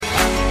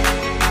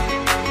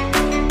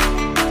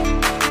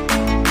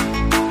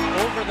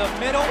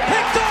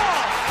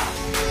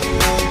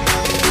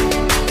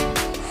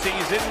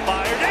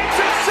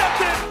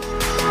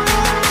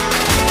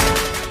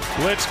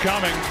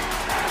coming.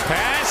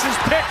 Pass is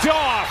picked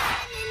off.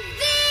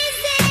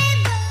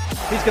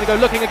 He's going to go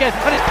looking again,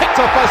 and it's picked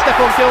off by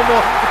Stephon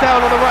Gilmore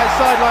down on the right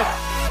sideline.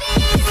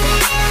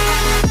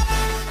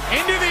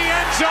 Into the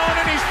end zone,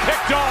 and he's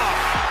picked off.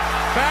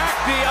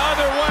 Back the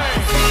other way.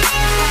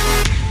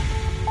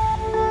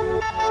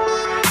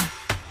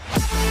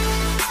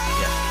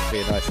 Yeah, it'd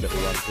be a nice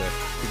little one too.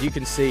 Because you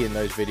can see in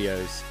those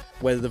videos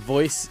whether the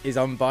voice is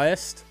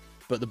unbiased,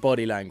 but the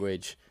body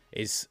language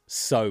is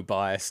so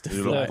biased.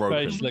 The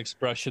facial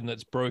expression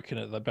that's broken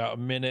at about a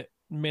minute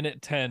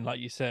 10, like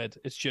you said.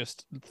 It's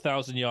just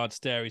 1,000-yard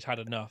stare. He's had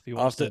enough. He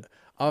wants to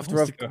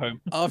go home.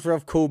 After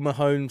I've called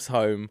Mahomes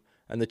home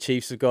and the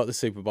Chiefs have got the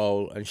Super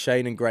Bowl and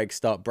Shane and Greg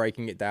start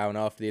breaking it down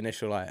after the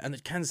initial and the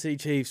Kansas City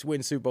Chiefs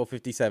win Super Bowl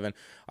 57,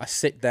 I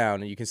sit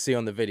down and you can see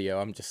on the video,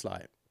 I'm just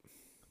like...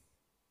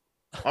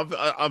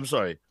 I'm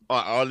sorry.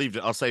 I'll leave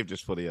it. I'll save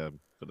this for the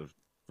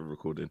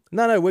recording.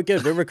 No, we're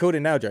good. We're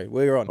recording now, Joe.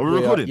 We're on. Are we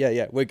recording?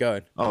 Yeah, we're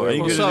going. Oh,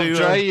 what's up,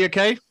 Jay? You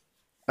okay?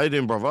 How you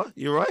doing, brother?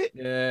 You right?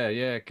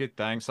 Yeah, good,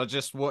 thanks. I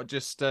just walked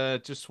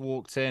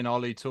in.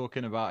 Ollie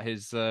talking about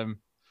his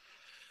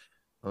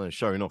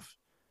showing off.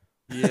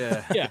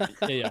 Yeah,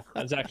 yeah,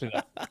 exactly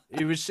that.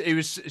 He was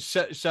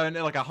showing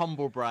it like a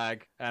humble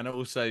brag, and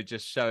also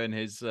just showing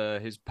his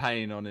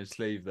pain on his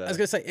sleeve there. I was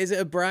gonna say, is it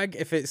a brag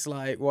if it's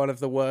like one of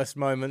the worst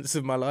moments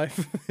of my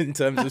life in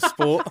terms of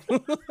sport?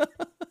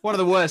 One of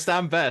the worst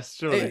and best,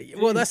 surely.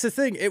 Well, that's the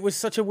thing. It was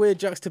such a weird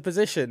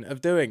juxtaposition of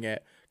doing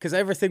it because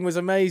everything was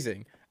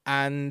amazing,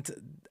 and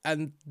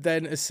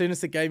then as soon as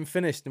the game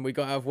finished and we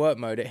got out of work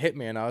mode, it hit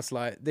me, and I was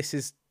like, "This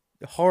is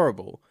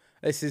horrible.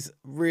 This is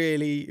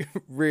really,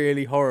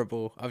 really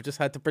horrible. I've just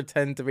had to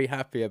pretend to be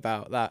happy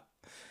about that."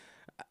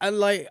 And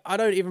like, I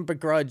don't even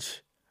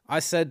begrudge. I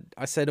said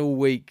all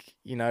week,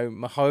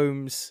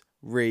 Mahomes,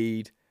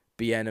 Reed,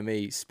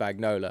 Bieniemy,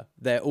 Spagnuolo.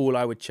 They're all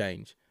I would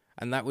change.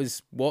 And that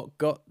was what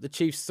got the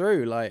Chiefs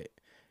through. Like,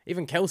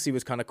 even Kelsey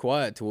was kind of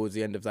quiet towards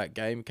the end of that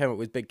game. Came up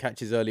with big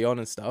catches early on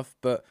and stuff.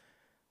 But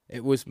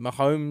it was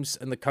Mahomes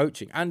and the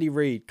coaching. Andy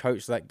Reid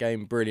coached that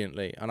game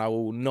brilliantly. And I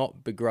will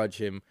not begrudge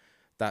him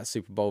that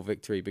Super Bowl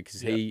victory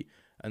because he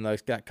and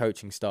that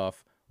coaching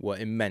staff were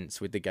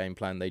immense with the game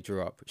plan they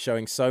drew up.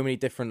 Showing so many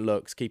different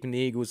looks, keeping the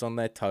Eagles on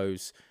their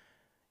toes.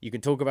 You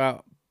can talk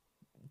about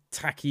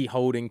tacky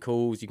holding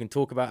calls. You can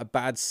talk about a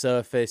bad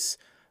surface.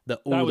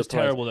 That was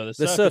terrible, though.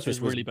 The surface was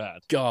really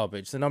bad.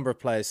 Garbage. The number of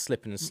players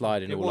slipping and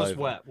sliding all over. It was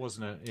wet,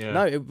 wasn't it? Yeah.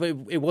 No,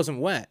 it wasn't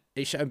wet.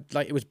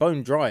 It was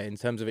bone dry in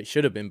terms of it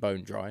should have been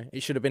bone dry.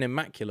 It should have been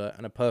immaculate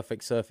and a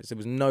perfect surface. There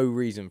was no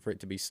reason for it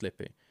to be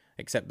slippy,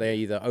 except they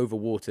either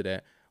overwatered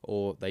it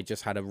or they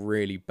just had a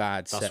really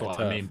bad set of turf. That's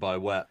what I mean by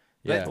wet.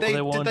 Yeah.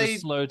 They wanted to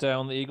slow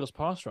down the Eagles'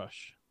 pass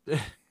rush.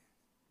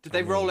 Did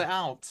they roll it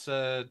out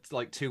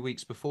like 2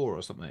 weeks before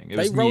or something?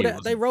 They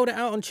rolled it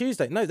out on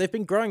Tuesday. No, they've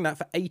been growing that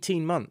for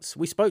 18 months.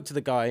 We spoke to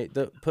the guy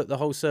that put the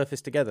whole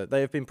surface together.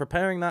 They have been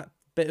preparing that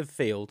bit of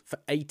field for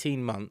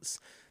 18 months.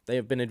 They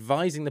have been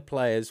advising the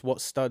players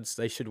what studs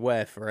they should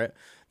wear for it.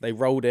 They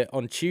rolled it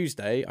on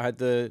Tuesday. I had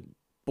the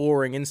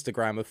boring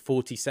Instagram of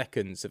 40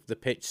 seconds of the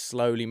pitch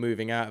slowly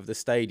moving out of the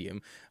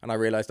stadium, and I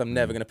realized I'm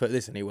never going to put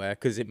this anywhere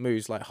because it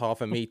moves like half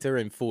a meter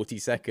in 40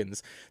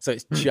 seconds, so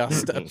it's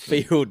just a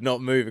field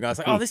not moving. I was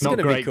like, oh, this is going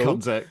to be cool.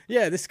 Content.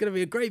 Yeah, this is going to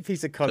be a great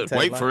piece of content.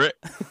 Wait for it.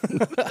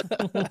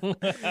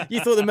 You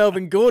thought the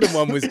Melvin Gordon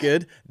one was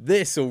good.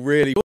 This will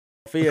really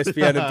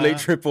ESPN and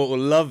Bleach Report will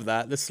love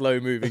that, the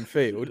slow moving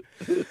field.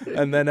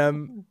 And then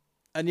and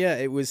yeah,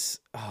 it was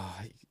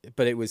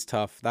but it was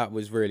tough. That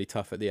was really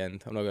tough at the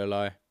end, I'm not going to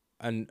lie.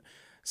 And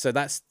so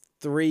that's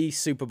 3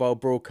 Super Bowl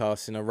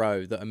broadcasts in a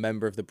row that a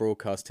member of the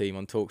broadcast team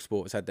on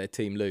TalkSport has had their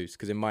team lose.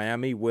 Because in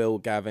Miami, Will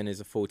Gavin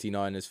is a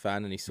 49ers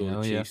fan and he saw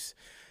the Chiefs.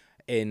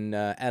 In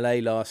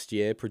LA last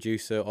year,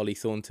 producer Ollie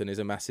Thornton is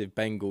a massive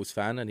Bengals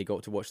fan and he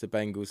got to watch the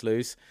Bengals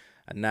lose.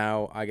 And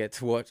now I get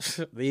to watch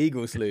the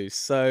Eagles lose.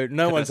 So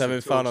no one's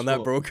having fun on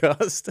that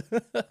broadcast.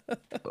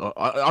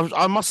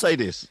 I must say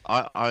this.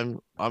 I'm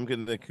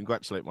going to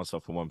congratulate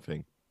myself on one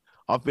thing.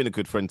 I've been a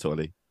good friend to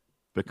Ollie.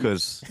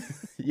 Because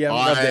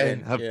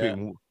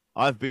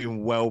I've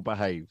been well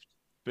behaved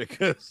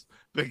because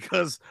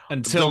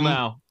until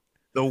now,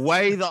 the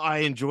way that I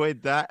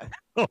enjoyed that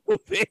whole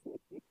thing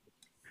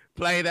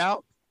played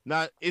out.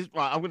 Now is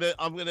right.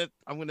 I'm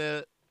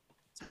gonna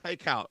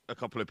take out a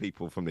couple of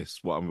people from this.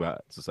 What I'm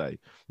about to say.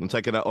 I'm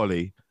taking out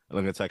Ollie, and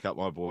I'm gonna take out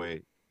my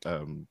boy.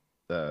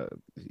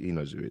 He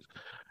knows who it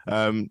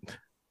is.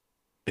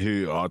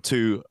 Who are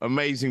 2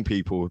 amazing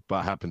people,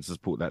 but happen to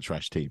support that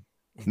trash team.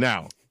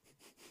 Now.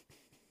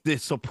 The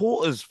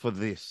supporters for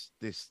this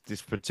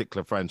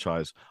particular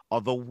franchise are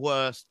the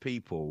worst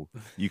people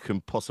you can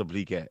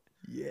possibly get.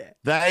 Yeah.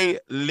 They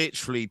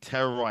literally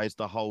terrorized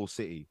the whole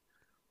city.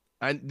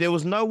 And there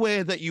was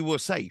nowhere that you were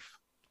safe.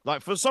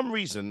 Like, for some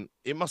reason,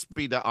 it must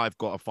be that I've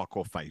got a fuck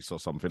off face or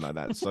something like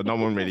that. So no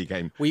one really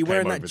came. Were you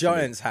wearing that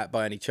Giants hat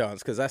by any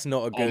chance? Because that's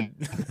not a good...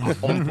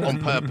 on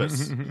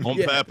purpose. On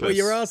purpose. Well,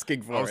 you're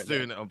asking for it. I was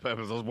doing it on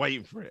purpose. I was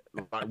waiting for it.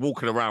 Like,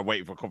 walking around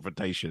waiting for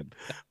confrontation.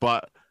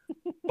 But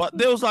But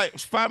there was like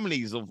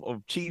families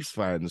of Chiefs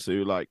fans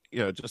who like,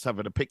 just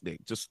having a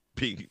picnic, just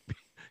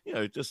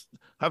just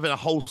having a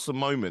wholesome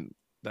moment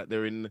that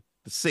they're in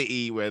the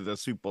city where the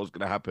Super Bowl's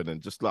going to happen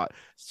and just like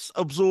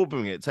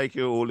absorbing it,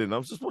 taking it all in. I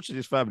was just watching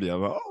this family.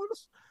 I'm like, oh,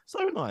 that's so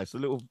nice.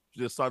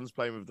 The son's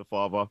playing with the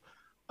father.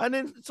 And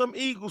then some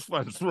Eagles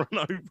fans run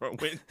over and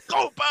went,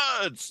 "Go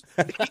Birds!"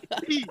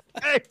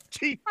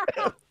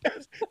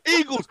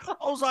 Eagles.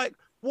 I was like,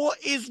 what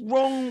is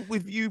wrong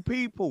with you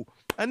people?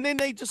 And then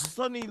they just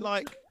suddenly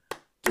like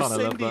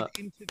descended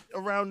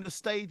around the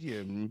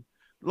stadium.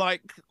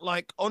 Like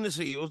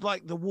honestly, it was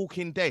like The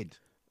Walking Dead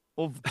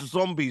of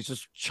zombies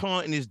just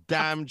chanting his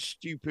damn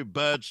stupid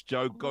Birds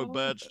joke, Go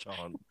Birds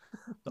chant.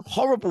 The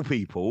horrible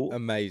people.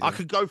 Amazing. I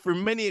could go through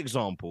many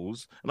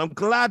examples, and I'm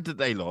glad that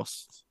they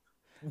lost.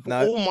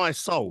 All my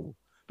soul,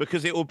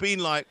 because it would be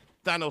like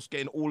Thanos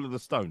getting all of the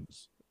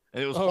stones,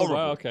 and it was horrible.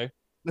 Wow, okay.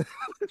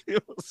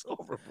 It was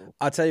horrible.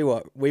 I'll tell you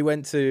what, I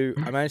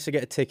managed to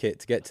get a ticket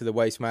to get to the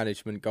Waste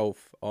Management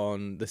Golf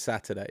on the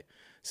Saturday.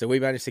 So we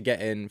managed to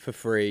get in for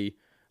free.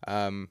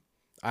 I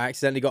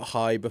accidentally got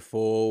high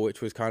before,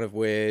 which was kind of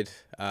weird.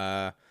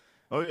 Oh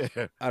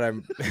yeah. I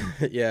don't.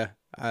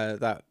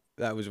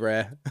 That was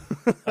rare.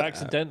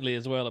 Accidentally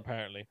as well,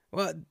 apparently.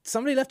 Well,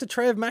 somebody left a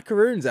tray of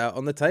macaroons out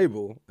on the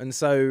table, and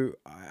so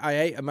I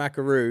ate a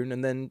macaroon,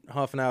 and then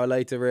half an hour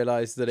later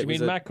realised that Do you mean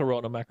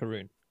macaron or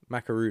macaroon?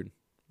 Macaroon.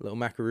 Little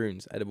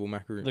macaroons, edible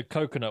macaroons. The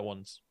coconut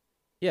ones.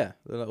 Yeah,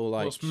 the little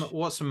like.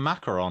 What's a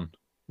macaron?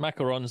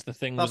 Macaron's the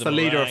thing. That's with the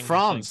leader of meringue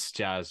France,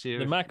 Jazz. The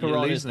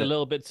macaron is the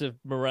little bits of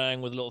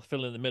meringue with a little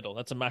fill in the middle.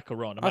 That's a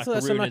macaron. I thought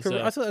that's a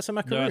macaroon. I thought that's a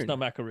macaroon. No, it's not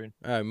macaroon.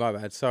 Oh, my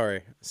bad.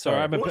 Sorry.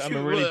 I'm a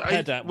really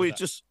pedant. We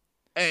just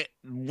ate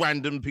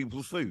random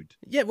people's food.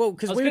 Yeah, well,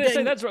 because we were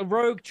getting... that's a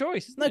rogue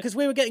choice. No, because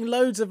we were getting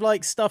loads of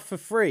like stuff for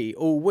free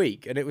all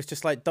week, and it was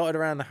just like dotted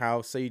around the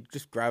house. So you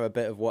just grab a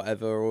bit of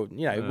whatever, or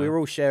we were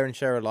all share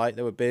alike.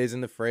 There were beers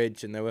in the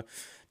fridge, and there were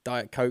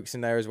Diet Cokes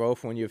in there as well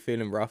for when you were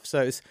feeling rough.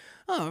 So it's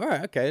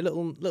right, okay,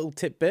 little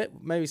tidbit.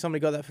 Maybe somebody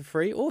got that for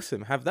free.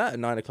 Awesome, have that at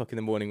 9 o'clock in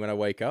the morning when I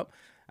wake up,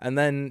 and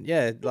then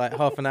like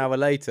half an hour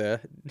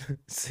later,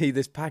 see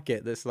this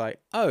packet that's like,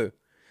 oh,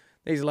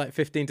 these are like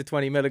 15 to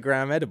 20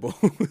 milligram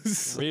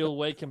edibles. Real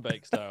wake and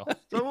bake style.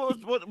 So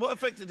what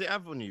effect did it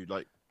have on you?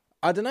 Like,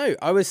 I don't know.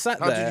 I was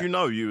sat there. How did you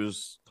know you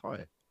was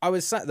high? I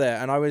was sat there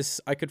and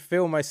I could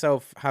feel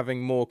myself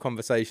having more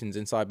conversations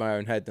inside my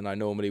own head than I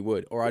normally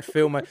would, or I'd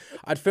feel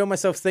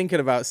myself thinking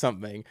about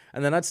something,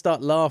 and then I'd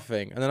start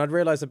laughing, and then I'd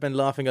realize I'd been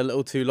laughing a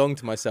little too long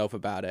to myself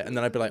about it, and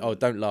then I'd be like, oh,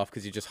 don't laugh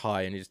because you're just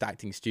high and you're just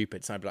acting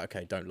stupid. So I'd be like,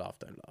 okay, don't laugh.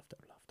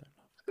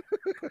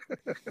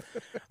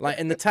 Like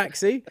in the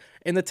taxi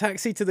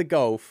to the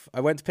golf,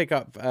 I went to pick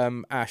up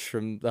Ash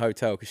from the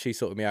hotel because she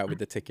sorted me out with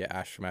the ticket.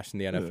 Ash from Ash in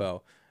the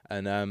NFL,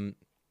 and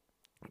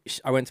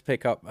I went to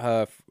pick up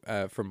her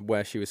from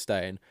where she was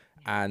staying,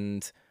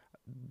 and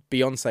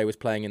Beyonce was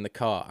playing in the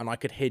car, and I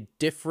could hear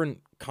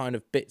different kind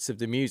of bits of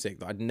the music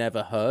that I'd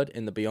never heard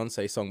in the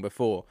Beyonce song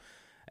before.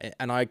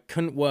 And I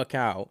couldn't work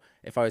out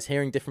if I was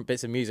hearing different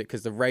bits of music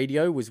because the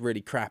radio was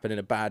really crap and in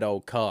a bad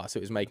old car, so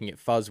it was making it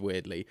fuzz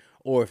weirdly,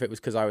 or if it was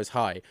because I was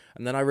high.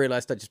 And then I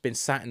realised I'd just been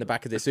sat in the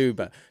back of this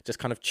Uber, just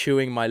kind of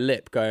chewing my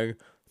lip, going,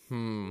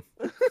 for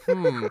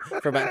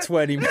about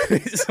 20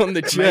 minutes on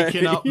the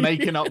journey.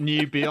 Making up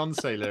new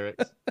Beyonce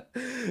lyrics.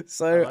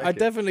 So it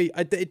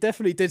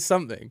definitely did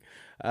something.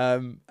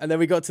 And then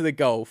we got to the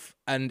golf,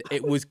 and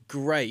it was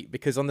great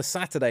because on the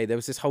Saturday there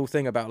was this whole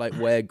thing about like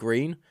wear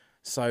green.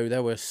 So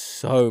there were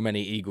so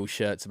many Eagles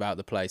shirts about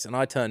the place, and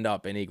I turned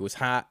up in Eagles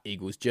hat,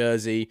 Eagles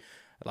jersey,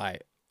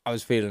 like I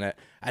was feeling it.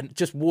 And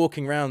just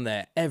walking around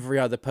there, every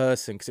other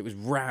person, because it was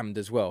rammed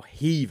as well,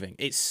 heaving.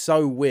 It's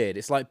so weird.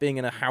 It's like being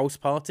in a house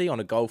party on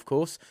a golf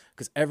course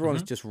because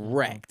everyone's just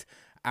wrecked,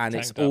 and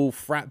it's all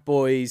frat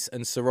boys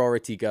and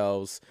sorority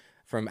girls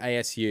from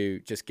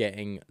ASU just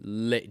getting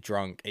lit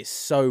drunk. It's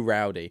so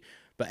rowdy.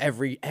 But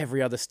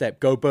every other step,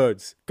 go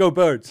Birds, go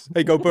Birds,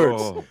 hey, go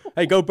Birds,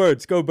 hey, go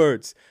Birds, go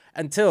Birds.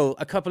 Until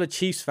a couple of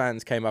Chiefs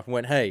fans came up and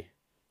went, hey,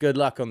 good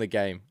luck on the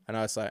game. And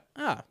I was like,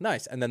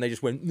 nice. And then they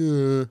just went,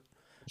 nah. I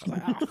was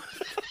like,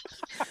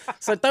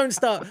 So don't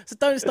start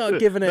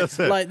giving it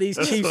like these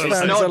Chiefs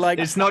fans are like.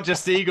 It's not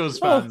just Eagles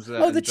fans.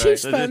 The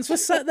Chiefs fans were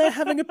sat there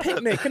having a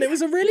picnic, and it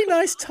was a really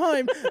nice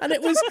time. And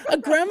it was a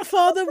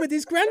grandfather with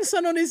his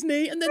grandson on his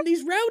knee, and then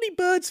these rowdy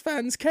Birds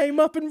fans came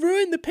up and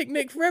ruined the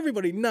picnic for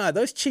everybody. No,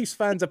 those Chiefs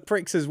fans are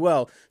pricks as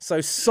well.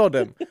 So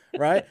Sodom,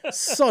 right?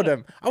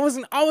 Sodom. I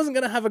wasn't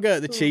gonna have a go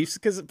at the Chiefs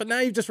but now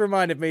you've just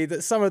reminded me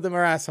that some of them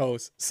are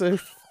assholes. So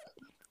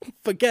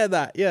forget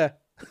that. Yeah.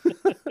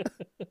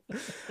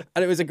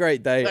 And it was a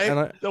great day.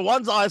 The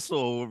ones I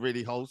saw were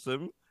really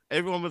wholesome.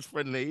 Everyone was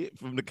friendly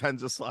from the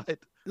Kansas side.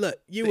 look,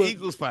 the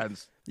Eagles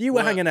fans. You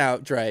were hanging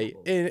out, Dre,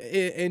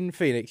 in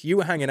Phoenix. You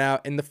were hanging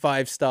out in the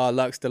 5-star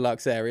Lux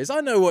Deluxe areas. I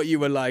know what you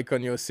were like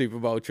on your Super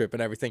Bowl trip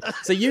and everything.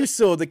 So you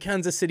saw the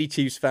Kansas City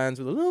Chiefs fans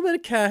with a little bit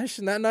of cash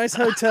and that nice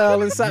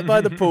hotel and sat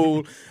by the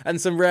pool, and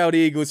some rowdy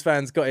Eagles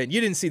fans got in.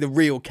 You didn't see the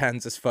real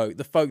Kansas folk,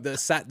 the folk that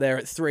sat there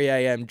at 3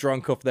 a.m.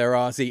 drunk off their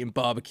arse eating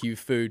barbecue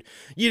food.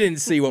 You didn't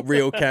see what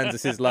real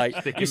Kansas is like.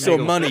 You saw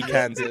money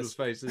Kansas.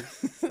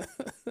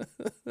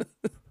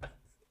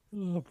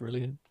 Oh,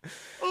 brilliant.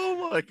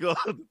 Oh, my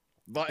God.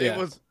 But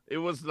Yeah. it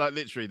was like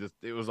literally,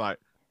 it was like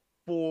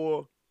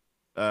 4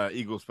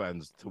 Eagles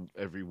fans to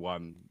every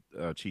 1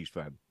 Chiefs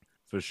fan,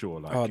 for sure.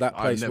 Like, Oh, that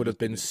I've place never would have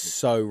been seen it.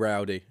 so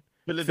rowdy.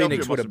 Philadelphia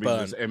Phoenix would must have been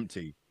burned. just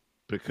empty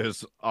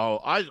because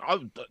I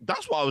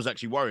that's what I was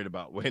actually worried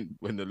about when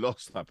the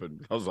loss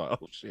happened. I was like,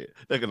 oh shit,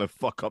 they're gonna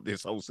fuck up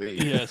this whole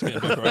city. Yeah, it's going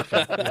to be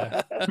broken.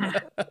 Yeah.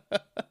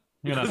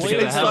 You're gonna have to Well, get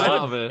the it's hell like- out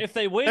of it. If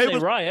they win, They they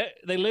was- riot.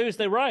 They lose,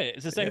 they riot.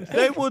 It's the same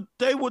thing.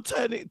 They would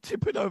turn it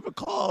tipping over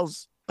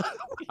cars.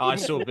 I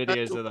saw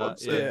videos of that.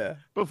 Concert. Yeah.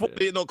 Before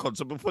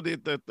before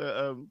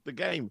the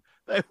game,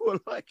 they were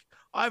like,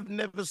 I've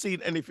never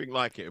seen anything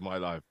like it in my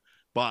life.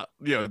 But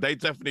they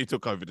definitely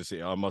took over the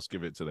city. I must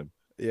give it to them.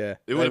 Yeah.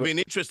 It would have been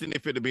interesting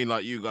if it had been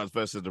like you guys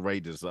versus the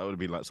Raiders. That would have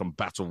been like some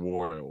battle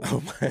royal.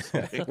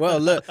 Well,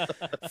 look,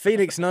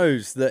 Phoenix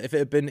knows that if it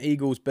had been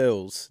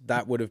Eagles-Bills,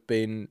 that would have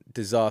been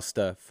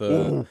disaster for...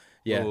 Ooh.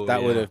 Yeah, Oh,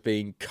 that would yeah. have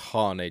been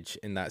carnage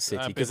in that city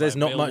That'd be because there's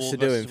like not much to Millwall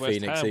do in versus West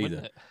Phoenix Ham, either.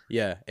 wouldn't it?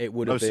 Yeah, it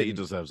would No have city been.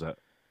 deserves that.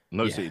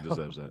 No Yeah. city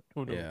deserves that.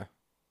 Yeah,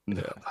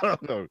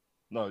 No.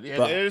 Yeah,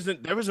 But-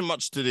 there isn't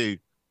much to do.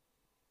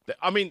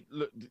 I mean,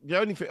 look, the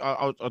only thing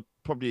I'd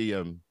probably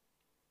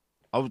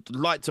I would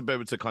like to be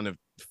able to kind of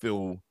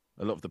fill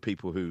a lot of the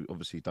people who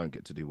obviously don't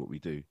get to do what we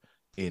do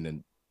in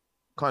and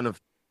kind of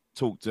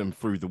talk to them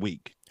through the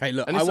week. Hey,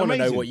 look, And I it's want to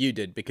know amazing. what you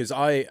did because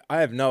I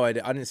have no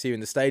idea. I didn't see you in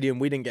the stadium.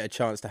 We didn't get a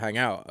chance to hang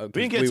out because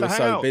didn't get we to were hang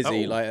so out at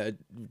busy, all. like at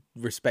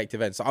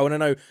respective events. So I want to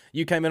know.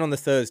 You came in on the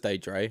Thursday,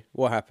 Dre.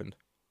 What happened?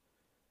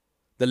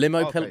 The limo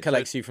Okay, so-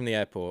 collects you from the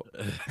airport.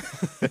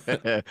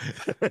 The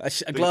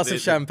A glass the-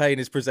 of champagne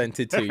is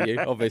presented to you,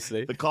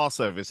 obviously. car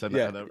service and,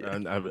 Yeah.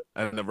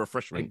 and a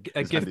refreshment. A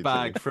is gift handed to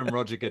bag me. from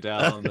Roger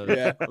Goodell on the,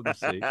 Yeah. on the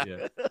seat.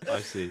 Yeah, I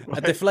see. A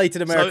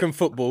deflated American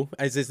football,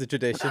 as is the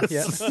tradition.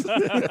 Yeah.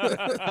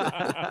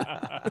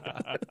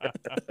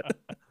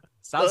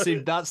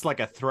 That's like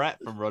a threat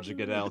from Roger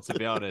Goodell. To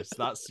be honest,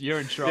 you're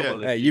in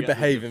trouble. Yeah. if Hey, you get the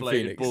behave in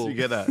deflated Phoenix. ball. You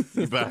get that?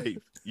 You behave.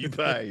 You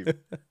behave.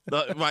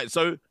 No, right.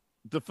 So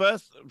the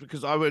first,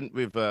 because I went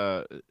with,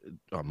 I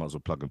might as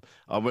well plug them.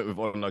 I went with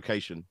On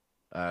Location.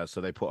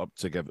 So they put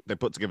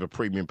together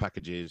premium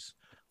packages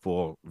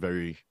for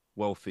very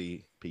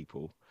wealthy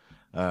people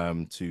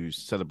to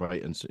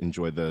celebrate and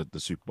enjoy the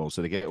Super Bowl.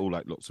 So they get all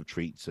like lots of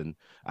treats and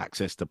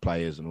access to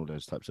players and all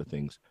those types of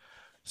things.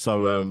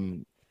 So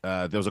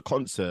there was a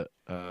concert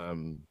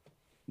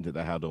that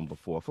they had on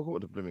before. I forgot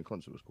what the blooming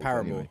concert was called. but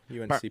Paramore. anyway. You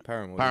went to see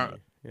Paramore, didn't you?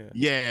 Yeah.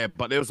 Yeah,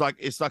 but there was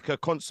it's like a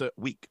concert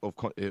week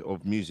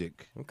of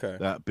music Okay.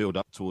 that build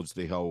up towards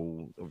the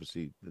whole,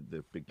 obviously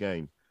the big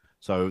game.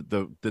 So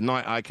the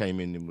night I came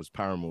in was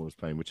Paramore was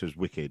playing, which was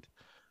wicked,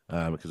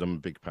 because I'm a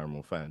big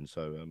Paramore fan.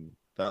 So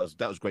that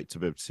was great to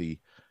be able to see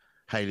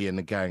Haley and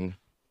the gang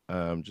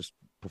just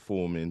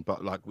performing.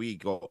 But like we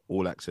got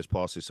all access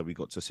passes, so we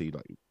got to see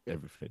like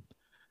everything.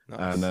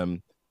 Nice.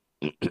 And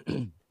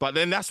but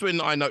then that's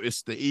when I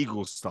noticed the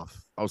Eagles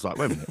stuff. I was like,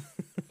 wait a minute.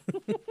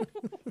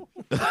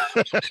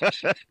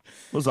 I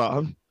was like,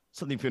 I'm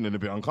suddenly feeling a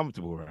bit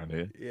uncomfortable around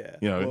here. Yeah.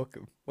 you know,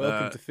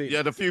 Welcome to Phoenix.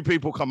 Yeah, the few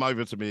people come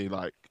over to me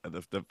like at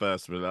the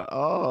first were like,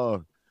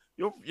 oh,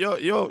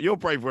 you're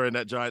brave wearing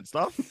that giant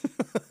stuff.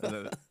 And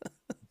then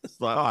it's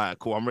like, all right,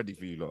 cool, I'm ready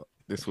for you lot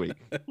this week.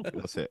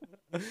 That's it.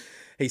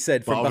 He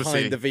said But from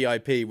obviously- behind the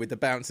VIP with the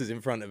bouncers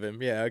in front of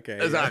him. Yeah, okay.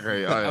 yeah.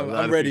 Exactly.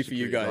 I'm ready for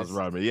you guys.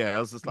 Yeah, I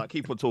was just like,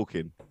 keep on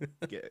talking,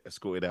 get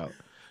escorted out.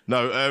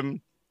 No,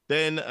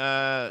 then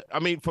I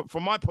mean,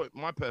 from my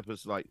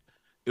purpose, like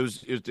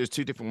there's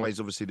two different ways.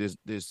 Obviously,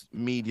 there's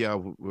media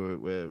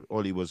where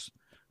Ollie was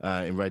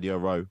in Radio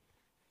Row,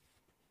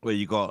 where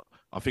you got.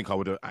 I think I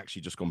would have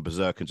actually just gone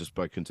berserk and just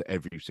spoken to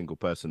every single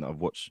person that I've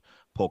watched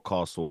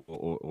podcasts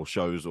or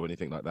shows or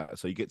anything like that.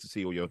 So you get to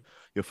see all your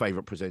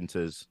favorite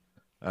presenters.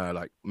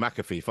 Like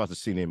McAfee, if I'd have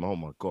seen him, oh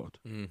my god,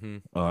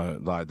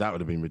 like that would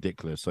have been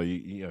ridiculous. So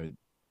you know,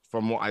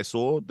 from what I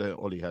saw,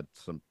 Ollie had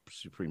some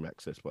supreme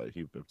access, but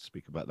he'll be able to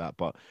speak about that.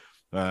 But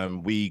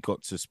we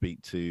got to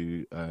speak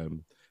to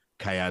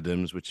Kay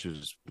Adams, which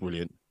was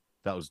brilliant.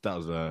 That was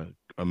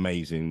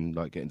amazing,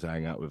 like getting to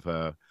hang out with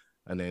her,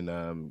 and then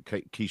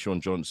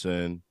Keyshawn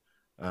Johnson,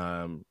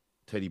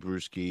 Teddy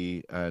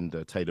Bruschi,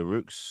 and Taylor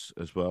Rooks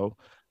as well.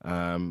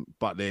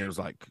 But there was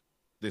like.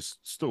 I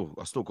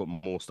still got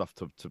more stuff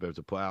to be able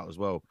to put out as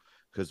well,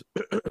 because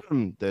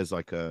there's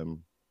like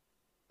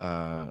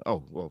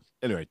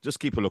anyway, just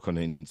keep a look on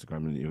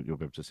Instagram and you'll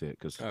be able to see it,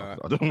 because right.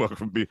 I don't know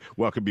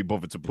where I can be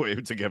bothered to put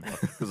it together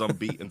because I'm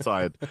beat and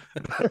tired.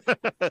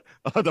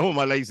 I don't want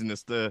my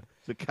laziness to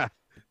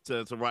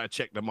to write a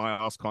check that my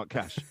ass can't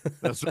cash.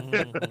 That's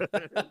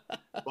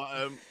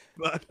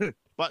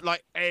but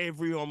like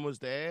everyone was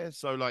there,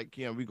 so like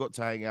we got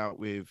to hang out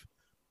with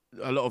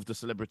a lot of the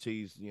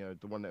celebrities.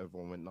 The one that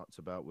everyone went nuts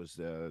about was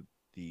the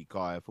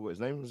guy. I forgot his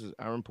name. Was it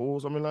Aaron Paul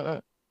or something like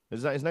that?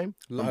 Is that his name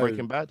from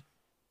Breaking Bad?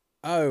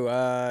 Oh,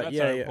 That's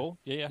yeah, Aaron Paul.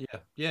 Yeah.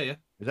 Yeah.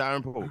 Is that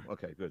Aaron Paul?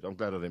 Okay, good. I'm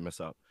glad I didn't mess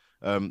up.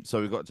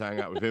 So we got to hang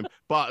out with him.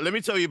 But let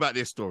me tell you about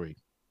this story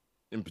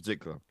in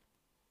particular.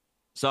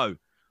 So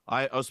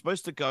I was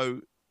supposed to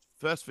go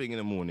first thing in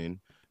the morning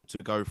to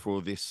go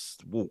for this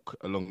walk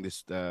along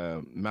this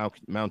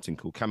mountain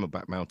called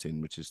Camelback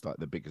Mountain, which is like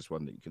the biggest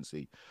one that you can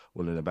see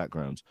all in the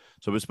background.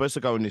 So we're supposed to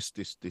go on this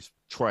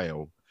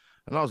trail.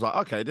 And I was like,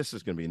 okay, this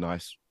is going to be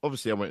nice.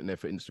 Obviously, I went in there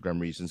for Instagram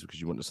reasons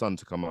because you want the sun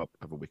to come up,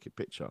 have a wicked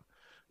picture.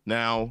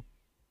 Now,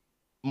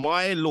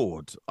 my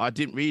Lord, I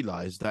didn't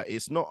realize that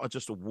it's not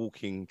just a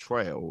walking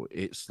trail.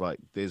 It's like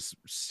there's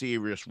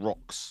serious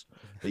rocks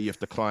that you have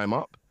to climb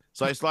up.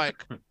 So it's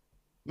like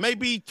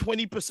maybe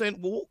 20%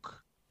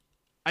 walk,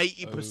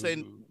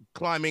 80%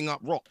 climbing up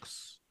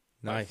rocks.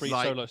 Nice. Free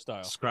solo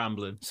style.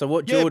 Scrambling. So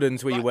what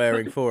Jordans were you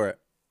wearing for it?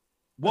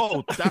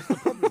 Whoa, that's the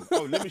problem.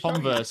 Oh, let me show you.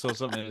 Converse or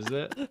something, is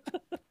it?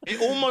 It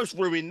almost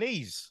ruined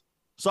these.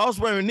 So I was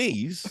wearing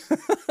these,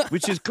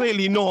 which is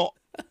clearly not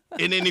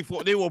in any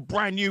form. They were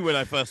brand new when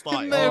I first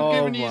started. They have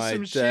given you my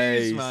some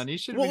days. shoes, man. You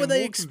should. What were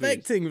they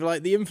expecting?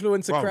 Like the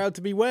influencer crowd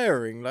to be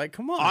wearing? Like,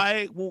 come on.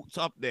 I walked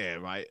up there,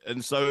 right,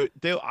 and so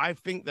I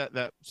think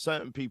that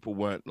certain people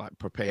weren't like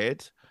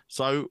prepared.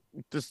 So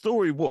the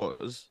story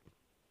was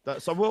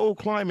that we're all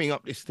climbing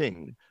up this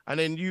thing, and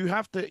then you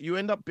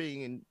end up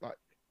being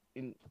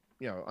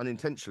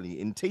unintentionally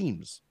in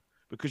teams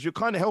because you're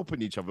kind of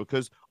helping each other.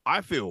 Because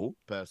I feel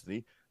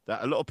personally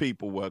that a lot of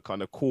people were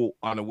kind of caught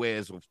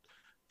unawares of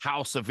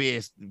how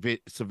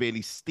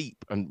severely steep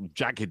and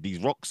jagged these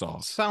rocks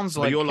are. Sounds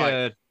like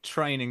you're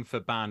training for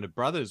Band of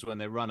Brothers when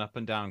they run up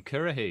and down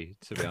Currahee,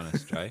 to be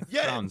honest, Jay.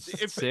 Yeah, sounds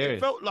it serious.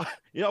 felt like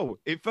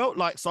it felt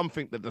like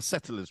something that the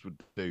settlers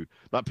would do,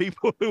 like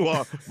people who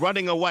are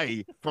running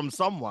away from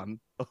someone,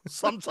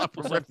 some type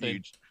of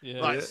refuge,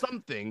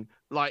 something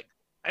like.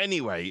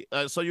 Anyway,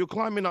 so you're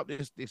climbing up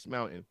this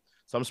mountain.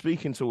 So I'm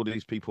speaking to all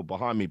these people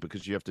behind me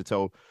because you have to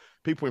tell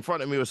people in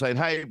front of me were saying,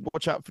 "Hey,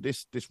 watch out for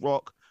this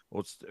rock,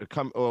 or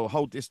come, or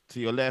hold this to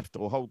your left,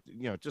 or hold,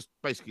 just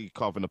basically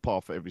carving a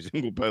path for every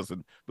single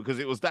person because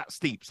it was that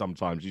steep.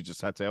 Sometimes you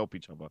just had to help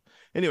each other.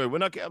 Anyway,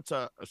 when I get up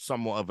to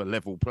somewhat of a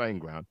level playing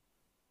ground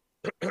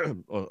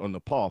on the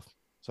path,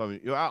 so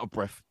you're out of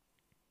breath.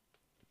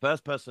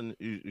 First person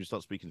who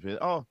starts speaking to me,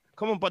 "Oh,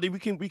 come on, buddy, we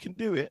can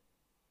do it."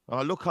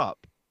 I look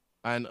up,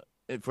 and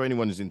for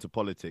anyone who's into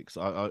politics,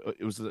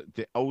 it was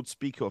the old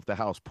Speaker of the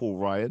House, Paul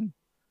Ryan,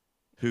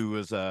 who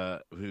was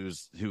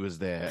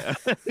there.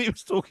 He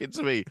was talking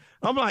to me.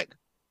 I'm like,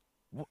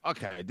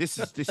 okay, this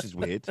is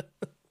weird.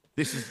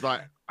 This is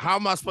like, how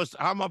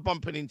am I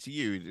bumping into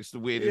you? It's the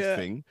weirdest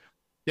thing.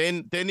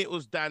 Then it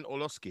was Dan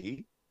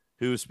Orlovsky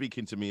who was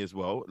speaking to me as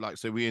well. Like,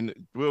 so we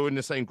were in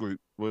the same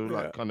group. We were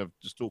like kind of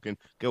just talking,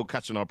 girl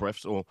catching our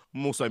breaths, or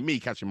more so me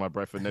catching my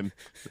breath and then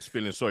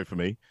feeling sorry for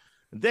me.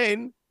 And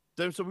then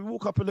so we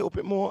walk up a little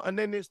bit more, and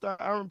then it's that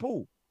Aaron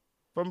Paul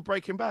from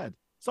Breaking Bad.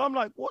 So I'm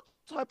like, what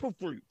type of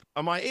group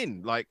am I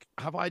in? Like,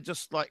 have I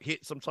just like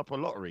hit some type of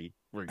lottery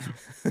group?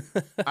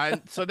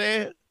 And so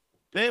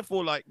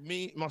therefore, like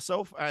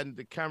myself, and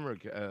the camera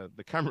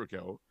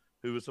girl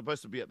who was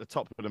supposed to be at the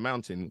top of the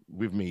mountain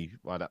with me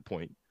by that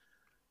point,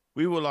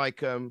 we were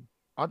like, I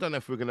don't know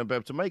if we're going to be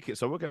able to make it,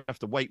 so we're going to have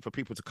to wait for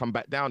people to come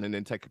back down and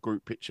then take a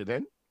group picture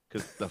then.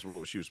 Because that's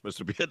what she was supposed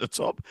to be at the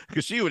top.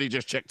 Because she already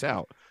just checked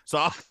out. So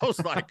I was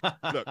like,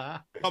 look,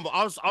 I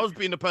was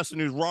being the person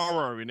who's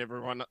rah-rahing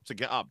everyone to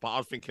get up. But I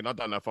was thinking, I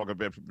don't know if I'm going to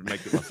be able to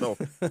make it myself.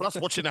 Plus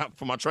watching out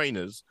for my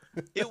trainers.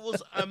 It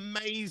was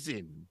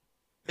amazing.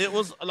 It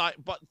was like,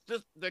 but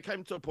just there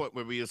came to a point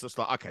where we was just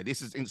like, okay,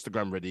 this is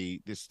Instagram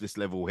ready. This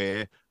level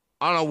here.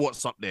 I don't know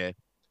what's up there.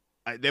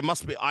 There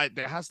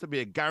has to be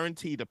a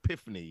guaranteed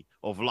epiphany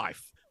of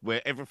life where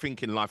everything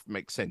in life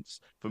makes sense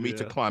for me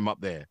to climb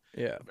up there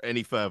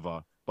any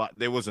further. But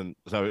there wasn't.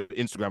 So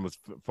Instagram was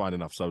fine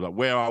enough. So like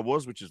where I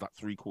was, which is like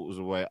 3/4 of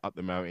the way up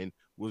the mountain,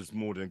 was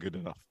more than good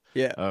enough.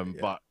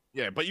 But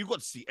you got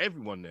to see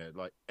everyone there.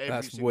 Like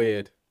that's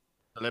weird.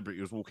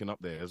 Celebrity was walking up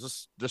there. It was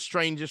just the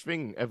strangest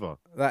thing ever.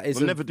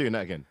 We're never doing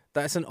that again.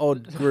 That's an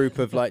odd group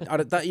of like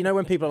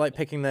when people are like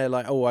picking their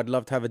like, oh, I'd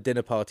love to have a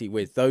dinner party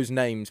with. Those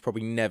names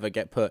probably never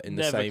get put in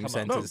the same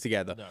sentence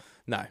together.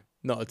 No,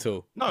 not at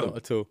all. Not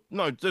at all.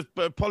 No, just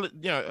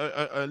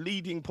a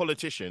leading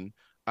politician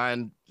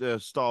and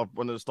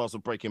one of the stars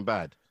of Breaking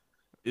Bad.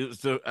 It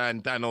was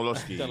and Dan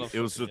Orlovsky. It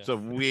was the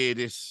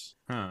weirdest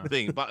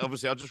thing. But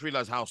obviously, I just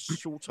realized how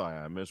short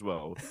I am as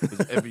well.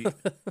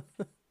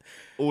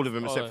 All of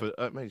them except for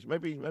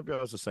maybe I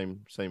was the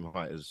same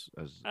height as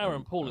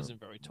Aaron Paul isn't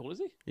very tall, is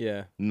he?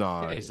 Yeah.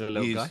 No, he's a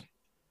little guy.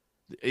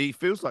 He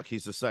feels like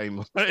he's the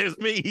same height as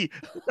me.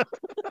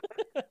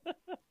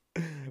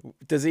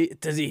 Does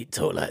he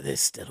talk like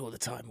this still all the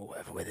time or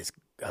whatever with his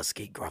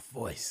husky gruff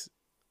voice?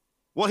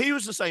 Well, he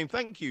was just saying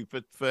thank you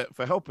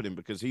for helping him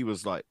because he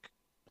was like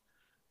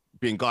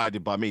being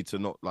guided by me to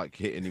not like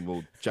hit any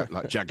more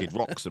jagged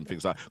rocks and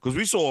things like. Because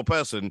we saw a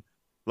person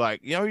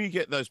like you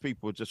get those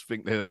people who just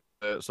think they're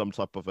some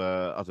type of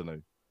I don't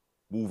know,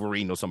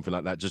 Wolverine or something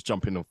like that, just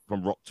jumping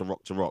from rock to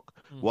rock to rock.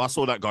 Well, I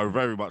saw that go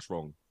very much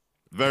wrong,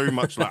 very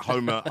much like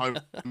Homer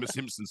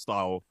Simpson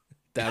style.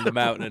 Down the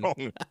mountain.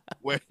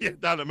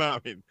 Down the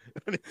mountain,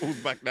 and it falls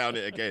back down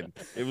it again.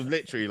 It was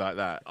literally like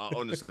that.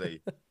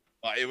 Honestly,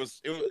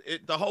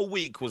 the whole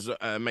week was an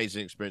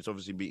amazing experience.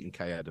 Obviously, beating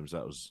Kay Adams,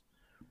 that was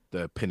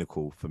the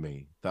pinnacle for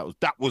me. That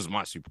was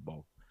my Super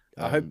Bowl.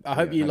 I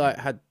hope you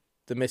had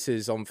the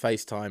missus on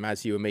FaceTime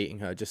as you were meeting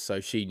her, just so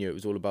she knew it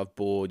was all above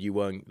board. You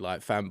weren't like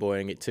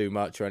fanboying it too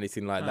much or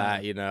anything like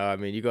that. You know, I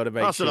mean, you got to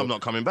make. I said I'm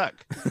not coming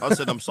back. I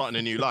said I'm starting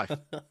a new life.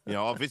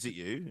 I'll visit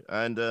you,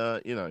 and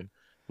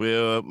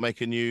we'll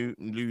make a new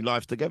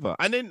life together.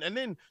 And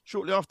then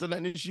shortly after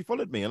that, she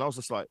followed me, and I was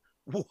just like,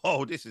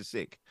 "Whoa, this is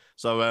sick."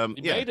 So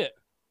you made it.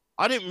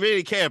 I didn't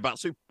really care about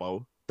Super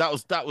Bowl. That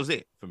was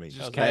it for me.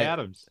 Just Kay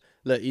Adams.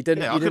 Look, you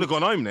didn't. Yeah, I could have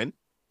gone home then.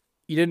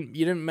 You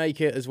didn't make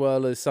it as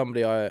well as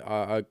somebody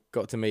I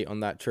got to meet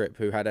on that trip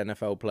who had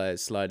NFL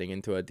players sliding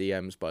into her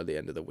DMs by the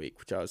end of the week,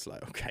 which I was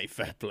like, okay,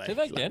 fair play. Say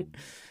that again.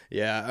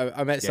 Yeah,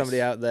 I met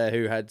somebody out there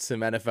who had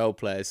some NFL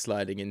players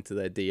sliding into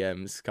their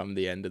DMs come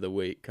the end of the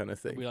week, kind of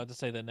thing. Are we allowed to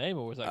say their name,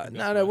 or was that?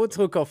 No, we'll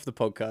talk off the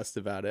podcast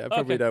about it. I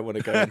probably don't want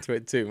to go into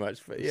it too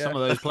much, but yeah. Some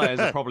of those players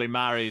are probably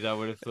married. I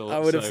would have thought. I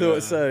would have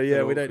thought so.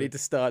 Yeah, we don't need to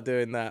start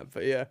doing that,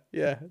 but yeah,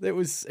 it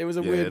was a weird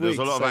week. There was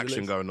a lot of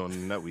action going on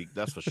in that week.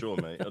 That's for sure,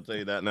 mate. I'll tell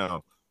you that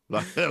now.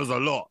 Like there was a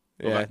lot.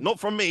 Yeah. Like, not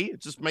from me.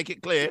 Just make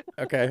it clear.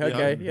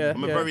 Okay. Yeah.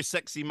 I'm a very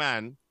sexy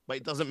man, but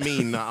it doesn't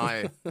mean that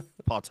I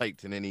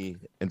partaked in any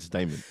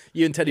entertainment.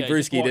 You and Teddy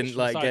Bruschi didn't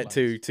get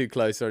too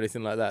close or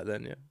anything like that,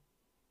 then, yeah.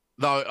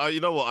 No, you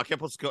know what? I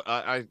kept on.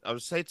 I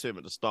was saying to him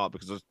at the start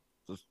because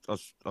I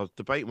was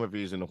debating whether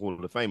he was in the Hall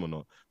of Fame or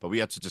not, but we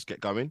had to just get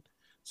going.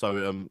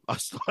 So I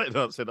started.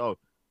 I said, "Oh,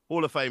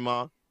 Hall of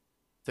Famer."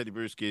 Teddy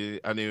Bruschi,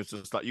 and he was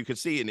just like, you could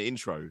see in the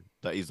intro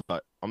that he's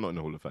like, I'm not in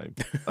the Hall of Fame.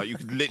 Like, you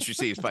could literally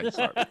see his face.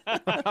 Like,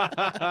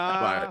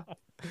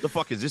 the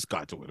fuck is this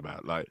guy talking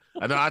about? Like,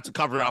 and then I had to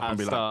cover it up and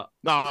be like,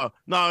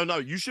 no,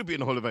 you should be in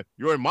the Hall of Fame.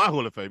 You're in my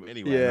Hall of Fame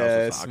anyway.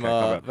 Yeah, like,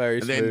 smart, okay, very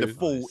and smooth. then the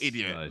full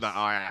idiot that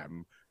I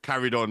am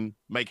carried on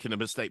making a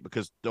mistake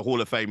because the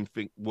Hall of Fame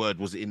word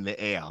was in the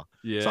air.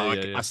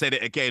 I said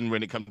it again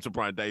when it comes to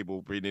Brian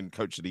Dable being in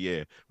Coach of the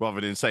Year, rather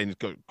than saying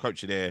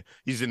Coach of the Year,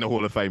 he's in the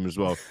Hall of Fame as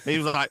well. And he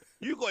was like,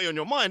 you got it on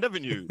your mind,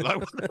 haven't you?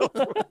 Like,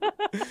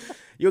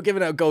 you're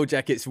giving out gold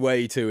jackets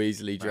way too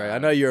easily, Dre. I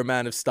know you're a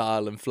man of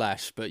style and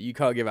flash, but you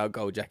can't give out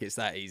gold jackets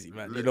that easy,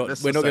 man. We're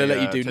not going to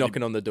let you do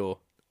knocking on the door.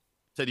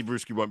 Teddy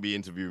Bruschi won't be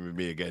interviewing with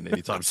me again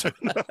anytime soon.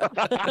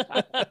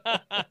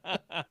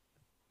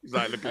 He's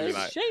like, look at me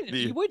like,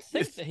 you would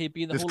think that he'd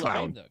be in the Hall of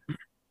Fame,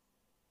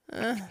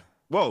 though.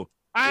 Well,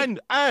 and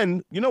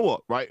you know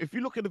what, right? If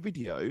you look at the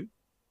video,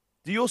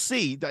 you'll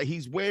see that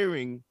he's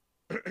wearing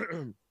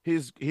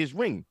his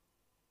ring.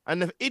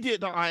 And the idiot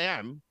that I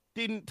am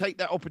didn't take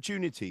that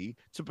opportunity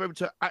to be able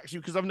to actually,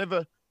 because I've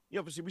never,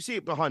 obviously we see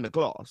it behind the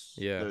glass,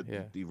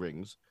 the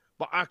rings,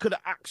 but I could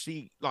have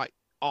actually like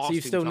asked so you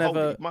him still to never,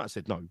 hold it. He might have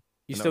said no.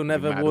 You still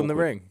never worn the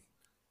ring?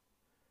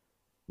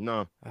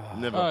 No,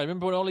 never. Oh, I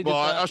remember when Ollie did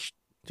that.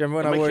 Do you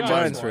remember when I wore a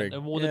Giants ring?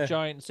 And wore the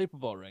giant Super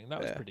Bowl ring.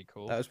 That was pretty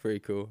cool. That was pretty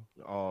cool.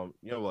 You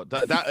know what?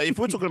 That if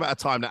we're talking about a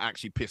time that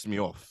actually pissed me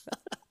off,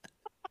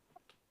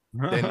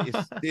 then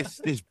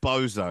it's this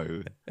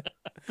bozo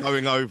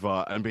going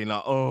over and being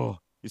like, oh,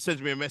 he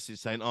sends me a message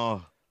saying,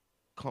 oh,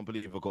 can't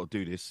believe I've got to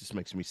do this. This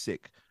makes me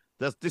sick.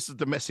 This is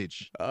the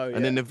message. Oh, yeah.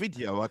 And then the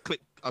video, I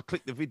click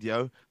the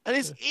video, and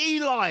it's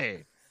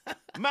Eli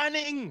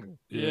Manning.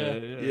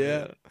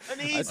 Yeah.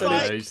 And he's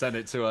he sent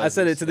it to us. I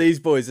said it to these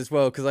boys as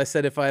well because I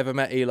said if I ever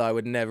met Eli, I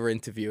would never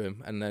interview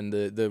him. And then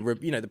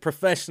the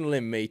professional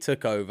in me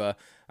took over,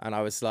 and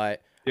I was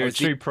like, you're a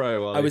true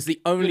pro. I was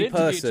the only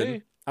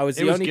person. I was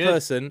the only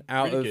person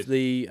out of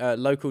the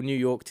local New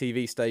York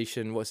TV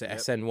station. What's it? Yep.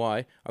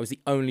 SNY. I was the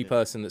only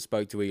person that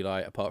spoke to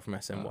Eli apart from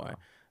SNY,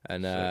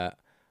 and I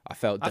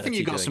felt. I think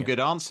you got some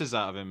good answers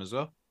out of him as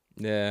well.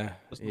 Yeah,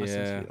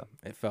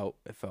 it felt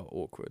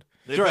awkward.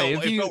 It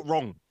felt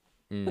wrong.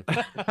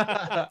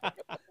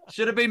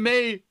 Should have been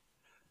me.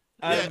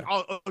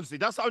 Honestly,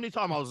 that's the only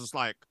time I was just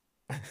like,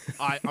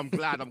 I'm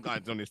glad I'm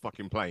going on this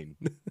fucking plane,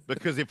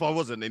 because if I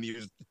wasn't, then he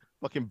was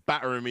fucking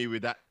battering me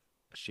with that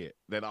shit,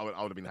 then I would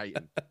have been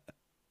hating.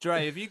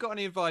 Dre, have you got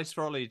any advice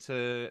for Ollie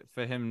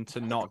for him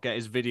to not get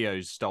his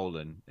videos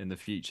stolen in the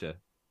future?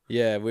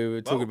 Yeah, we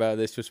were talking about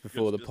this just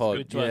before the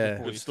pod.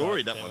 Good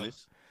story that one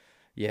is.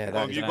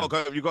 Yeah, you got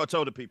to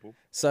tell the people.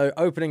 So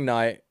opening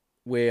night,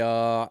 we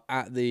are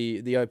at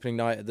the opening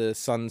night at the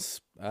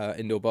Suns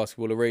indoor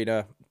basketball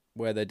arena,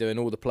 where they're doing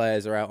all the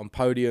players are out on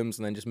podiums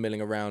and then just milling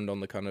around on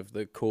the kind of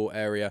the court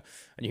area,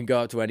 and you can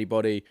go up to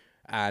anybody.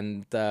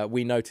 And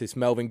we noticed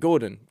Melvin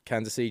Gordon,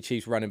 Kansas City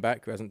Chiefs running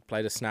back, who hasn't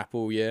played a snap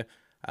all year,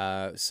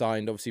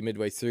 signed obviously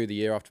midway through the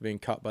year after being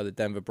cut by the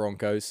Denver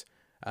Broncos.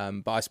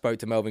 But I spoke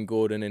to Melvin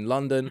Gordon in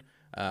London.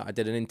 I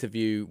did an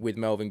interview with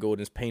Melvin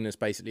Gordon's penis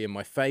basically in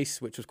my face,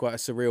 which was quite a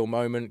surreal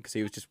moment because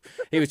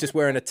he was just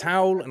wearing a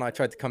towel, and I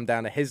tried to come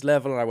down to his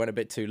level, and I went a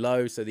bit too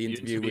low. So the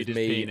interview was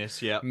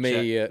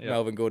me,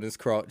 Melvin Gordon's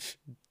crotch,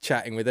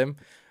 chatting with him,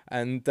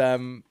 and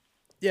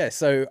yeah.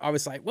 So I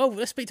was like, well,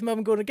 let's speak to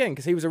Melvin Gordon again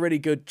because he was a really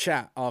good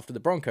chat after the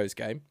Broncos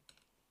game,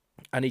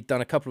 and he'd done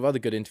a couple of other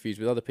good interviews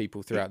with other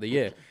people throughout the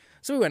year.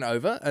 So we went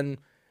over, and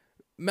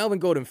Melvin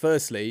Gordon,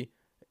 firstly,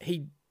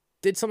 he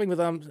did something with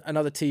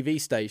another TV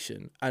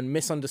station and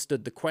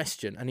misunderstood the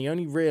question, and he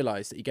only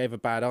realised that he gave a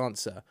bad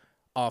answer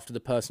after the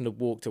person had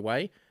walked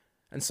away.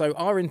 And so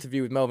our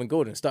interview with Melvin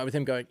Gordon started with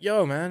him going,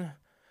 yo, man,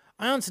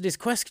 I answered his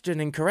question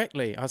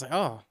incorrectly. I was like,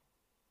 oh,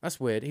 that's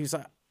weird. He was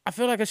like, I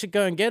feel like I should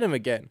go and get him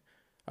again.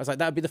 I was like,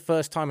 that would be the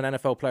first time an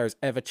NFL player has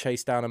ever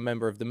chased down a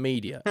member of the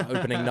media at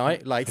opening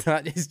night. Like,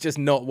 that is just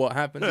not what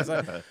happens. He's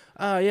like,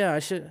 oh, yeah, I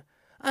should...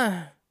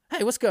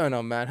 hey, what's going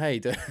on, man?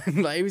 Hey,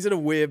 like, he was in a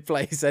weird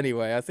place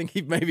anyway. I think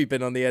he'd maybe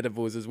been on the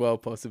edibles as well,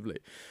 possibly.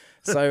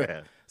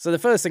 So so the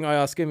first thing I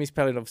asked him, he's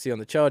playing obviously on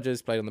the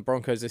Chargers, played on the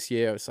Broncos this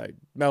year. I was like,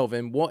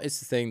 Melvin, what is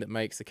the thing that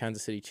makes the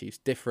Kansas City Chiefs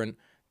different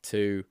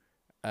to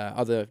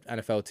other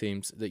NFL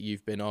teams that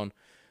you've been on?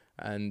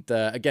 And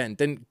again,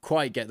 didn't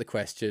quite get the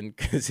question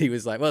because he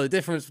was like, well, the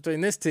difference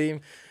between this team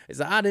is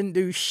that I didn't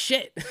do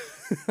shit.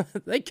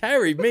 They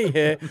carried me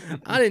here.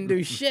 I didn't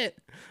do shit.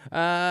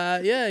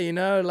 Yeah, you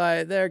know,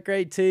 like, they're a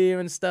great team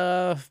and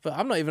stuff, but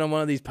I'm not even on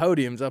one of these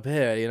podiums up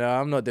here. You know,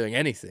 I'm not doing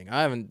anything.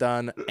 I haven't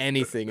done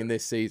anything in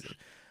this season.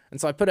 And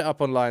so I put it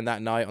up online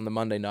that night on the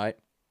Monday night.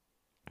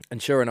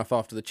 And sure enough,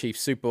 after the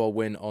Chiefs Super Bowl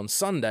win on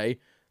Sunday,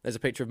 there's a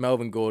picture of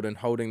Melvin Gordon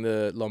holding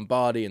the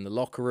Lombardi in the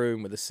locker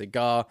room with a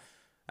cigar.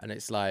 And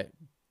it's like,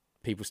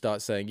 people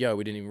start saying, yo,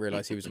 we didn't even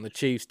realize he was on the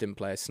Chiefs, didn't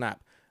play a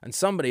snap. And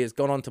somebody has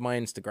gone onto my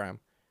Instagram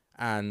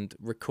and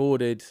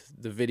recorded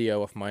the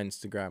video off my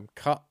Instagram,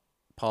 cut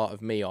part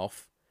of me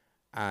off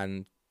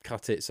and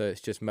cut it so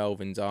it's just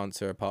Melvin's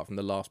answer apart from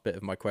the last bit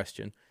of my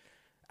question,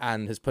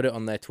 and has put it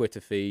on their Twitter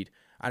feed.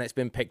 And it's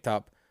been picked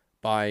up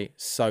by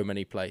so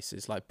many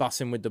places, like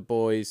Bussin' with the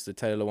Boys, the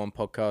Taylor One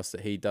podcast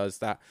that he does,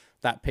 that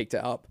picked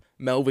it up.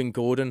 Melvin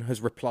Gordon has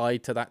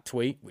replied to that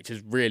tweet, which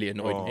has really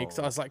annoyed me because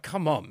I was like,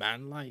 come on,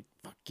 man, like,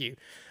 fuck you.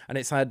 And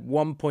it's had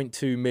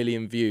 1.2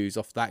 million views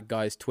off that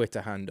guy's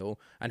Twitter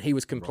handle, and he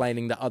was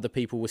complaining that other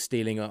people were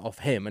stealing it off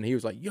him, and he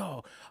was like,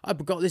 yo,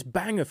 I've got this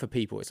banger for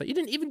people. It's like, you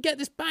didn't even get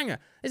this banger.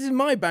 This is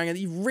my banger that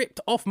you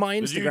ripped off my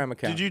Instagram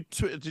account.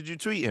 Did you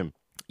tweet him?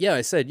 Yeah,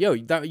 I said, yo,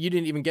 you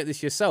didn't even get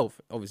this yourself.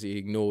 Obviously, he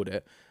ignored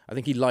it. I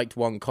think he liked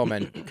one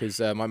comment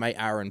because my mate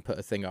Aaron put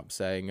a thing up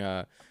saying,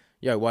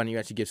 yo, why don't you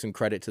actually give some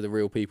credit to the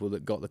real people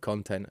that got the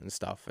content and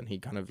stuff? And he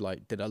kind of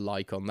like did a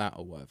like on that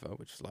or whatever,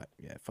 which is like,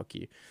 yeah, fuck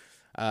you.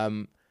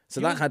 So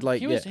that had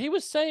like, he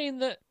was saying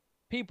that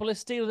people are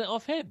stealing it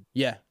off him.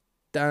 Yeah.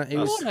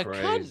 That's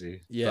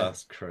crazy. Yeah.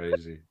 That's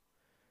crazy.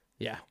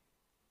 Yeah.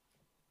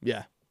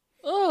 Yeah.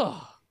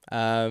 Oh.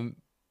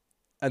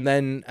 And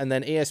then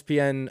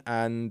ESPN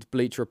and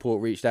Bleacher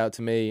Report reached out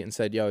to me and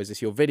said, yo, is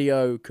this your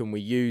video? Can we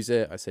use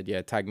it? I said,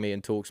 yeah, tag me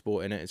and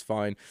TalkSport in it. It's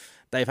fine.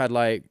 They've had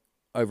like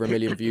over 1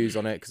 million views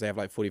on it because they have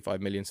like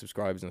 45 million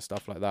subscribers and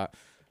stuff like that.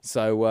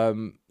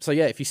 So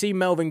yeah, if you see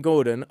Melvin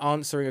Gordon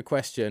answering a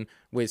question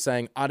with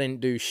saying, I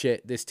didn't do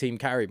shit, this team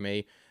carried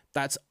me,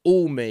 that's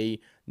all me,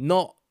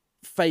 not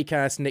fake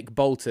ass Nick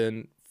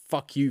Bolton.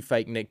 Fuck you,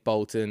 fake Nick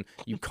Bolton,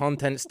 you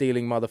content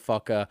stealing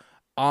motherfucker.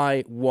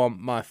 I want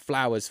my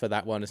flowers for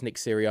that one, as Nick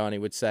Sirianni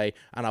would say,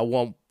 and I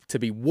want to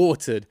be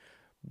watered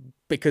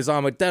because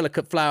I'm a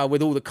delicate flower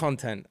with all the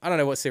content. I don't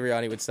know what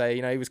Sirianni would say.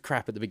 You know, he was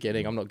crap at the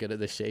beginning. I'm not good at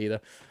this shit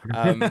either.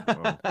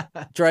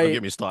 Dre, don't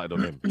get me started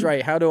on him.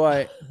 Dre, how do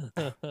I...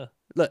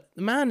 Look,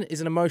 the man is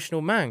an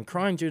emotional man.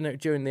 Crying during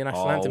the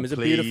national anthem is a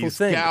beautiful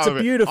thing. It's a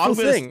beautiful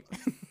thing.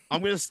 I'm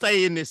going to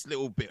stay in this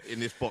little bit, in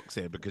this box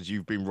here, because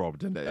you've been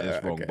robbed and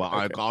it's wrong.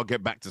 But I'll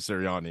get back to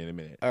Sirianni in a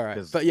minute. All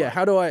right. But yeah,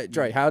 how do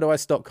I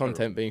stop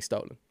content being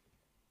stolen?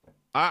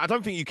 I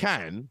don't think you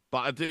can, but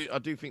I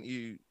do think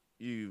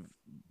you've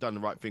done the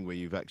right thing where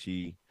you've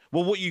actually...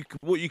 Well, what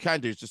you can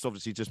do is just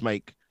obviously just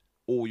make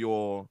all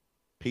your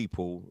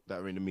people that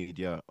are in the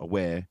media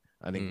aware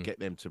and then get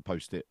them to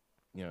post it,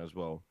 you know, as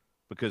well.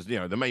 Because, you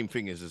know, the main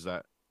thing is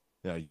that,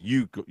 you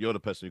know, you're the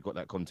person who got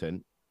that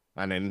content.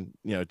 And then,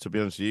 you know, to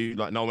be honest with you,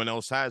 like no one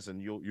else has, and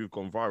you've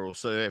gone viral.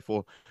 So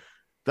therefore,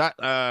 that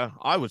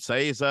I would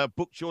say is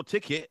booked your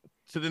ticket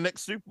to the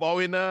next Super Bowl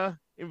in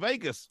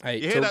Vegas. Hey,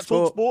 you hear that,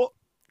 TalkSport?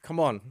 Come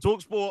on,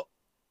 TalkSport.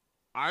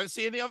 I don't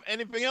see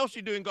anything else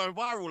you're doing going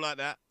viral like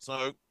that.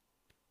 So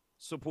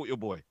support your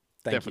boy.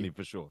 Definitely,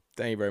 for sure.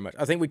 Thank you very much.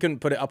 I think we couldn't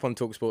put it up on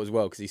TalkSport as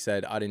well because he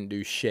said I didn't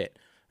do shit.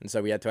 And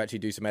so we had to actually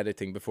do some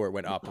editing before it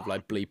went up of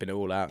like bleeping it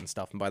all out and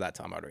stuff. And by that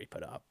time, I'd already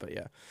put it up. But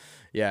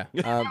yeah.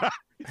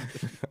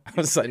 I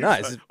was like,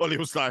 nice. Ollie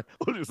was like,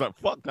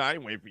 fuck that, I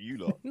ain't waiting for you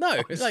lot.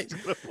 No, it's like,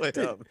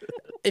 dude,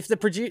 if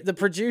the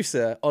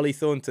producer Ollie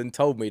Thornton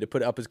told me to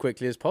put it up as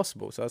quickly as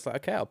possible, so I was like,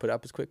 okay, I'll put it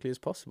up as quickly as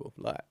possible.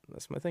 Like,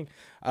 that's my thing.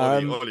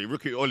 Ollie,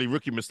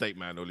 rookie mistake,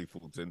 man. Ollie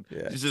Thornton.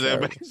 Yeah,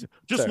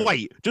 just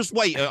wait.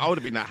 I would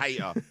have been a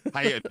hater,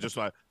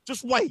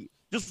 just wait.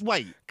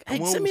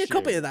 Hey, send me a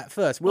copy of that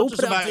first. We'll all put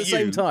it up at the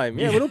same time.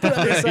 Yeah, we'll all put it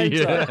up at the same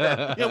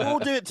time. Yeah, we'll all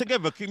do it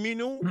together,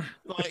 communal.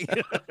 Like,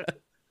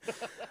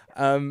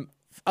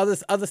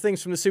 other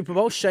things from the Super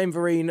Bowl. Shane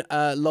Vereen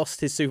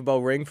lost his Super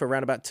Bowl ring for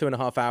around about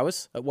 2.5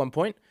 hours at one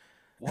point.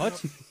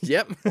 What?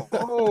 Yep.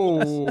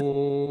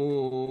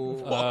 Oh.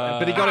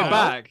 But he got it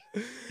back.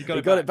 He got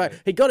it back.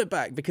 He got it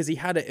back because he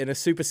had it in a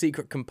super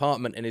secret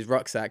compartment in his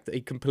rucksack that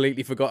he'd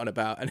completely forgotten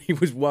about, and he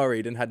was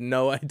worried and had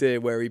no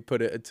idea where he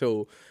put it at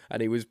all,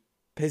 and he was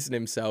pissing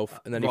himself,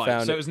 and then he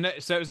found it. So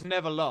it was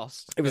never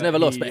lost. It was never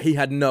lost, but he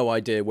had no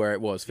idea where it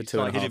was for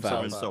 2.5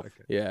 hours. himself.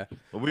 Yeah,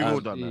 well, we've all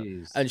done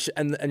that.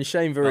 And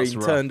Shane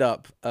Vereen turned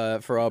up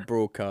for our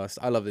broadcast.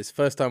 I love this.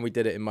 First time we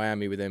did it in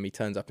Miami with him, he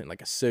turns up in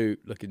like a suit,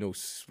 looking all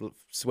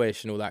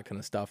swish and all that kind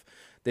of stuff.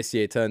 This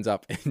year, turns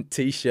up in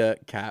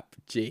t-shirt, cap,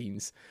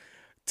 jeans,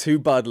 2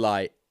 Bud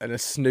Light, and a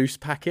snooze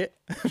packet.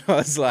 I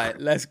was like,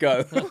 let's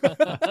go.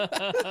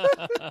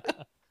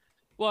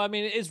 Well, I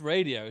mean, it is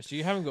radio, so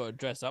you haven't got to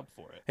dress up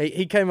for it.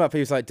 He came up, he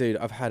was like, dude,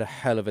 I've had a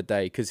hell of a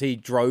day, because he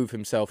drove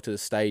himself to the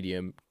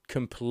stadium,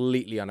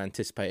 completely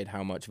unanticipated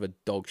how much of a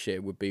dog shit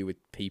it would be with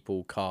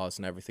people, cars,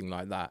 and everything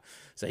like that.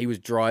 So he was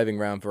driving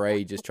around for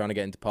ages, trying to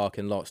get into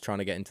parking lots, trying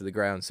to get into the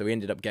ground. So he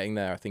ended up getting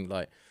there, I think,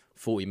 like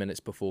 40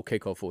 minutes before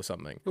kickoff or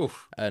something.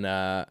 Oof. And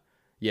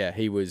yeah,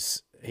 he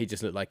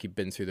just looked like he'd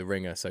been through the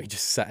ringer, so he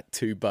just sat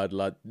 2 Bud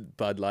Light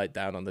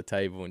down on the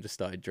table and just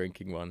started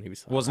drinking one. He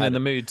wasn't in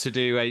the mood to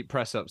do 8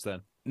 press-ups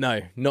then.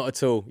 No, not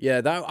at all. Yeah,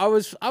 I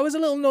was a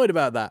little annoyed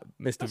about that,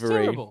 Mr.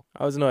 Vereen. Terrible.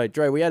 I was annoyed.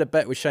 Dre, we had a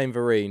bet with Shane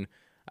Vereen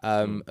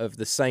of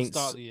the Saints.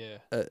 Start of the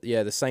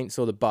year. The Saints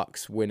or the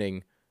Bucks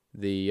winning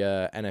the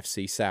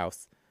NFC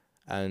South,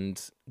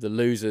 and the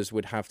losers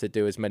would have to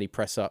do as many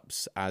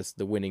press-ups as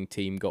the winning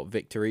team got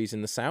victories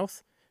in the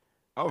South.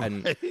 Oh,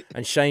 and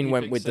Shane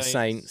went with the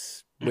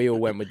Saints. We all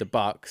went with the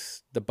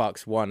Bucks. The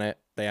Bucks won it.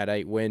 They had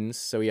 8 wins,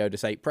 so he owed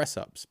us 8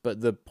 press-ups.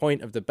 But the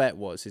point of the bet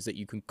is that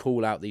you can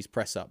call out these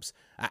press-ups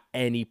at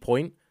any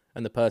point,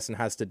 and the person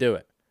has to do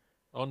it.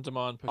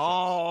 On-demand push-ups.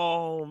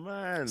 Oh,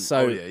 man.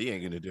 So yeah, he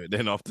ain't going to do it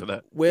then after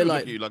that. We're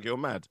like you're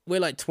mad.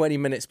 We're like 20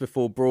 minutes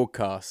before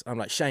broadcast. I'm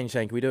like, Shane,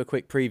 can we do a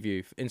quick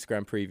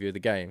Instagram preview of the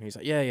game? He's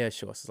like, yeah,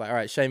 sure. So it's like, all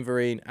right, Shane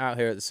Vereen out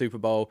here at the Super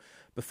Bowl.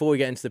 Before we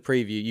get into the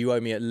preview, you owe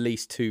me at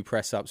least 2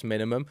 press-ups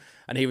minimum.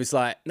 And he was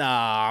like,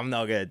 nah, I'm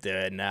not going to do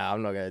it now.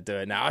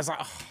 I was like,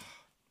 oh.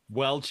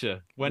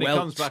 Welcher. When he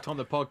comes back on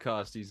the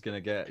podcast, he's gonna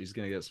get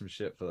some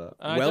shit for that.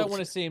 I don't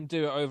want to see him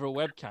do it over a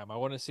webcam. I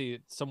want to see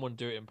someone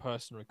do it in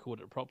person, record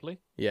it properly.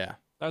 Yeah.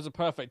 That was a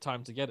perfect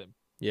time to get him.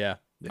 Yeah.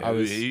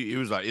 He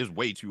was like, it was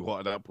way too hot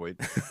at that point.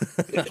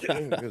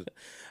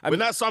 When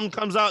that sun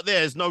comes out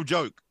there, it's no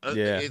joke.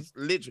 Yeah. It's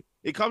literally,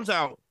 it comes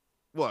out,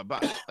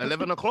 about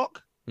 11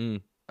 o'clock?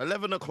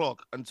 11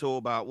 o'clock until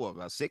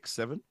about 6,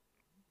 7?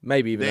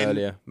 Maybe even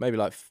earlier. Maybe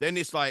like then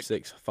it's like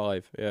 6,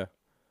 5, yeah.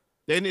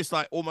 Then it's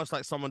like almost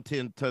like someone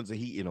turns the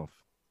heating off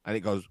and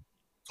it goes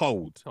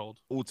cold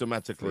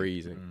automatically.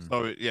 Freezing.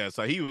 So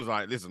he was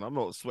like, listen, I'm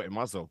not sweating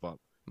myself up.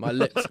 My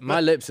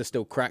lips are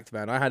still cracked,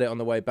 man. I had it on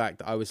the way back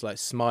that I was like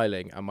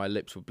smiling and my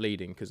lips were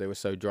bleeding because they were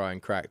so dry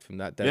and cracked from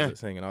that desert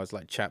thing. And I was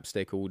like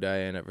chapstick all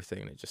day and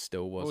everything, and it just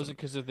still wasn't. Or was it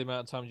because of the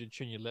amount of times you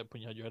chew your lip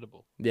when you had your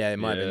edible? Yeah, it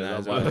might have been that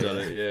as well.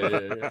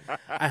 Yeah.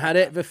 I had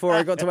it before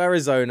I got to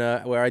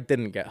Arizona, where I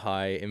didn't get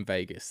high in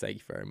Vegas. Thank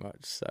you very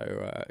much.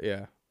 So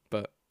yeah,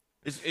 but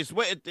it's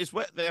whet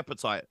the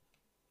appetite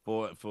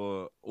for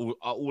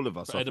all of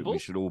us. I think we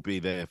should all be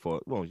there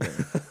for my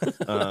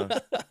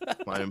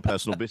own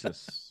personal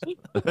business.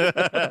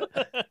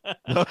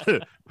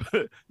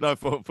 no,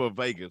 for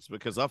Vegas,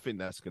 because I think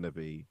that's going to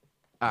be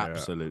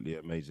absolutely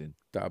amazing.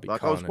 That'll be I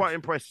was quite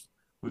impressed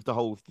with the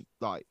whole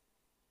the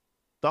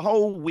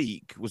whole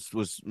week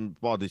was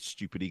by the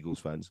stupid Eagles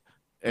fans.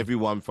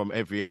 Everyone from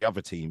every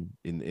other team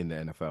in the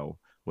NFL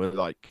were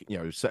like,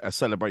 a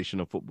celebration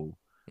of football.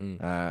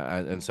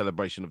 And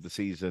celebration of the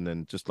season,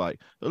 and just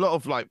like a lot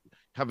of like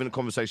having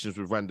conversations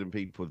with random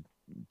people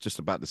just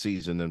about the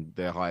season and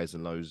their highs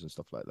and lows and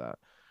stuff like that.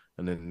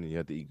 And then you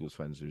had the Eagles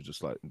fans who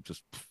just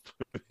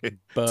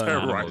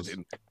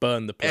terrorizing,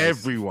 burn the place.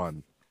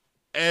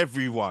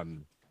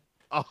 Everyone.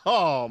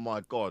 Oh my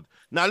God!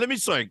 Now let me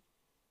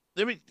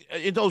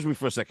indulge me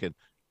for a second.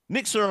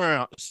 Nick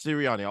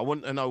Sirianni, I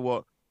want to know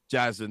what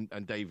Jazz and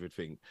David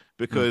think,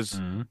 because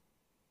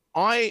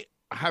I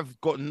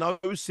have got no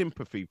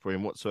sympathy for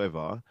him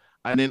whatsoever,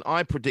 and then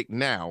I predict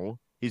now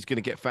he's going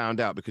to get found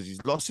out because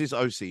he's lost his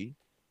OC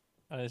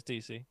and his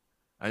DC,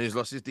 and he's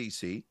lost his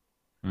DC.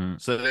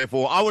 So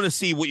therefore, I want to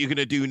see what you're going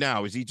to do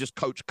now. Is he just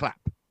Coach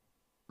Clapp,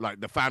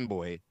 like the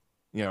fanboy,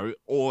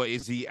 or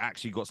is he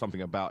actually got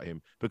something about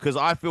him? Because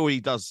I feel he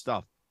does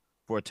stuff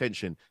for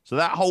attention. So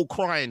that whole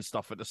crying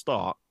stuff at the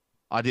start,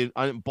 I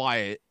didn't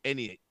buy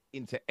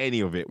into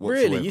any of it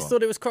whatsoever. Really? You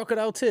thought it was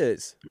crocodile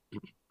tears?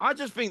 I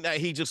just think that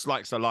he just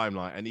likes the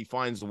limelight and he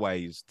finds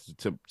ways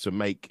to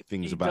make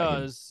things about him.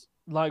 He does.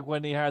 Like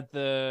when he had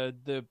the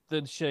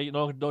shake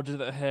nodges at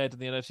the head in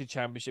the NFC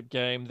Championship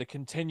game, the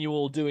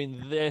continual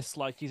doing this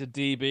like he's a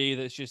DB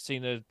that's just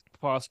seen a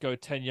pass go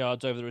 10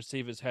 yards over the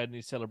receiver's head and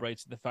he's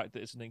celebrating the fact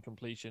that it's an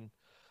incompletion.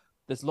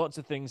 There's lots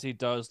of things he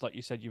does. Like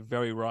you said, you're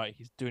very right.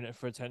 He's doing it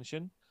for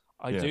attention.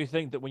 I do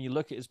think that when you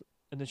look at his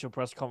initial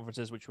press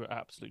conferences, which were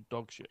absolute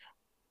dog shit,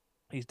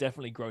 he's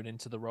definitely grown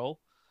into the role.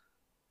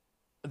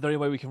 The only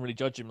way we can really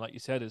judge him, like you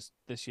said, is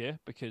this year,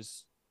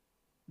 because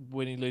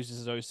when he loses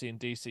his OC and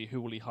DC, who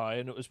will he hire?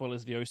 And as well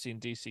as the OC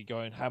and DC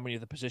going, how many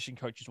of the position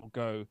coaches will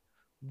go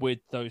with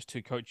those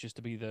two coaches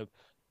to be the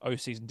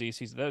OCs and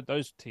DCs of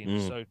those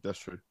teams? So that's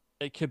true.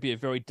 It could be a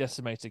very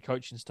decimated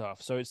coaching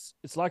staff. So it's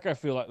like I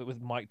feel like with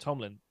Mike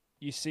Tomlin,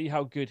 you see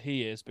how good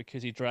he is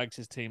because he drags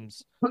his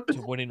teams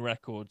to winning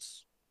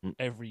records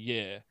every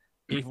year,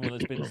 even when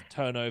there's been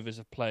turnovers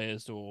of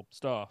players or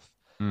staff.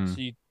 So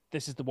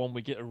this is the one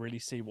we get to really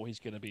see what he's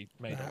going to be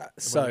made of.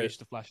 So, it's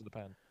the flash of the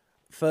pan.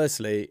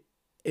 Firstly,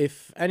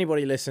 if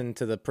anybody listened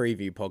to the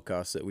preview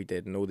podcast that we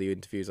did and all the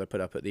interviews I put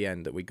up at the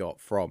end that we got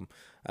from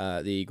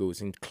the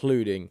Eagles,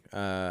 including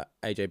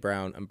AJ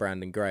Brown and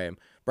Brandon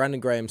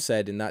Graham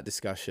said in that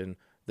discussion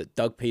that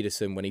Doug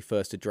Peterson, when he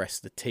first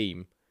addressed the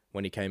team,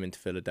 when he came into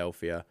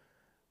Philadelphia,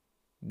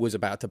 was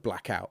about to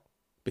black out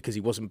because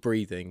he wasn't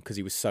breathing because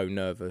he was so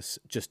nervous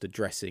just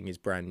addressing his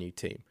brand new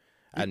team.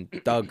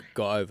 And Doug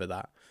got over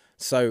that.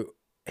 So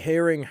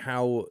hearing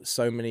how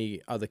so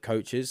many other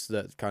coaches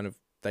that kind of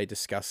they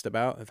discussed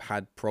about have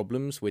had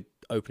problems with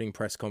opening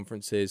press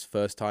conferences,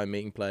 first time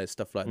meeting players,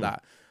 stuff like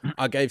that,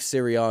 I gave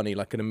Sirianni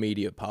like an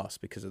immediate pass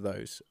because of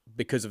those.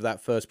 Because of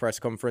that first press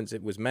conference,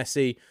 it was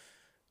messy,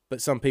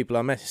 but some people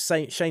are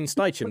messy. Shane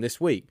Steichen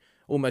this week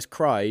almost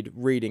cried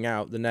reading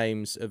out the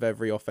names of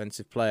every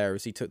offensive player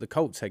as he took the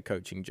Colts head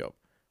coaching job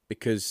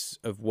because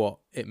of what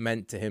it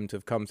meant to him to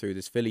have come through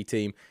this Philly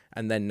team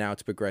and then now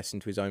to progress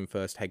into his own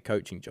first head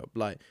coaching job.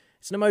 Like,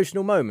 it's an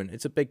emotional moment.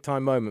 It's a big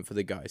time moment for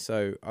the guy.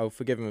 So I'll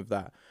forgive him of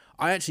that.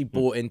 I actually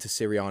bought into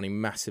Sirianni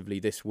massively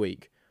this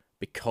week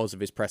because of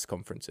his press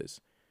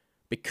conferences,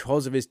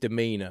 because of his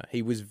demeanor.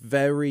 He was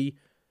very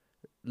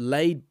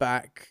laid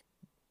back,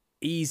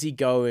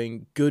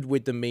 easygoing, good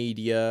with the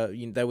media.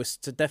 There was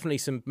definitely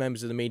some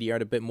members of the media I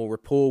had a bit more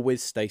rapport with.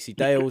 Stacey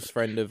Dales,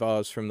 friend of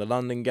ours from the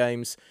London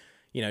games.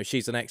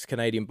 She's an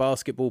ex-Canadian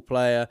basketball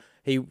player.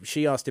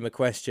 She asked him a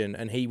question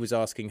and he was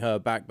asking her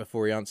back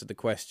before he answered the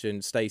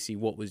question, Stacey,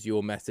 what was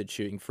your method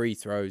shooting free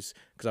throws?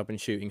 Because I've been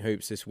shooting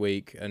hoops this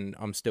week and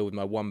I'm still with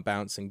my one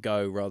bounce and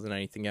go rather than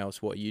anything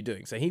else. What are you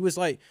doing? So he was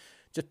like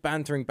just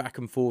bantering back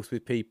and forth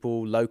with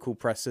people, local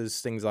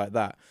pressers, things like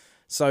that.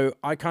 So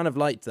I kind of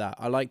liked that.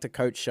 I liked a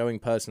coach showing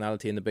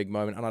personality in the big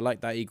moment, and I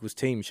liked that Eagles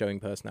team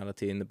showing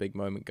personality in the big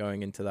moment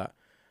going into that.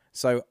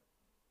 So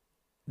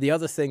the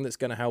other thing that's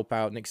going to help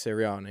out Nick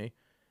Sirianni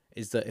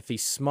is that if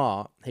he's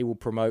smart, he will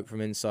promote from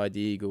inside the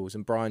Eagles.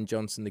 And Brian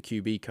Johnson, the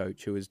QB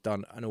coach, who has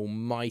done an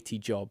almighty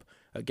job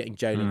at getting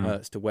Jalen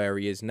Hurts to where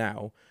he is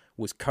now,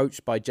 was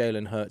coached by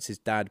Jalen Hurts'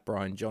 dad,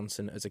 Brian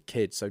Johnson, as a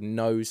kid, so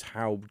knows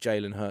how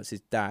Jalen Hurts'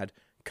 dad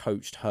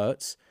coached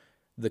Hurts.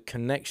 The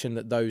connection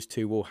that those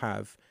two will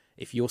have.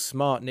 If you're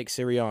smart, Nick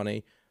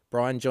Sirianni,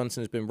 Brian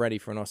Johnson has been ready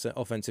for an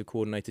offensive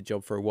coordinator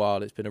job for a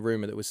while. It's been a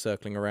rumor that was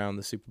circling around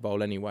the Super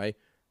Bowl anyway.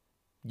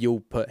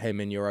 You'll put him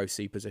in your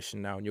OC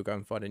position now and you'll go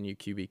and find a new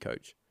QB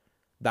coach.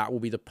 That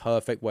will be the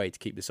perfect way to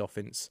keep this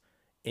offense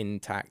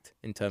intact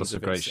in terms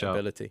of its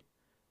ability.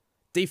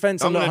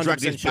 Defense, I'm going to drag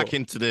this back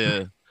into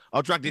the...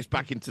 I'll drag this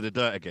back into the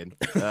dirt again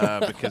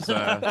because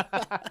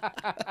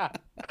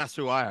that's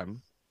who I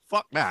am.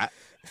 Fuck that.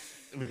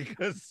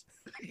 Because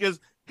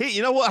he,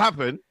 you know what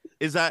happened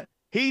is that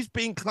he's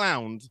been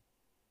clowned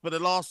for the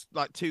last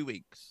 2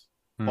 weeks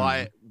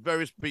by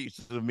various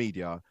pieces of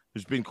media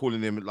who's been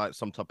calling him like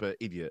some type of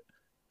idiot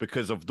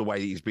because of the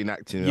way he's been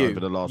acting over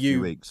the last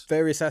few weeks.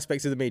 Various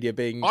aspects of the media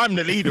being... I'm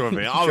the leader of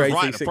it. I was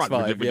right at the front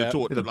with the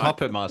torch. The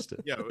puppet master.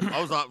 Yeah, I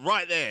was like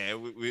right there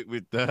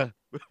with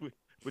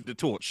the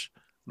torch,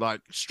 like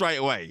straight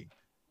away.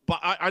 But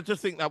I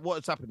just think that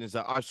what's happened is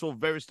that I saw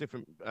various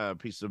different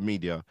pieces of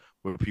media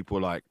where people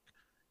are like,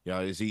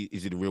 is he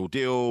the real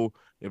deal?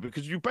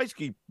 Because you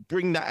basically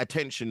bring that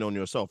attention on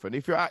yourself. And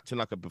if you're acting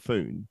like a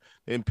buffoon,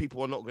 then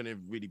people are not going to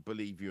really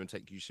believe you and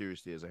take you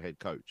seriously as a head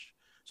coach.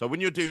 So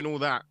when you're doing all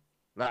that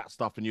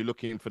stuff and you're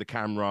looking for the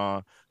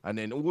camera and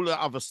then all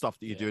the other stuff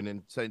that you're doing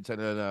and telling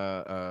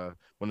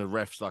one of the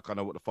refs, like, I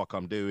know what the fuck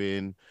I'm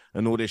doing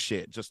and all this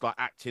shit, just like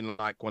acting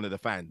like one of the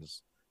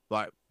fans.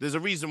 Like, there's a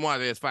reason why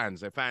there's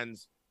fans. They're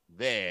fans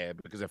there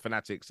because they're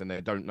fanatics and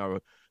they don't know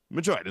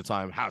majority of the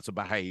time how to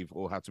behave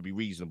or how to be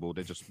reasonable.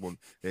 They just want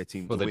their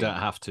team to win. Well, they don't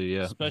have to,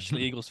 yeah.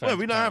 Especially Eagles fans. Well,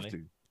 we don't have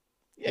to.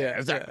 Yeah,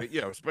 exactly.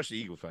 Yeah, especially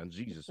Eagles fans.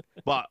 Jesus.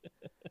 But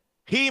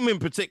him in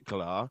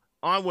particular,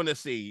 I want to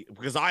see,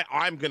 because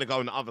I'm going to go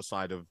on the other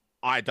side of,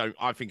 I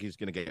think he's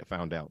going to get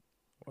found out.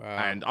 Wow.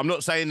 And I'm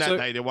not saying that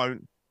they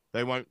won't,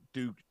 They won't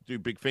do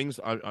big things.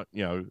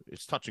 You know,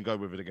 it's touch and go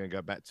whether they're going to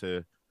go back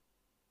to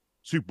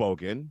Super Bowl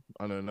again.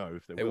 I don't know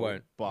if they will.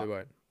 won't. But They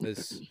won't.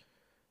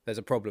 There's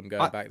a problem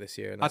going back this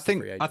year. And I that's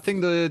think the free I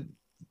think agents.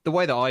 the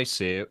way that I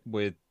see it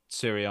with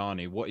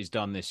Sirianni, what he's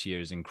done this year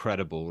is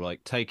incredible.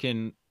 Like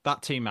taking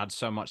that team had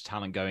so much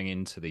talent going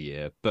into the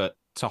year, but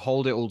to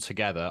hold it all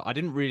together, I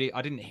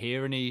didn't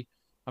hear any.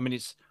 I mean,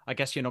 I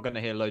guess you're not going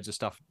to hear loads of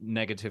stuff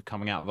negative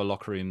coming out of a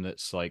locker room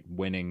that's like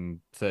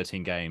winning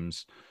 13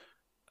 games,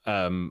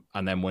 and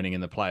then winning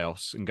in the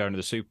playoffs and going to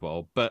the Super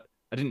Bowl. But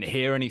I didn't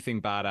hear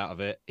anything bad out of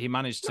it. He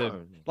managed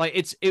to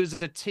it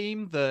was a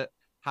team that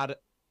had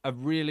a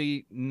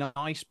really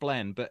nice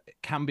blend, but it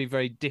can be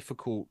very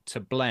difficult to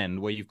blend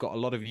where you've got a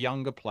lot of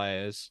younger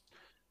players,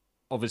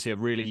 obviously a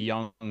really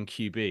young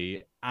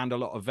QB, and a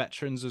lot of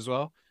veterans as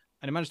well.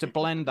 And he managed to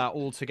blend that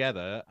all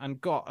together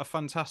and got a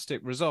fantastic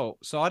result.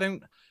 So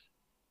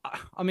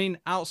I mean,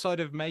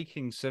 outside of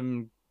making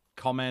some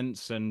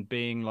comments and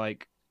being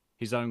like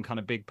his own kind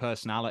of big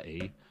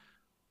personality,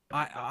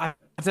 I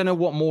don't know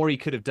what more he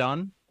could have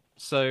done.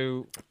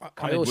 So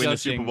kind of win a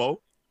Super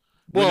Bowl.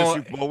 Well,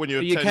 Super Bowl when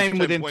you 10 came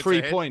within points 3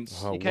 ahead.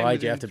 points. Oh, You came why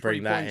do you within have to 3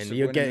 bring that points in? of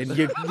You're winning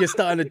getting you're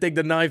starting to dig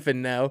the knife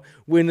in now.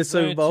 Win the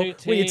Super Bowl.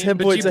 Well, you're 10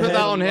 But points you put ahead.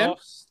 that on him?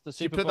 The You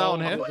Super put that Bowl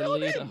on him? with the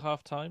lead at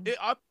halftime.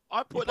 I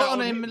You put put that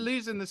on him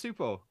losing the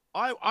Super Bowl.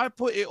 I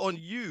put it on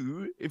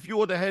you if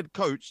you're the head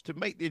coach to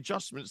make the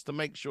adjustments to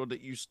make sure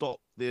that you stop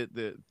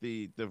the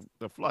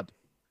flood.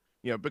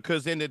 You know,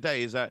 because in the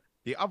day is that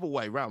the other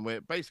way around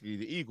where basically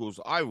the Eagles,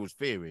 I was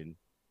fearing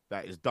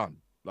that is done.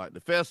 Like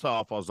the first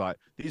half, I was like,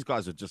 these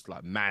guys are just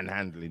like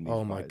manhandling these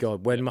Oh my guys.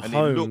 God! When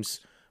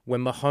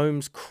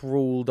Mahomes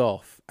crawled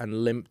off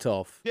and limped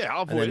off,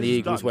 Yeah, and then the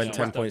Eagles went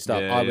 10 points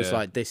up, Yeah, I was yeah.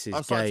 like, "This is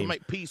I started game." to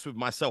make peace with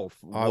myself.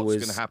 I What's was-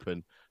 going to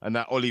happen, and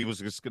that Ollie was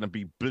just going to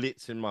be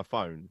blitzing my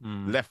phone,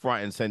 left, right,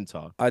 and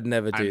center. I'd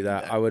never do And,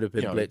 that. I would have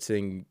been you know-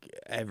 blitzing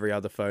every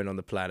other phone on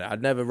the planet.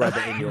 I'd never rub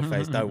it in your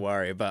face. Don't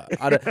worry. But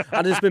I'd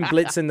just been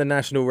blitzing the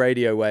national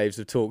radio waves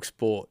of Talk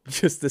Sport.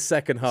 Just the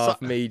second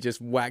half, me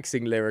just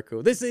waxing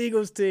lyrical. This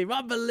Eagles team,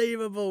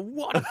 unbelievable!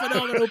 What a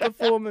phenomenal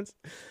performance.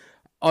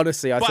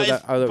 Honestly, I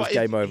thought that was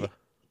game over.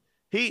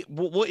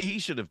 What he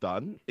should have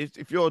done is,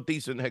 if you're a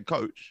decent head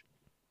coach,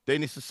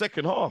 then it's the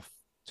second half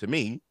to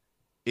me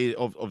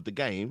of the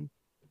game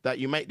that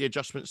you make the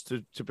adjustments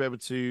to be able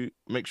to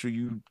make sure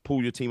you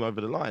pull your team over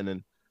the line.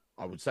 And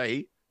I would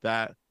say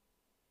that,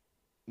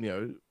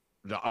 you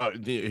know,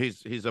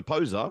 his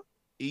opposer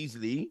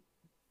easily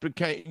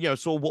became, you know,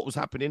 saw what was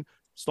happening,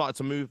 started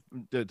to move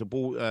the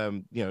ball,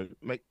 you know,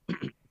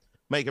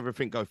 make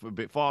everything go a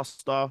bit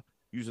faster,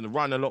 using the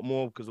run a lot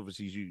more because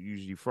obviously he's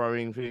usually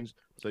throwing things.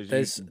 So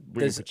he's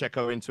bringing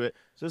Pacheco into it.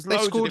 So there's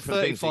loads of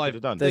different things he could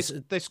have done.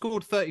 They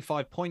scored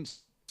 35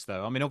 points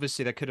though. I mean,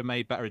 obviously they could have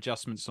made better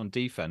adjustments on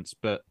defense,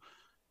 but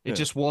it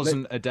just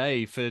wasn't a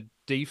day for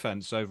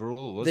defense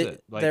overall, was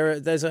it? Like,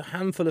 there's a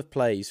handful of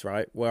plays,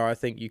 right, where I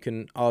think you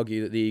can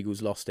argue that the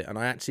Eagles lost it, and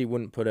I actually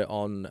wouldn't put it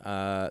on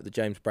the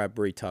James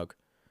Bradbury tug.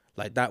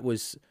 Like that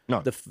was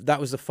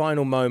the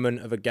final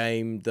moment of a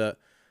game that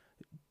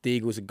the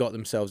Eagles had got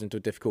themselves into a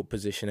difficult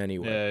position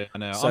anyway. Yeah, I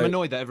know. So, I'm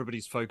annoyed that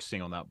everybody's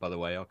focusing on that, by the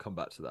way. I'll come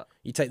back to that.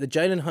 You take the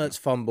Jalen Hurts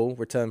fumble,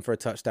 return for a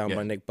touchdown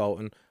by Nick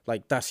Bolton.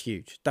 Like, that's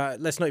huge.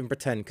 Let's not even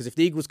pretend, because if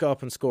the Eagles go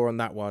up and score on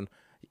that one,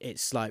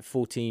 it's like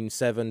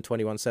 14-7,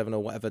 21-7 or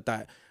whatever.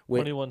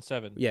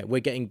 21-7. Yeah,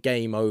 we're getting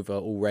game over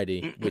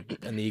already,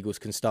 and the Eagles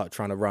can start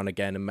trying to run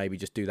again and maybe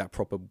just do that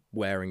proper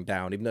wearing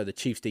down, even though the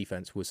Chiefs'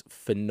 defense was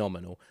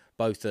phenomenal,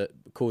 both at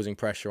causing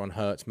pressure on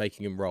Hurts,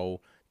 making him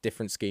roll.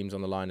 Different schemes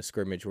on the line of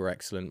scrimmage were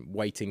excellent.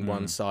 Waiting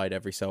one side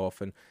every so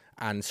often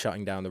and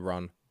shutting down the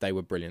run. They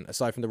were brilliant.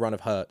 Aside from the run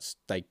of Hurts,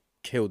 they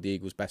killed the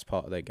Eagles' best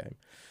part of their game.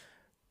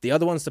 The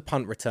other one's the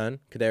punt return.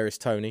 Kadarius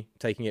Toney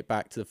taking it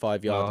back to the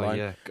 5-yard line.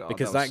 Yeah. God,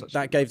 because that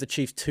that gave the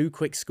Chiefs 2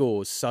 quick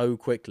scores so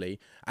quickly.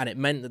 And it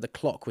meant that the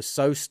clock was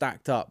so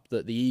stacked up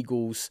that the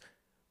Eagles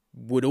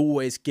would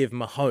always give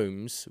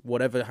Mahomes,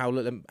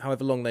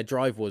 however long their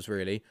drive was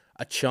really,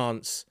 a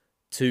chance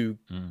to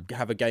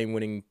have a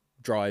game-winning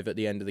drive at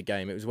the end of the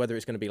game. It was whether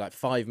it's going to be like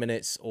 5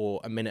 minutes or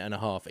a minute and a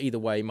half. Either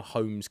way,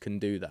 Mahomes can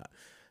do that.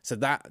 So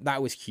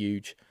that was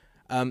huge.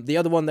 The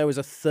other one, there was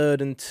a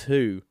 3rd and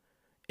 2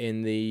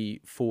 in the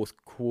fourth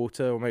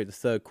quarter, or maybe the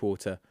third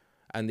quarter,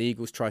 and the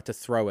Eagles tried to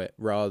throw it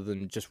rather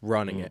than just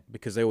running it,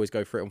 because they always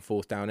go for it on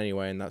 4th down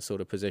anyway in that sort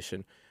of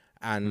position.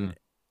 And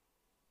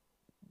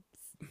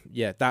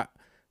that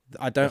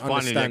I don't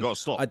understand.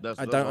 I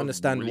don't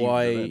understand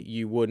why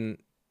you wouldn't.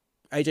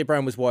 AJ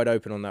Brown was wide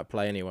open on that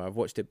play anyway. I've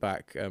watched it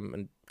back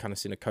and kind of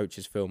seen a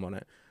coach's film on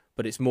it.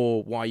 But it's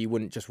more why you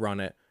wouldn't just run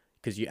it,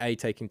 because you're A,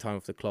 taking time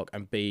off the clock,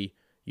 and B,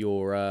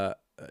 you're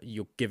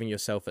giving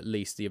yourself at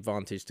least the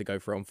advantage to go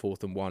for it on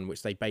 4th and 1,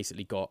 which they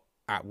basically got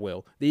at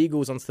will. The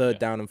Eagles on 3rd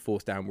down and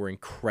 4th down were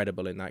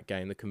incredible in that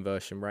game, the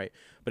conversion rate.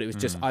 But it was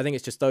just, I think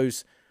it's just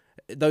those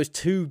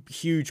 2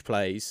 huge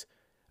plays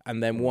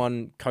and then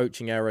one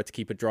coaching error to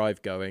keep a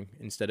drive going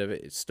instead of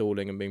it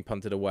stalling and being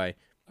punted away.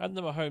 And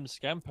the Mahomes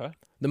scamper.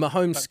 The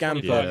Mahomes That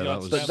scamper, 25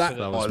 yard but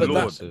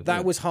scamper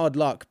that was hard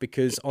luck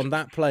because on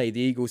that play, the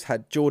Eagles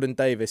had Jordan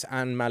Davis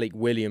and Malik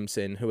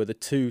Williamson, who are the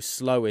two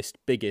slowest,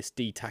 biggest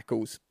D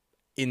tackles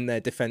in their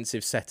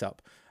defensive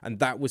setup. And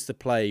that was the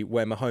play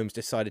where Mahomes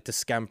decided to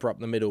scamper up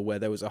the middle where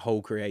there was a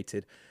hole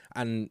created.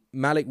 And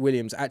Malik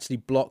Williams actually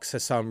blocks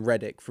Hassan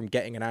Reddick from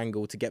getting an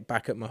angle to get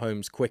back at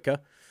Mahomes quicker.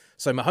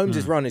 So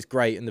Mahomes' run is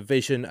great, and the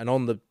vision, and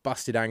on the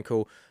busted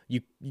ankle,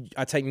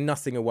 I take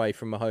nothing away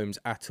from Mahomes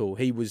at all.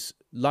 He was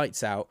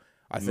lights out.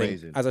 I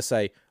think, as I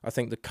say, I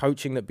think the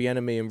coaching that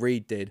Bieniemy and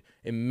Reed did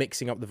in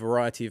mixing up the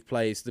variety of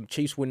plays, the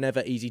Chiefs were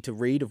never easy to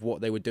read of what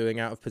they were doing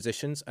out of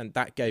positions, and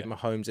that gave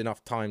Mahomes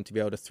enough time to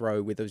be able to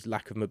throw with his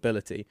lack of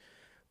mobility.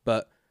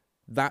 But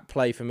that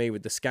play for me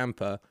with the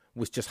scamper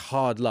was just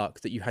hard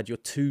luck that you had your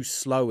two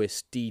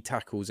slowest D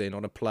tackles in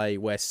on a play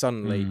where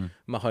suddenly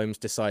Mahomes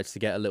decides to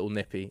get a little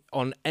nippy.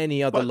 On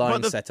any other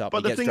setup,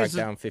 he gets dragged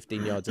down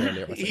 15 yards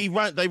earlier.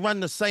 They ran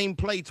the same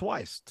play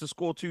twice to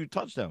score 2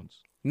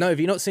 touchdowns. No,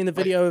 have you not seen the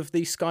video of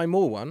the Sky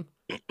Moore one?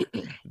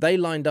 They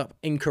lined up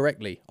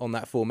incorrectly on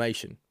that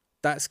formation.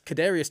 That's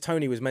Kadarius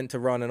Toney was meant to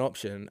run an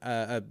option,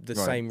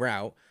 same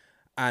route,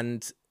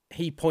 and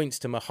he points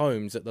to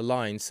Mahomes at the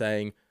line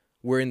saying,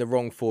 "We're in the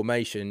wrong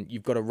formation.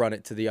 You've got to run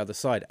it to the other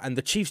side." And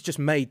the Chiefs just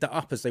made that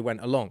up as they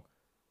went along.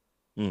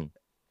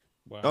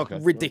 Wow. Okay.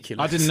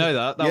 Ridiculous. I didn't know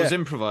that. That was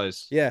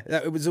improvised. Yeah,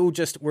 it was all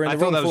just, we're in the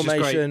wrong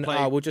formation.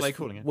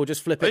 We'll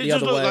just flip it the other way. It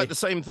just looked like the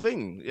same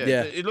thing.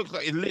 Yeah. It looked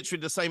like literally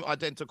the same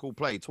identical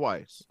play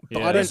twice.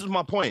 But this is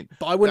my point.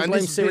 But I wouldn't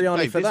blame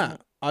Sirianni for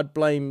that. I'd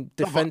blame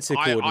defensive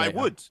coordinator.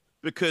 I would.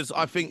 Because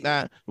I think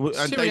that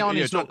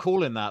Sirianni's not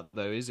calling that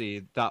though, is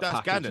he? That's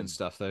package Gannon. And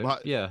stuff though.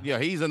 Like, yeah,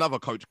 he's another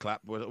coach clap.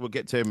 We'll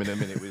get to him in a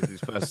minute with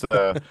his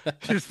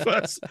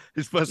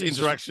first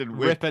interaction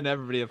with ripping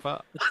everybody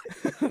apart.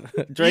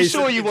 You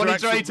sure you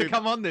wanted Dre to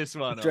come on this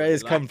one? Dre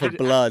has come for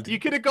blood. You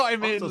could have got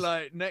him in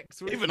like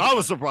next week. Even I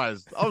was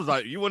surprised. I was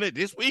like, "You want it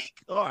this week?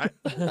 All right."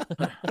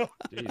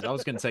 Jeez, I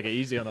was going to take it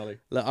easy on Ollie.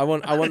 Look, I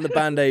want the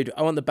Band-Aid.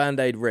 I want the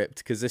Band-Aid ripped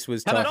because this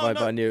was tough.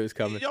 But I knew it was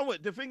coming. You know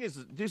what? The thing is,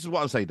 this is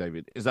what I'm saying,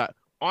 David. Is that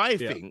I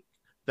think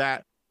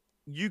that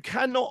you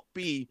cannot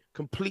be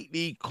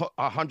completely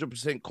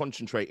 100%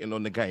 concentrating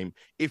on the game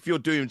if you're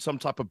doing some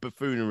type of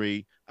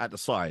buffoonery at the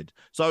side.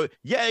 So,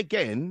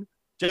 again,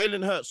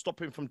 Jalen Hurts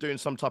stopping from doing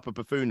some type of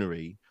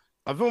buffoonery.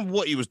 I don't know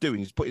what he was doing.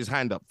 He's put his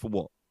hand up for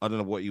what? I don't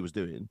know what he was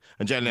doing.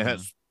 And Jalen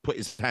Hurts put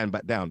his hand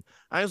back down.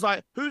 And it's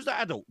like, who's the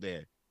adult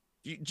there?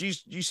 Do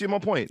you see my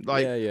point?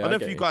 Like, I don't know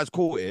if you guys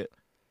caught it.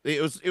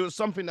 It was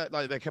something that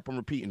like they kept on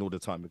repeating all the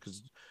time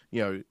because,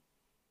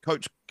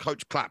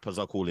 Coach Clapp, as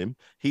I call him,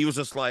 he was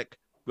just like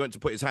going to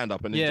put his hand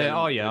up and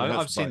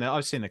I've seen that.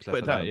 I've seen the clip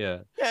of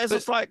that. It's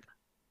just like,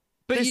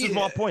 but this is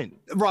my point.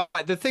 Right.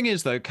 The thing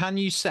is, though, can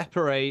you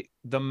separate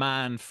the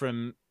man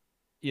from,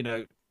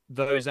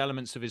 those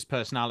elements of his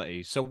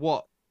personality? So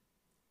what,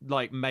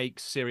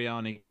 makes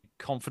Sirianni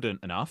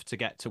confident enough to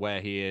get to where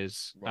he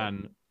is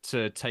and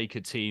to take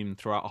a team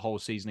throughout a whole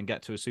season and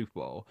get to a Super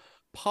Bowl?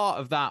 Part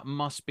of that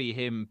must be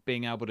him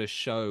being able to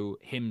show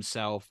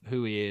himself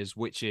who he is,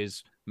 which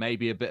is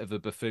maybe a bit of a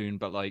buffoon,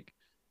 but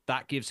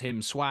that gives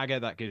him swagger,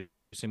 that gives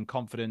him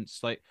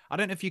confidence. I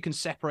don't know if you can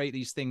separate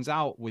these things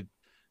out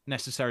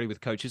necessarily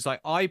with coaches.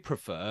 I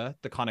prefer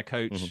the kind of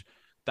coach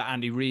that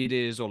Andy Reid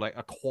is, or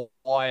a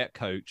quiet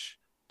coach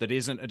that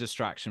isn't a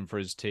distraction for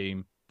his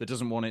team, that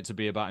doesn't want it to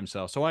be about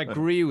himself. So I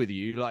agree with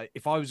you.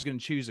 If I was going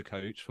to choose a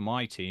coach for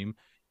my team,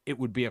 it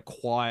would be a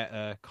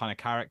quieter kind of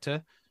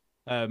character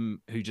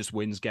who just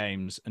wins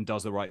games and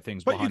does the right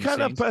things. But you can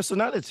have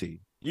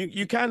personality.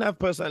 You can have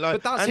personality.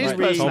 But that's his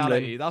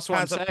personality. That's what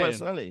I'm saying.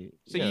 Personality.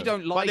 So you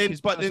don't like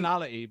his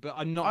personality, but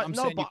I'm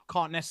saying you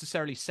can't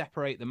necessarily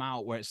separate them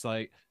out where it's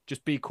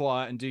just be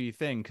quiet and do your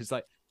thing, because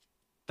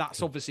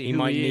that's obviously he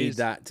might need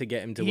that to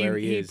get him to where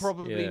he is. He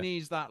probably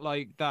needs that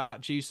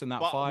that juice and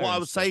that fire. What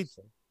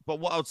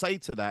I would say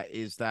to that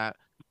is that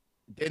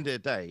at the end of the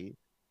day,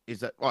 is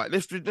that all right?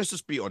 Let's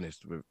just be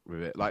honest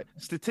with it.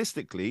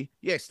 Statistically,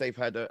 yes, they've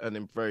had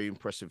a very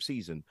impressive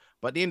season,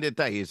 but at the end of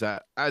the day, is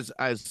that as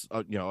I've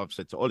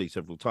said to Ollie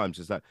several times,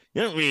 is that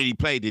you haven't really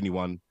played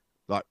anyone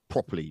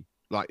properly,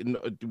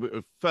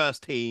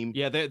 first team.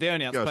 Yeah, they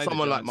only have to play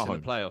someone like Mahomes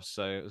in the playoffs,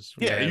 so it was.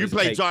 You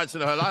play Giants in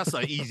the that's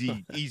an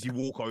easy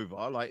walkover,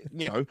 and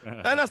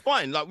that's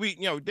fine. At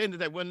the end of the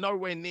day, we're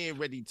nowhere near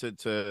ready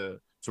to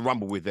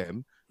rumble with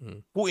them.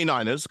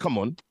 49ers, come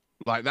on.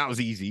 That was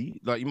easy.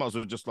 You might as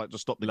well just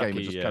stop the game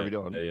and just carry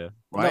on. Yeah.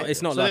 Right? No,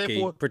 it's not lucky.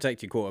 Therefore...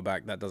 Protect your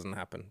quarterback. That doesn't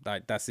happen.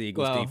 That's the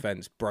Eagles'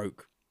 defense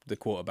broke the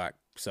quarterback.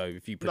 So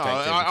if you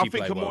protect him, I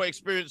think a more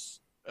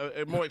experienced,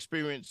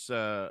 you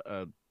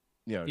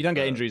don't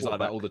get injuries like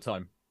that all the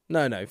time.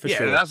 No, for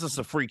sure. Yeah, that's just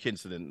a freak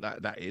incident.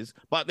 That is.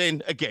 But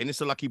then again,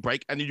 it's a lucky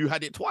break, and you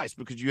had it twice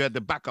because you had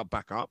the backup.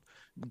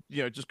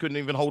 Just couldn't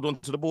even hold on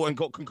to the ball and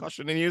got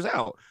concussion, and he was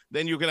out.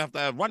 Then you're gonna have to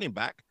have running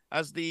back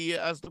as the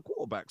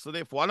quarterback. So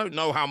therefore, I don't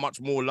know how much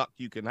more luck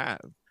you can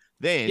have.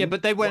 Then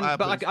but they went.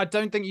 But I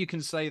don't think you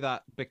can say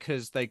that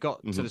because they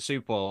got to the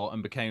Super Bowl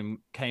and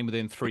came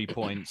within 3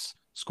 points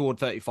scored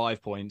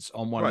 35 points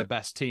on one of the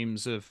best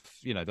teams of,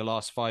 the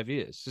last 5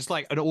 years. It's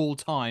like an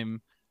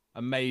all-time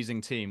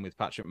amazing team with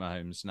Patrick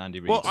Mahomes and Andy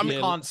Reid. Well, I mean, you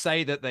can't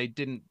say that they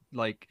didn't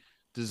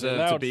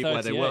deserve to be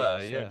where they were.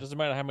 So yeah, it doesn't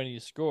matter how many you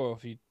score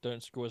if you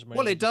don't score as many.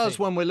 Well, as it does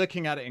when we're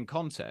looking at it in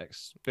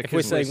context. If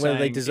we're saying whether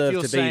they deserve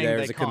to be there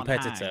as a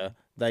competitor,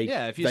 they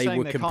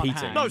were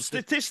competing. No,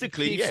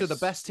 statistically, the Chiefs are the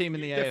best team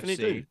in the AFC,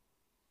 do.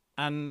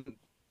 and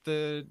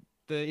the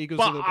Eagles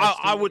but are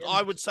the best.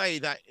 I would say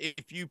that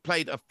if you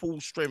played a full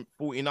strength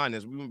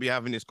 49ers, we wouldn't be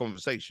having this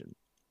conversation.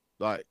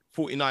 Like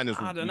 49ers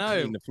would be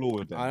cleaning the floor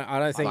with them. I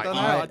don't think.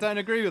 I don't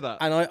agree with that.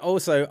 And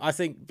I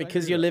think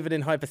because you're living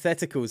in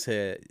hypotheticals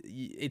here,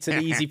 it's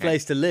an easy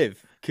place to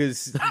live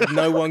because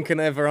no one can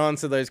ever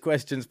answer those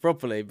questions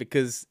properly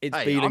because it's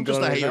been and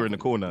gone. I'm just a hater in the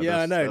corner. Yeah,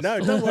 I know. No,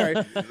 don't worry.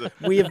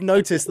 We have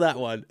noticed that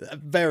one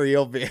very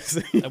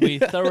obviously. And we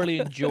thoroughly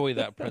enjoy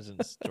that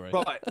presence.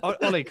 Right,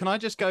 Ollie, can I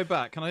just go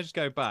back?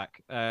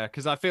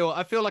 Because I feel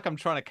like I'm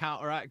trying to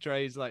counteract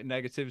Dre's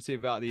negativity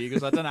about the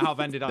Eagles. I don't know how I've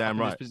ended up in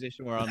this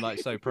position where I'm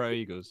so pro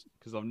Eagles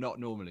because I'm not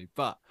normally.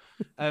 But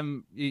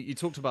you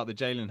talked about the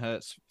Jalen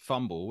Hurts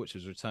fumble, which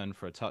was returned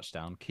for a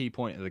touchdown, key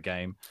point of the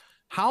game.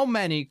 How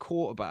many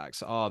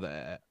quarterbacks are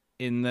there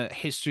in the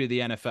history of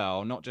the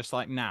NFL, not just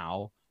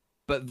now,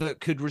 but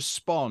that could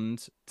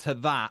respond to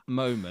that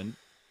moment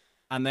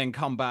and then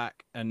come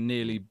back and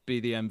nearly be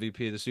the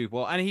MVP of the Super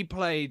Bowl? And he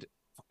played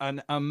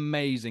an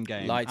amazing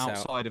game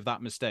outside of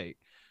that mistake.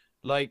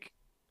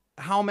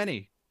 How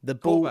many? The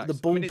ball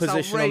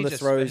position on the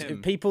throws.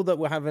 People that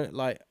were having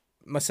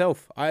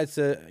myself, I had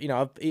to,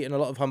 I've eaten a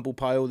lot of humble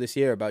pie all this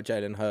year about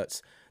Jalen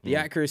Hurts. The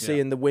accuracy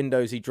and the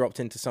windows he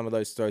dropped into some of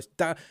those throws.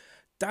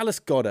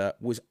 Dallas Goedert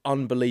was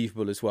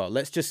unbelievable as well.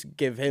 Let's just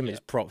give him his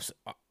props.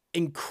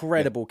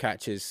 Incredible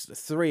catches.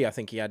 3, I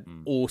think he had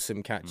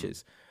awesome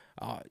catches.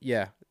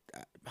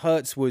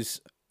 Hurts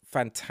was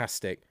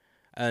fantastic.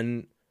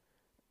 And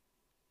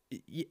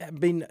I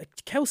mean,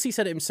 Kelsey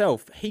said it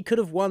himself. He could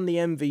have won the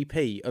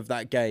MVP of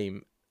that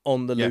game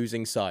on the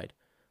losing side.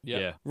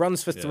 Yeah.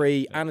 Runs for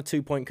 3 and a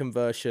 2-point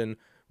conversion.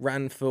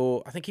 I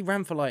think he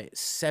ran for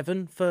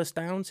 7 first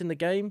downs in the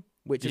game,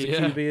 which is a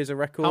QB as a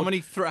record. How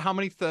many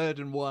 3rd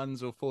and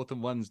 1s or 4th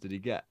and 1s did he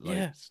get?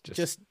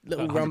 Just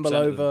little rumble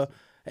over.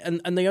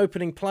 And the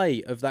opening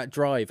play of that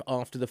drive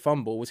after the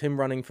fumble was him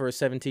running for a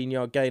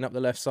 17-yard gain up the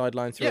left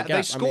sideline through a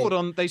gap.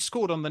 They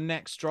scored on the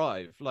next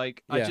drive. I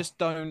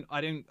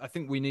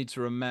think we need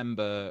to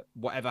remember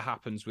whatever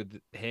happens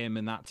with him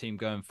and that team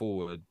going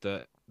forward,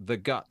 that the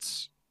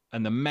guts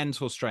and the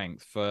mental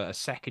strength for a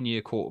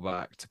second-year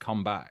quarterback to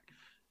come back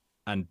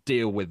and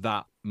deal with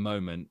that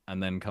moment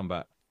and then come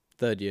back.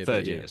 Third year.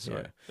 Third year.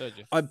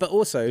 But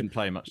also, didn't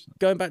play much.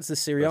 Going back to the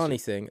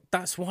Sirianni thing,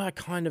 that's why I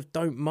kind of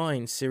don't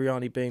mind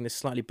Sirianni being this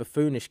slightly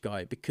buffoonish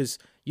guy, because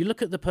you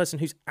look at the person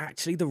who's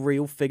actually the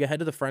real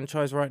figurehead of the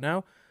franchise right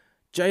now.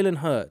 Jalen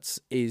Hurts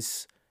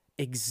is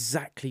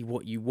exactly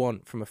what you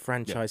want from a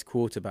franchise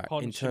quarterback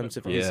in terms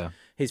of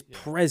his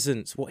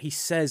presence, what he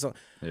says.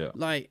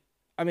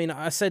 I mean,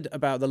 I said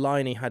about the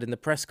line he had in the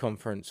press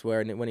conference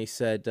when he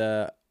said,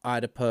 I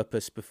had a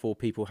purpose before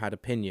people had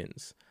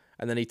opinions.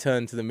 And then he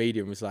turned to the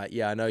media and was like,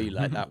 yeah, I know you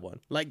like that one.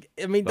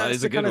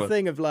 That's the kind of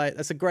thing of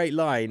that's a great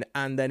line.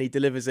 And then he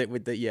delivers it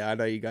with I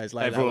know you guys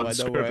like Everyone's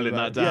that one. Everyone's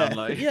scribbling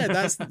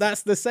that down.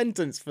 That's the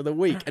sentence for the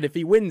week. And if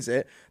he wins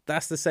it,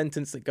 that's the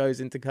sentence that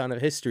goes into kind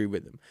of history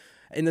with him.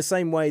 In the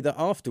same way that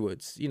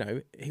afterwards,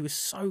 he was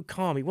so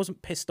calm. He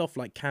wasn't pissed off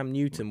like Cam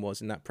Newton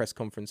was in that press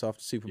conference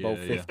after Super Bowl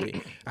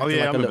 50. I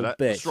remember that.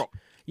 Bitch.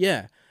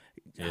 Yeah.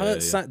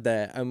 Hurts sat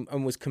there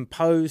and was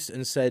composed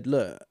and said,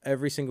 look,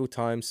 every single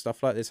time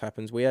stuff like this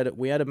happens, we had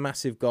a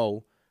massive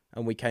goal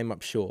and we came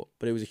up short,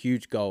 but it was a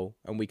huge goal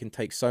and we can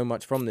take so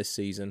much from this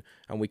season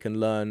and we can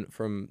learn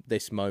from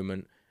this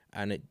moment,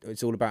 and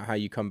it's all about how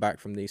you come back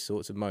from these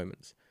sorts of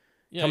moments.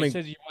 Yeah, he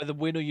says you either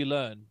win or you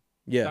learn.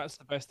 Yeah. That's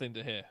the best thing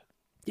to hear.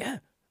 Yeah,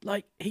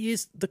 he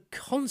is the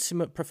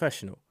consummate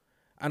professional.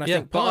 And I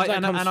think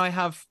I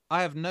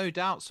have no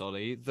doubts,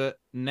 Ollie, that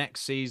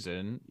next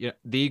season,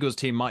 the Eagles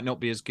team might not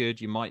be as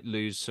good. You might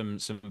lose some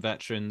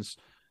veterans.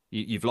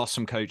 You've lost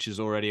some coaches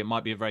already. It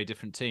might be a very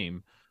different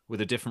team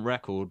with a different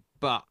record.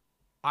 But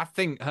I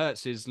think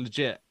Hurts is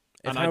legit.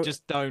 I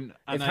just don't.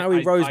 If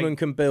Howie Roseman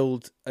can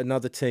build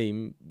another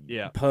team,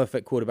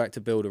 perfect quarterback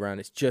to build around,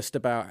 it's just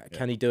about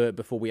can he do it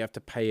before we have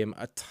to pay him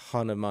a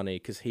ton of money,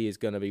 because he is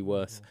going to be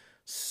worth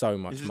so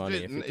much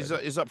money.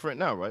 He's up for it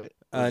now, right?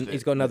 And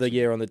he's got another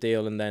year on the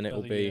deal, and then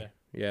it'll be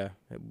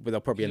they'll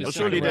probably end up.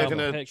 Surely they're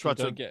going to try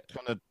to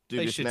kind of do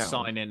they this should now.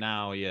 sign it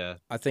now. Yeah,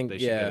 I think they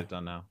should get it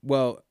done now.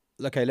 Well,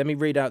 okay, let me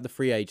read out the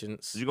free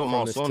agents. You got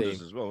Miles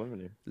Sanders as well,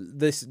 haven't you?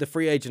 The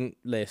free agent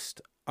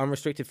list.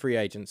 Unrestricted free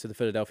agents of the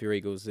Philadelphia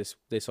Eagles this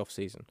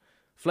offseason.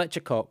 Fletcher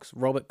Cox,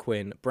 Robert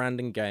Quinn,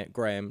 Brandon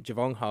Graham,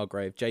 Javon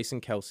Hargrave, Jason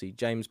Kelsey,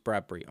 James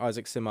Bradbury,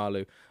 Isaac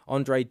Simalu,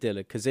 Andre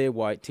Dillard, Kazir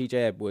White, TJ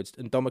Edwards,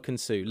 Ndamukong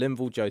Suh,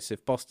 Linval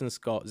Joseph, Boston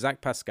Scott,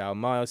 Zach Pascal,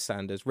 Miles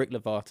Sanders, Rick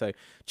Lovato,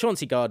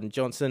 Chauncey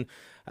Gardner-Johnson,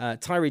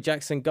 Tyree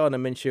Jackson, Gardner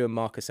Minshew, and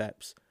Marcus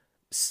Epps.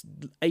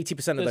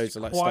 80% of those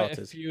are starters. Quite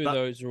a few of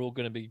those are all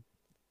going to be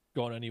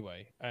gone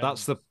anyway. And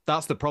That's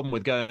the problem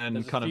with going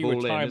there's kind a of few all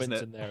in, retirements isn't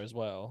it? in there as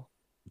well.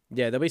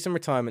 Yeah, there'll be some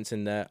retirements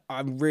in there.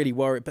 I'm really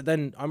worried, but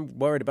then I'm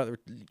worried about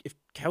if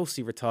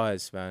Kelsey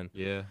retires, man.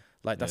 Yeah.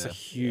 Like, that's a Yeah.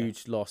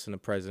 huge loss in a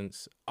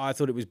presence. I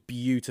thought it was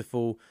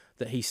beautiful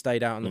that he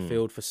stayed out on the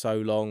field for so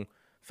long,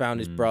 found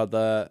his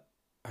brother,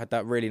 had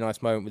that really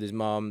nice moment with his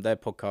mum. Their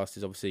podcast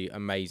is obviously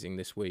amazing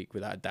this week,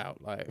 without a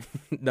doubt. Like,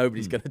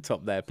 nobody's going to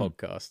top their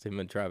podcast, him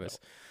and Travis.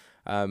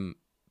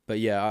 But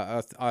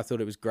yeah, I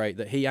thought it was great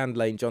that he and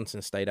Lane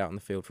Johnson stayed out on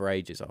the field for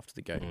ages after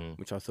the game,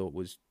 which I thought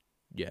was,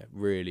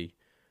 really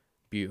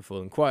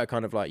beautiful. And quite a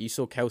kind of like, you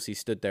saw Kelsey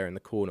stood there in the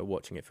corner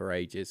watching it for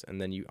ages,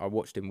 and then I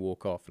watched him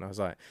walk off, and I was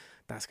like,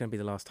 that's going to be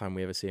the last time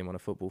we ever see him on a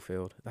football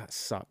field. That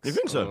sucks. You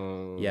think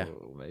so? Yeah.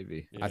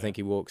 Maybe. I think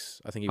he walks.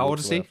 I think he How old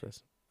walks is away he? after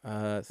this.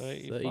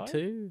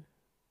 32,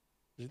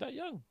 Is he that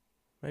young?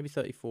 maybe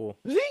 34.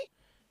 Is he?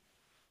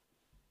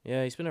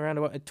 Yeah, he's been around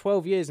about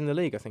 12 years in the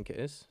league. I think it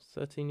is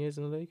 13 years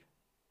in the league.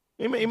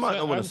 He might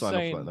not want I'm to sign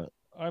saying- off like that.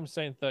 I'm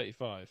saying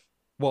 35.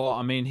 Well,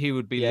 I mean, he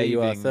would be Yeah, leaving.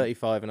 you are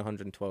 35 and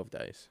 112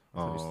 days. I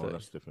thought it was Oh, 30.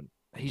 that's different.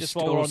 He's Just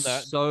while we're still on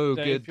that, so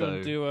Dave, good do you though.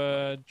 want to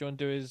do you want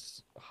to do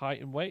his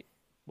height and weight?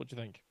 What do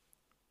you think?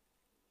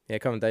 Yeah,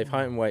 come on, Dave.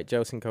 Height and weight.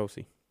 Joyce and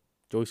Kelsey.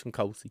 Joyson.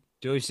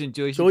 Joyce and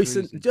This Kelsey.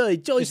 is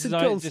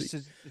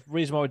the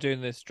reason why we're doing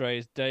this, Dre,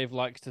 is Dave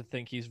likes to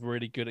think he's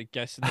really good at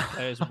guessing the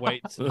players'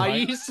 weights. And I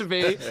height. used to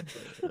be.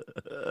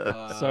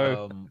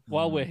 So,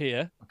 while we're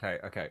here, Okay.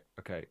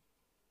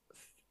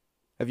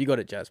 Have you got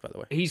it, Jazz? By the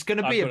way. He's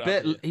gonna I've be a got it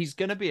up bit. here. He's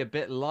gonna be a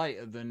bit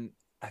lighter than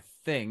I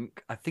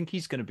think. I think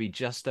he's gonna be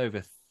just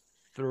over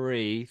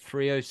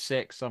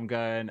 306. I'm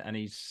going, and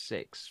he's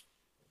 6'4".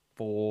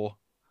 so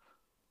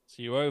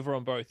you're over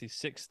on both. He's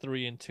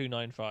 6'3" and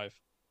 295.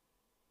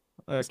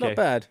 That's not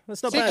bad.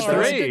 That's not bad. 6'3".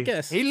 That's a good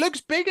guess. He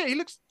looks bigger. He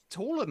looks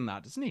taller than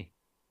that, doesn't he?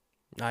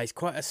 Nah, he's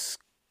quite a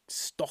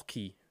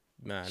stocky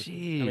man.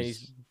 Jeez. I mean,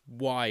 he's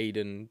wide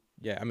and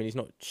I mean, he's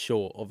not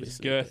short,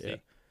 obviously. but girthy.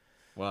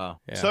 Wow.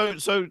 Yeah.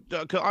 So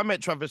 'cause I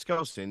met Travis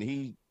Kelce, and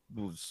he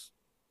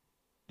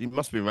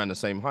must be around the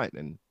same height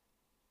then.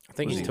 I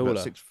think Was he's he about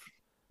taller. 6?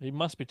 He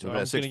must be tall.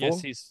 About I'm going to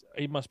guess 6'4"?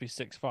 he must be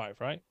 6'5",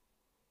 right?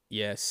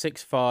 Yeah,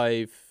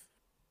 6'5",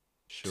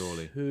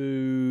 Surely.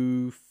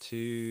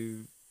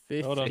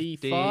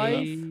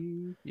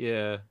 255,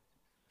 Yeah.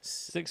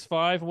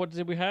 6'5". What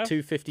did we have?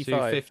 255,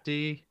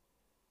 250.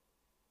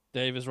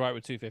 Dave is right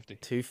with 250.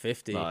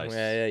 250. Nice. Yeah,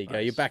 there you go.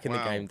 You're Nice. back in the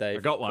Wow. game, Dave.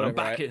 I got one. I'm Got it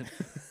back right. in.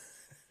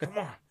 Come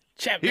on,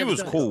 champ. He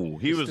was cool.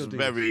 He He was still does.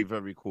 very,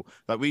 very cool.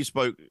 Like, we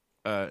spoke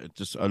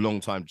just a long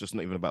time, just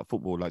not even about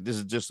football. Like, this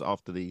is just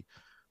after the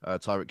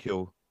Tyreek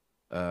Hill,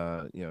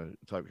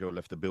 Tyreek Hill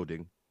left the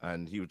building,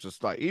 and he was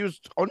just like, he was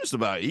honest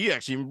about it. He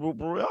actually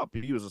brought it up.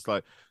 He was just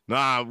like,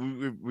 nah,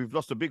 we've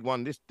lost a big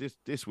one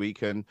this week,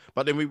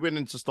 but then we went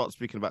in to start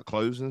speaking about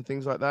clothes and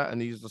things like that, and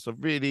he's just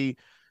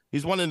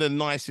he's one of the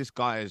nicest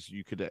guys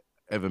you could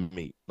ever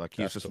meet. Like,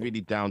 he's That's just cool.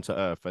 really down to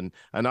earth, and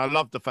I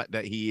love the fact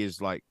that he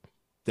is like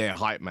their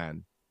hype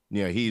man.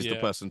 You know, he's the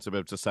Yeah. person to be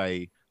able to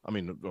say, I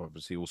mean,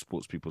 obviously all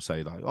sports people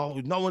say like, oh,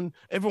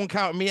 everyone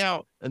counted me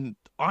out, and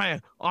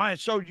I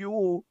showed you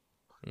all.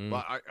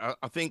 But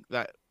I think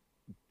that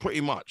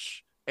pretty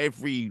much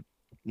every,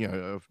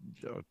 I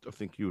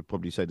think you would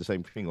probably say the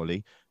same thing,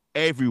 Ollie.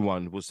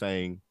 Everyone was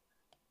saying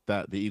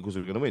that the Eagles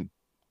were going to win.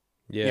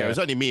 Yeah, It was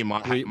only me and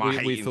my We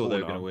hating thought they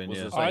were corner gonna win, was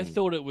yeah. the I same.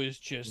 thought it was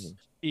just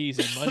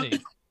easy money.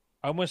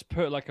 I almost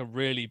put like a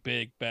really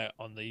big bet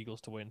on the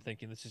Eagles to win,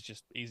 thinking this is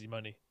just easy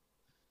money.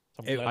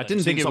 Something like I that.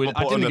 didn't think it someone would.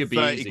 I put didn't on think a it'd be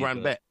 30 easy. grand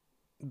but- bet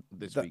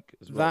this That- week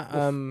as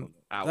well.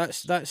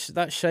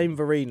 that Shane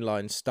Vereen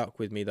line stuck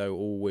with me though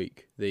all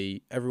week.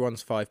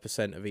 Everyone's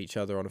 5% of each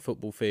other on a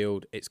football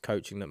field. It's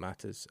coaching that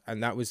matters,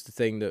 and that was the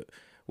thing that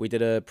we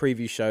did a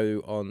preview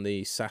show on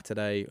the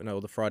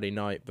Friday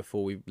night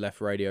before we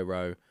left Radio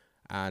Row,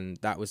 and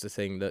that was the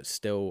thing that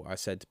still I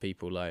said to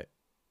people, like,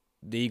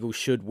 the Eagles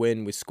should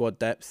win with squad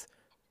depth,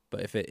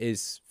 but if it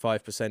is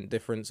 5%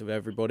 difference of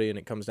everybody and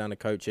it comes down to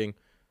coaching,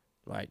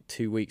 like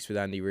 2 weeks with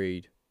Andy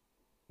Reid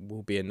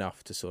will be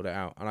enough to sort it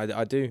out. And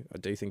I do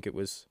think it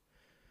was.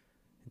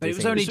 But it was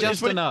think only it's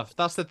just when- enough.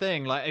 That's the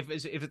thing. Like,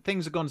 if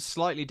things had gone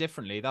slightly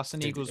differently, that's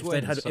an Dude, Eagles if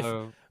win. they'd had-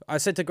 So I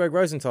said to Greg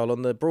Rosenthal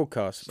on the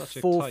broadcast, Such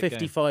a tight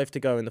 4:55 to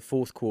go in the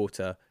fourth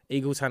quarter.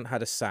 Eagles hadn't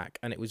had a sack,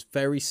 and it was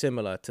very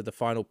similar to the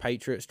final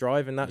Patriots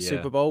drive in that Yeah.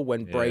 Super Bowl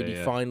when Yeah, Brady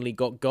yeah. finally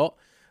got.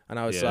 And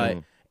I was Yeah.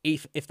 like,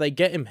 if they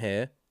get him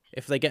here,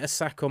 if they get a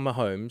sack on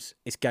Mahomes,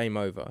 it's game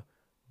over.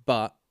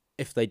 But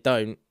if they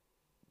don't,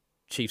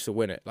 Chiefs will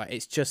win it. Like,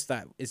 it's just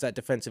that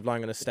defensive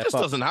line going to step This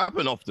up? doesn't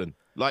happen often.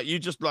 Like,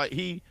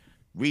 he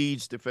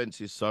reads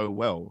defenses so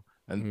well,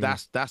 and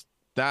that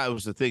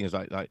was the thing. Is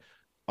like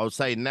I would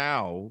say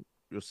now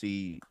you'll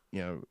see,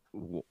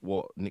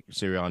 what Nick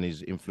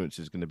Sirianni's influence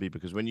is going to be,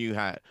 because when you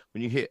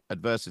hit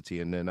adversity,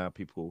 and then now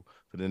people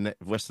for the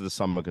rest of the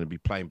summer are going to be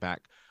playing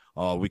back.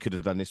 Oh, we could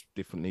have done this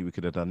differently. We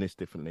could have done this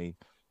differently.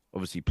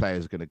 Obviously,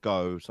 players are going to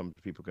go. Some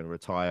people are going to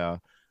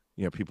retire.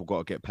 People got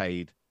to get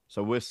paid.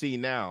 So we're seeing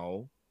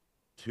now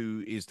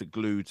who is the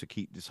glue to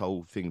keep this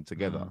whole thing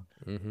together.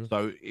 Mm-hmm.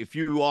 So if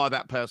you are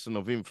that person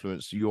of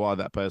influence, you are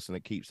that person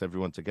that keeps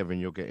everyone together,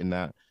 and you're getting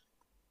that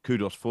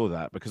kudos for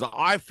that. Because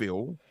I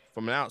feel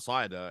from an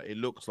outsider, it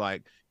looks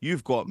like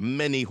you've got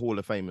many Hall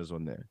of Famers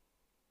on there,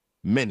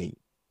 many.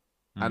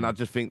 And I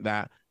just think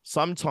that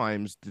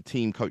sometimes the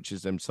team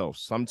coaches themselves,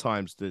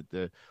 sometimes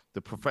the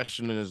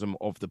professionalism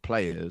of the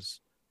players,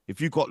 if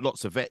you've got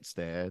lots of vets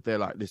there, they're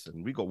like,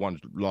 listen, we got one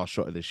last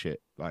shot of this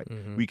shit. Like,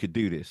 we could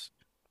do this.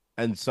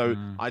 And so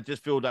I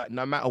just feel that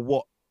no matter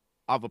what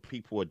other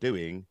people are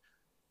doing,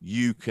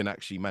 you can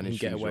actually manage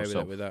get away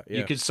yourself. with that. Yeah.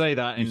 You could say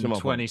that in Use them up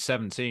on.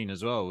 2017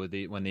 as well, when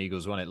the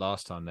Eagles won it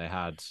last time. They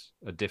had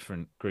a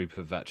different group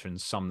of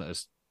veterans, a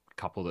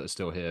couple that are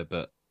still here,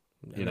 but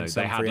you know,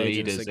 they had free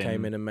agents leaders that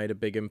came in and made a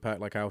big impact,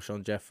 like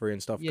Alshon Jeffrey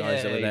and stuff.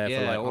 Guys that were there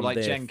for like, or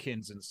like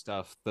Jenkins and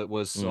stuff that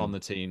was on the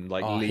team,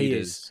 like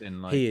leaders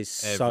in like he is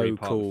so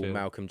cool,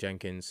 Malcolm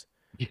Jenkins.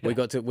 Yeah. We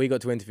got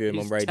to interview him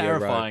on Radio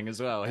terrifying Row,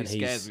 as well. He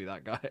scares me,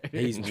 that guy.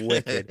 He's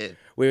wicked.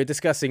 We were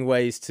discussing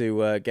ways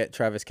to get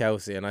Travis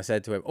Kelce, and I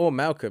said to him, "Oh,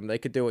 Malcolm, they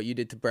could do what you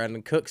did to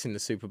Brandon Cooks in the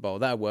Super Bowl.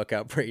 That'd work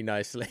out pretty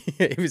nicely."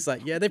 He was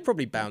like, "Yeah, they'd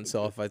probably bounce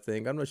off. I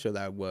think. I'm not sure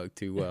that would work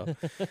too well."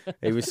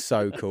 He was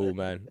so cool,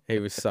 man. He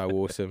was so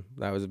awesome.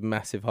 That was a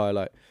massive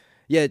highlight.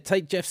 Yeah,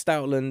 take Jeff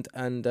Stoutland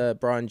and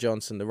Brian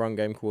Johnson, the run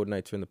game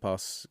coordinator and the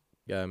pass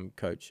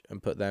coach,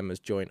 and put them as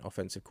joint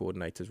offensive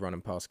coordinators, run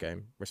and pass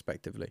game,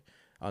 respectively.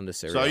 Under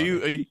Sirianni. So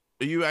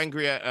are you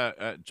angry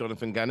at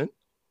Jonathan Gannon?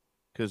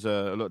 Because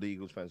a lot of the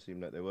Eagles fans seem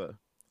like they were.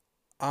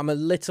 I'm a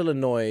little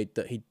annoyed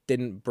that he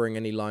didn't bring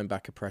any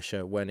linebacker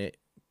pressure when it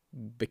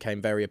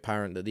became very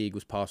apparent that the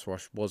Eagles pass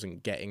rush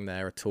wasn't getting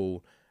there at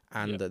all,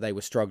 and that they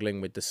were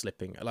struggling with the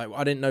slipping. Like,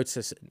 I didn't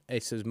notice it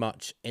as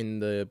much in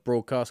the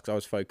broadcast because I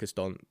was focused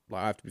on,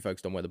 like, I have to be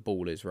focused on where the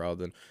ball is rather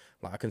than,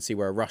 like, I can see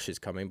where a rush is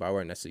coming, but I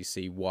won't necessarily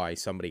see why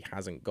somebody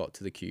hasn't got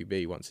to the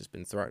QB once it's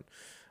been thrown.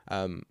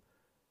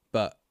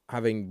 But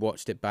having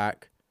watched it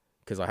back,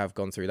 because I have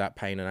gone through that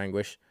pain and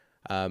anguish,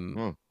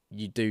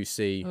 you do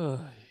see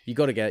you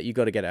got to get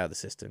it out of the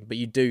system. But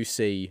you do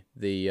see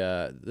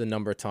the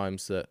number of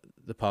times that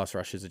the pass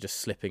rushers are just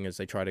slipping as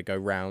they try to go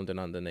round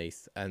and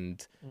underneath,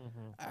 and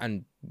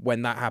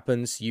when that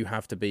happens, you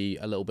have to be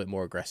a little bit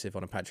more aggressive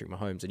on a Patrick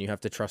Mahomes, and you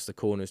have to trust the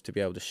corners to be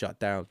able to shut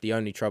down. The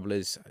only trouble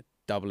is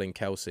doubling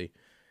Kelce,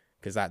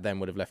 because that then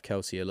would have left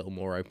Kelce a little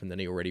more open than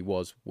he already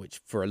was, which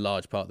for a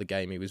large part of the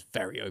game, he was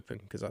very open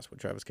because that's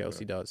what Travis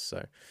Kelce does.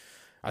 So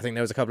I think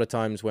there was a couple of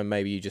times when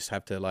maybe you just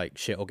have to like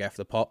shit or gaff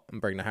the pot and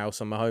bring the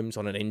house on Mahomes,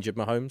 on an injured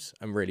Mahomes,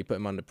 and really put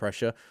him under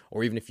pressure.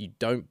 Or even if you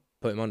don't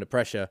put him under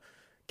pressure,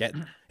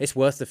 it's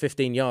worth the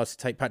 15 yards to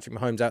take Patrick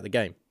Mahomes out of the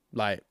game.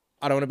 Like,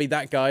 I don't want to be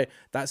that guy.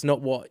 That's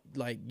not what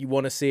like you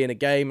want to see in a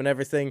game and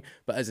everything.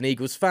 But as an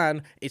Eagles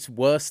fan, it's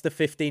worth the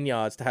 15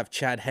 yards to have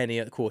Chad Henne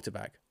at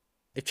quarterback.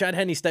 If Chad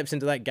Henne steps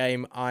into that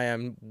game, I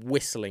am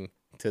whistling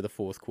to the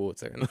fourth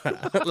quarter.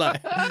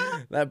 Like,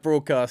 that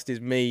broadcast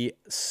is me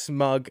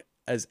smug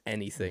as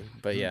anything.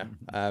 But yeah,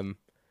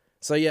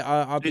 so yeah,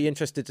 I'll be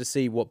interested to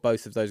see what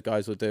both of those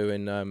guys will do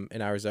in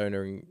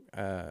Arizona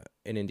and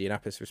in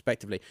Indianapolis,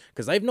 respectively,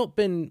 because they've not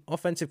been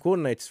offensive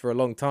coordinators for a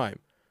long time.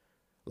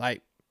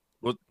 Like,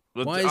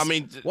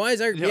 why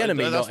is Eric Bieniemy not in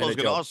a job? That's what I was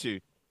going to ask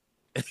you.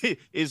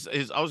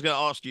 I was going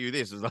to ask you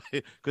this,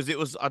 because it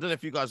was, I don't know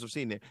if you guys have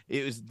seen it.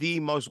 It was the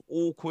most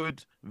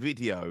awkward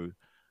video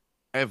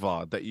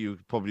ever that you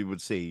probably would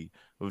see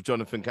of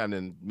Jonathan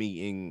Gannon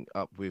meeting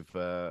up with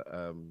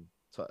Kyler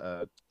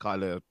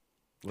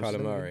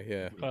Murray.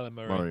 Yeah, Kyler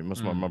Murray.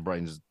 My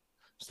brain's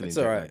still. It's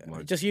all right.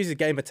 Just use a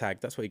gamer tag.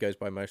 That's what he goes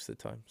by most of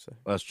the time. So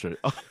that's true.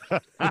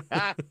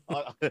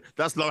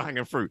 That's low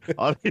hanging fruit.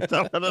 I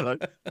don't know,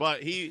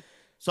 but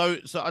So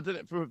I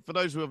don't know. For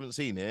those who haven't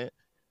seen it.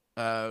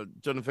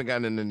 Jonathan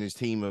Gannon and his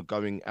team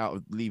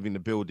are leaving the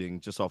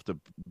building just after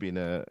being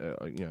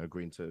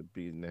agreeing to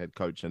being the head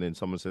coach, and then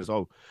someone says,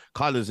 "Oh,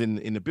 Kyler's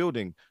in the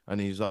building,"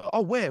 and he's like,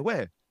 "Oh,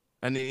 where?"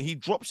 And he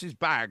drops his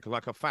bag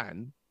like a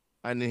fan,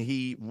 and then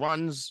he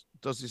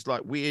does this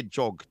like weird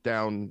jog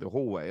down the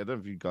hallway. I don't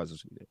know if you guys have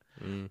seen it.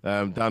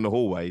 Down the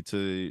hallway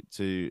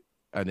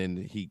and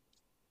then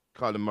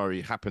Kyler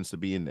Murray happens to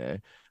be in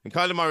there, and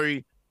Kyler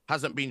Murray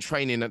hasn't been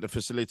training at the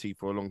facility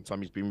for a long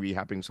time. He's been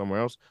rehabbing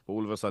somewhere else, but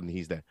all of a sudden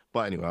he's there.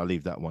 But anyway, I'll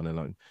leave that one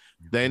alone.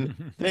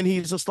 Then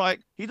he's just like,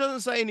 he doesn't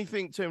say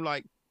anything to him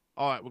like,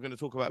 all right, we're going to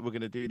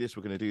do this,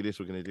 we're going to do this,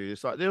 we're going to do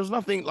this. Like, there was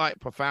nothing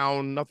like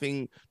profound,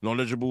 nothing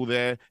knowledgeable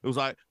there. It was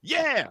like,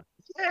 yeah,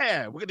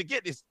 we're going to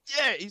get this.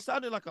 Yeah, he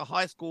sounded like a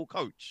high school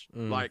coach.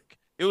 Like,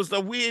 it was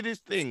the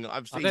weirdest thing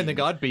I've seen. I don't think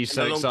I'd be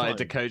so excited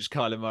to coach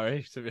Kyler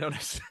Murray, to be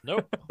honest.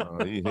 Nope.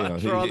 I'd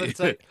rather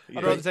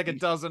take a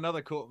dozen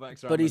other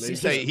quarterbacks. But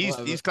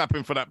he's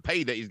clapping for that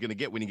pay that he's going to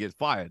get when he gets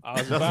fired.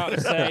 I was about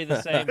to say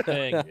the same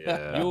thing.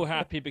 Yeah. You're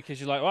happy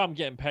because you're like, well, I'm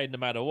getting paid no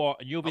matter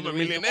what, and you'll be the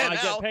reason why I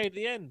get paid at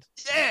the end.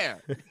 Yeah.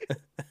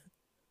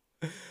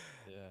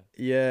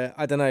 Yeah,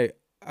 I don't know.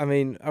 I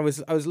mean, I was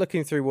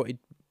looking through what he'd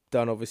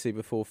done, obviously,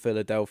 before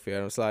Philadelphia,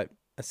 and I was like,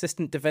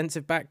 assistant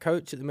defensive back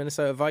coach at the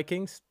Minnesota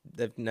Vikings.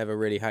 They've never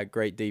really had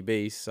great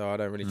DBs, so I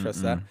don't really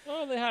trust that.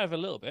 Oh, they have a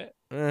little bit.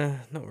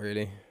 Not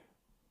really.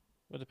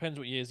 Well, it depends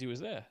what years he was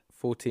there.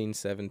 14,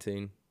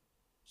 17.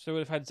 So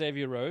we'd have had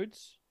Xavier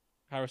Rhodes,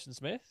 Harrison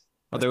Smith.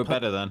 Oh, they were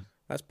better then.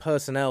 That's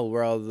personnel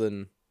rather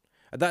than.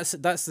 That's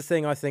the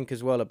thing I think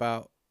as well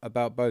about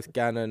both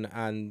Gannon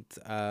and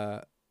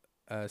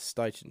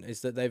Steichen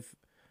is that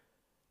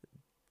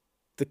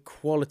the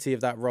quality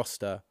of that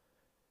roster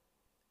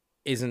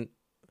isn't.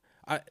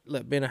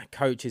 Look, being a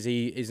coach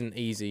isn't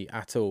easy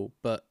at all,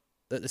 but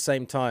at the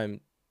same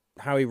time,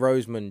 Howie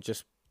Roseman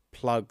just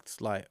plugged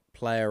like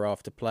player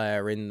after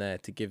player in there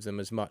to give them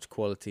as much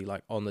quality,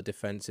 like on the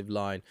defensive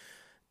line.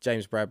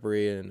 James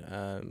Bradbury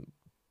and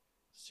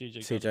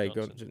CJ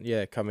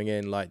Johnson, coming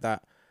in like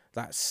that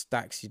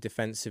stacks your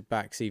defensive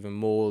backs even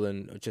more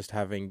than just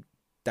having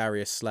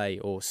Darius Slay,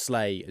 or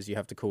Slay as you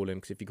have to call him,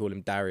 because if you call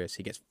him Darius,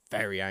 he gets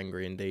very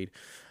angry indeed.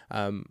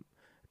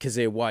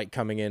 Kazir White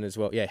coming in as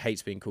well. Yeah,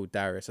 hates being called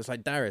Darius. I was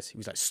like, Darius. He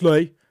was like,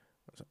 Slay.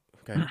 I was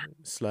like, okay,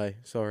 Slay.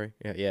 Sorry.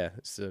 Yeah.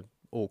 It's an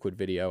awkward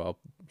video. I'll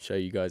show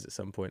you guys at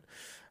some point.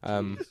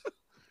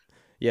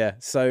 Yeah.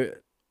 So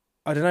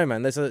I don't know,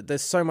 man.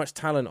 There's so much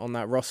talent on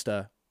that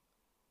roster.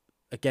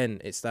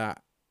 Again, it's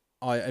that.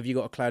 Have you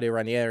got a Claudio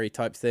Ranieri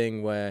type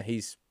thing where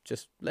he's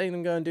just letting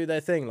them go and do their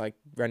thing, like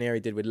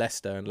Ranieri did with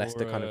Leicester, and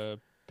Leicester kind of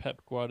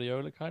Pep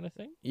Guardiola kind of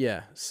thing.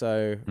 Yeah.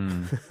 So.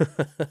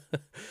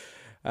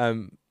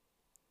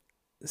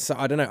 So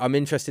I don't know. I'm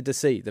interested to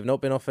see. They've not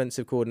been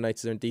offensive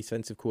coordinators and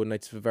defensive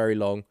coordinators for very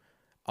long.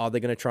 Are they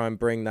going to try and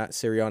bring that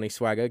Sirianni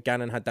swagger?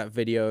 Gannon had that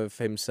video of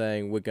him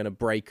saying we're going to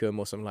break them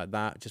or something like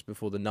that just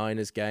before the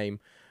Niners game,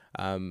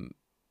 to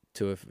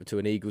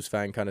an Eagles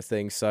fan kind of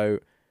thing. So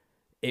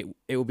it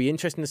will be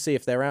interesting to see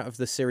if they're out of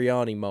the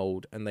Sirianni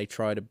mold and they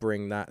try to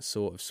bring that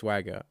sort of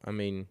swagger. I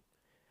mean,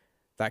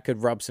 that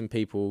could rub some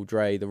people,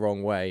 Dre, the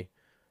wrong way.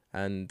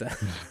 And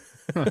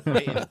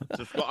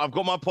I've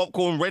got my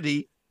popcorn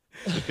ready.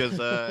 Because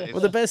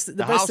well, the best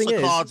house thing of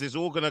is, cards is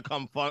all gonna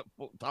come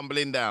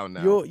tumbling down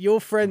now.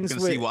 You're friends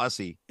with. See what I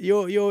see.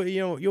 You're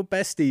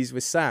besties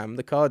with Sam,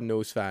 the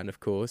Cardinals fan, of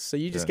course. So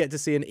you just get to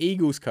see an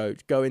Eagles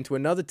coach go into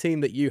another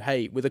team that you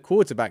hate with a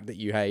quarterback that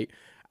you hate,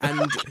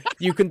 and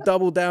you can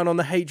double down on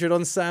the hatred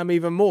on Sam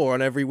even more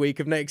on every week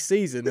of next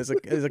season as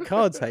a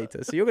Cards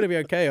hater. So you're gonna be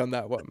okay on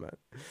that one,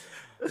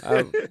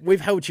 man.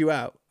 We've helped you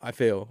out, I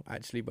feel,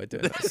 actually, by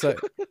doing that. So.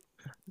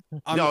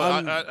 And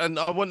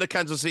I want the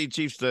Kansas City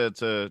Chiefs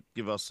to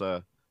give us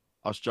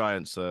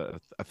Giants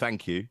a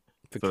thank you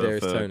for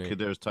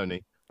Kadarius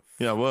Toney.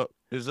 You know what?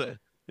 It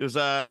was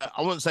I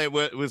wouldn't say it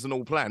wasn't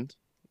all planned.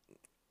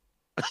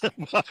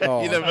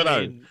 You never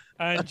know.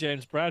 And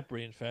James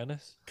Bradbury, in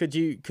fairness. Could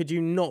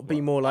you not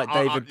be more like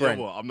David Brent?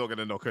 You know what? I'm not going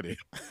to knock on him.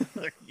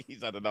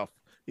 He's had enough.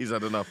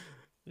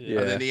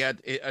 Yeah.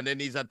 And then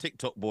he's had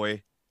TikTok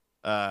boy,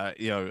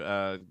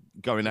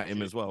 going at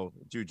him as well,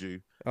 Juju.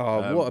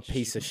 Oh, what a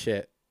piece of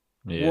shit.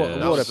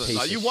 Yeah, what a piece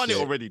of shit. You won it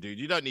already, dude.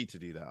 You don't need to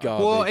do that.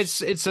 Garbage. Well,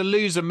 it's a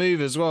loser move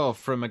as well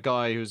from a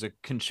guy who's a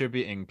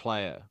contributing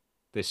player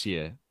this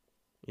year.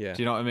 Yeah.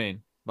 Do you know what I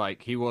mean?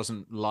 Like, he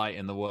wasn't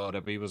lighting the world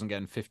up. He wasn't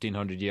getting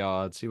 1,500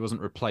 yards. He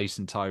wasn't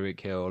replacing Tyreek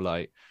Hill.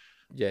 Like,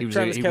 yeah, he was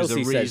a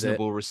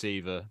reasonable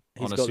receiver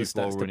on a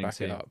Super Bowl winning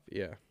team.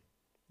 Yeah.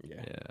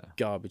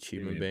 Garbage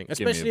human being.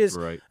 Give me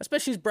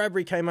Especially as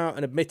Bradbury came out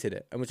and admitted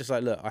it and was just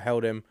like, look, I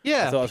held him.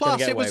 Yeah,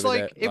 plus it was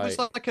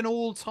like an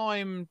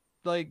all-time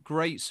like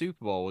great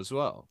Super Bowl as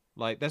well.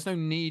 Like, there's no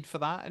need for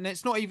that, and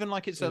it's not even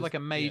like it's like a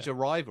major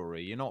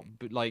rivalry. You're not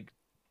like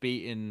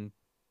beating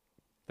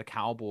the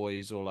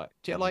Cowboys or like,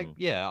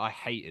 I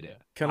hated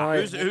it.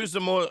 Who's the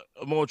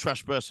more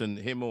trash person,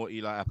 him or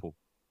Eli Apple?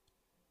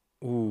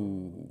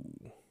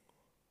 Ooh.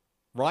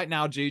 Right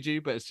now, Juju,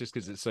 but it's just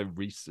because it's so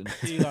recent.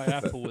 Eli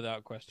Apple,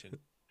 without question.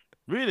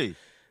 Really?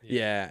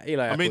 Yeah,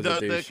 Eli Apple's I mean, the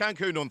douche.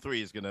 Cancun on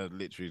 3 is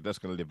that's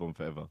gonna live on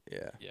forever.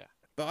 Yeah. Yeah.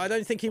 But I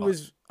don't think he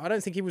was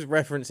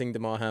referencing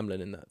DeMar Hamlin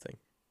in that thing.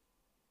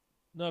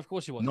 No, of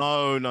course he wasn't.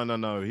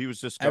 No. He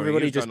was just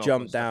everybody just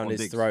jumped down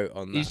his throat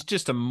on that. He's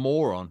just a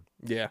moron.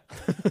 Yeah.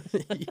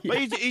 But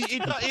I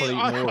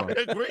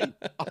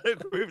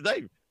agree with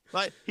Dave.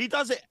 Like, he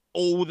does it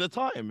all the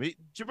time. Do you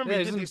remember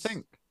he did this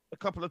a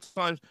couple of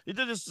times? He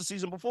did this the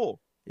season before.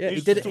 Yeah,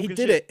 he did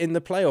it in the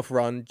playoff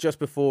run just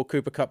before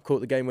Cooper Kupp caught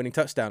the game-winning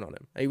touchdown on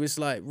him. He was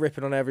like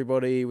ripping on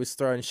everybody. He was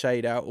throwing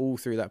shade out all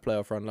through that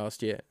playoff run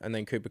last year, and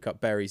then Cooper Kupp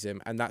buries him,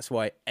 and that's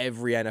why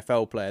every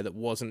NFL player that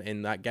wasn't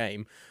in that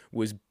game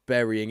was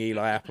burying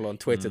Eli Apple on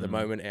Twitter the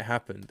moment it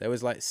happened. There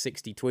was like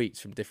 60 tweets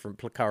from different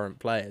current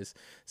players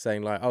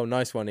saying like, "Oh,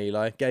 nice one,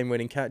 Eli.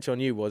 Game-winning catch on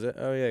you, was it?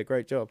 Oh yeah,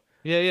 great job."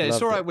 Yeah.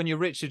 It's all right when you're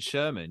Richard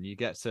Sherman. You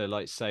get to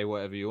like say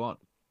whatever you want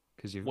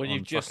because you've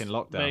just fucking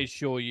lockdown. Made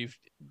sure you've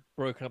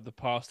broken up the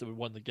past that would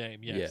won the game.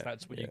 Yes,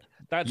 that's when you.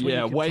 That's when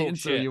you can wait talk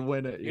until shit. you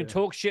win it. You can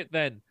talk shit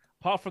then.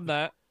 Apart from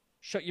that,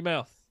 shut your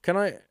mouth. Can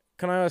I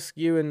ask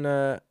you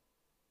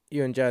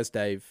and Jazz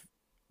Dave,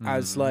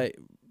 as like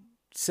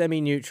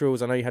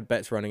semi-neutrals? I know you had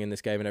bets running in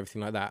this game and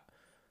everything like that,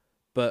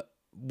 but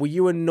were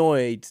you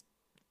annoyed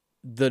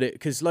that it,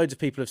 because loads of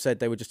people have said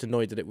they were just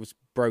annoyed that it was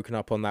broken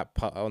up on that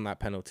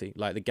penalty,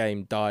 like the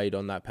game died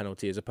on that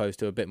penalty as opposed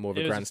to a bit more of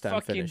a grandstand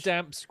fucking finish.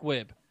 Damp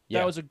squib. Yeah.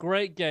 That was a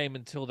great game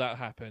until that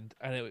happened,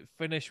 and it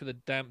finished with a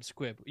damp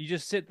squib. You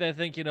just sit there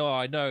thinking, "Oh,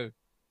 I know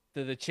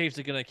that the Chiefs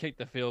are going to kick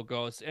the field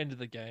goal. It's the end of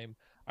the game.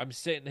 I'm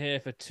sitting here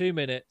for 2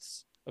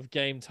 minutes of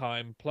game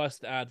time plus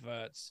the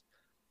adverts.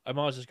 I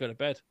might as well just go to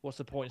bed. What's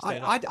the point in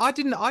staying up?" I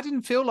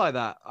didn't feel like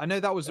that. I know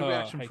that was a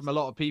reaction hate from a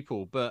lot of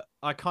people, but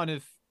I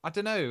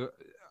don't know.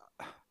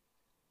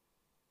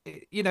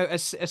 You know, a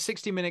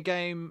 60-minute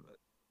game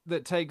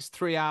that takes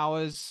 3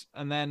 hours,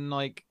 and then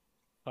like,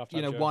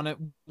 you know,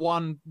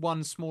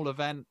 one small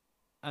event,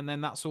 and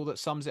then that's all that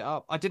sums it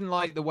up. I didn't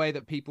like the way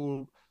that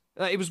people.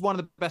 It was one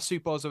of the best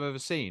Super Bowls I've ever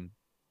seen,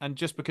 and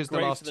just because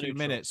the last 2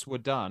 minutes were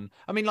done,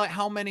 I mean,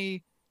 how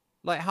many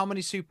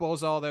Super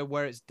Bowls are there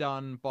where it's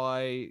done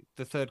by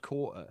the third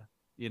quarter?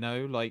 You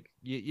know, like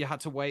you had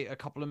to wait a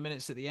couple of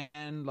minutes at the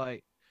end,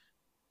 like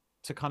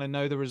to kind of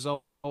know the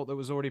result that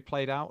was already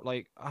played out.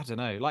 Like, I don't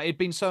know, like it'd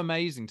been so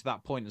amazing to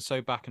that point and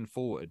so back and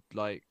forward.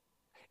 Like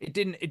it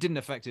didn't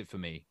affect it for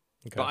me.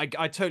 Okay. But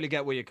I totally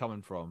get where you're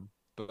coming from.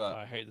 But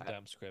I hate the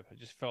damn script. It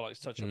just felt like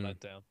such a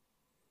letdown.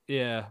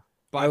 Yeah.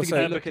 But I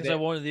also because I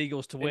wanted the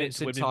Eagles to win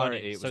to win me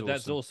money. So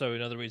that's also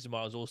another reason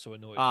why I was also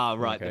annoyed. Ah,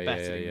 right. Okay, the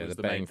betting was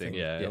the main thing.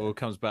 Yeah, it all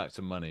comes back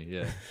to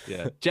money.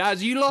 Yeah.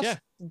 Jazz, you lost. Yeah.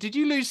 Did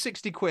you lose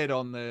 60 quid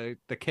on the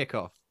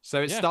kickoff?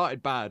 So it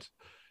started bad.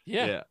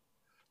 Yeah.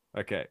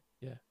 Okay.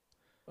 Yeah.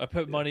 I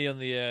put money on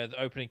the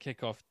opening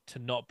kickoff to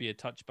not be a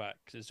touchback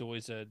because it's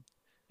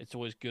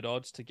always good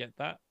odds to get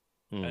that,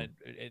 and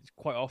it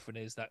quite often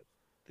is that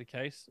the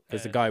case.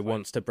 Because the guy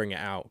wants to bring it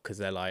out because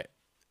they're like,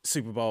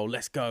 Super Bowl,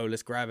 let's go,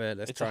 let's grab it,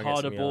 let's try and get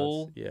some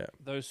yards. It's a harder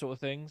ball, those sort of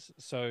things.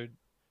 So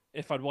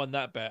if I'd won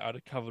that bet, I'd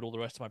have covered all the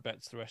rest of my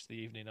bets the rest of the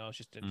evening. I was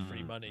just in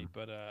free money,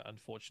 but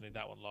unfortunately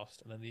that one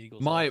lost, and then the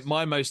Eagles lost.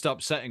 My most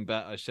upsetting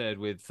bet I shared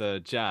with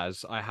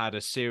Jazz, I had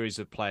a series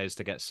of players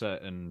to get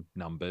certain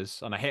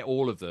numbers, and I hit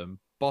all of them.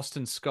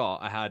 Boston Scott,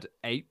 I had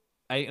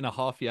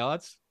 8.5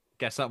 yards.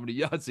 Guess how many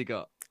yards he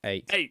got?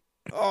 8.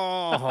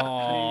 Oh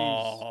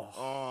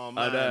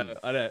man.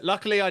 I know.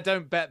 Luckily, I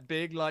don't bet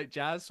big like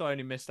Jazz, so I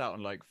only missed out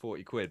on like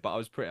 40 quid, but I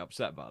was pretty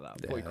upset about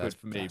that. 40 quid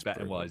for me,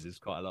 betting wise, is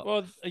quite a lot.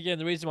 Well, again,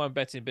 the reason why I'm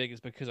betting big is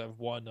because I've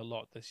won a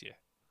lot this year.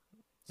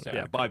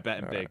 So, by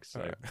betting big.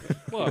 So.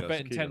 Well,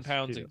 betting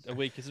 £10 a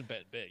week isn't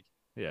betting big.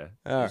 Yeah.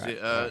 Was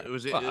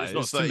it it's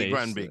not 30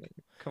 grand big?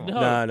 Come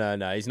on.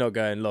 No. He's not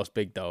going lost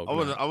big dog.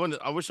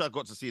 I wish I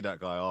got to see that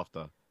guy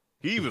after.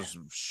 He was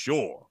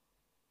sure.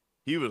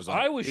 He was.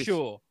 I was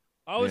sure.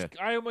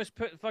 I almost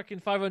put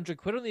fucking 500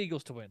 quid on the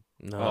Eagles to win.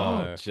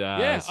 No, Jazz.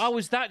 Yeah, I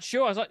was that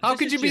sure. I was like, how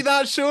could you be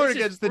that sure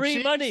against the Chiefs?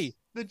 Free money.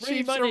 The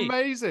Chiefs are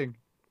amazing.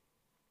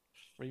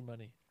 Free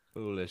money.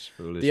 Foolish.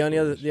 The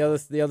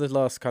other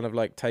last kind of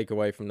like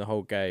takeaway from the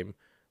whole game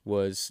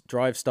was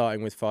drive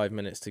starting with 5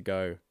 minutes to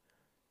go.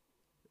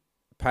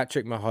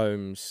 Patrick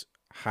Mahomes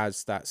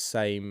has that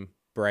same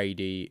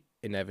Brady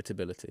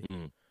inevitability.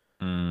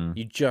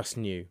 You just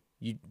knew.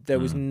 There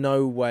was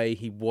no way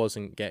he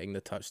wasn't getting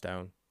the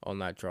touchdown on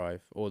that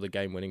drive or the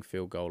game-winning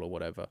field goal or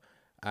whatever.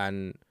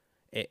 And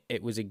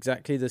it was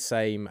exactly the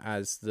same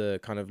as the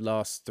kind of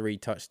last 3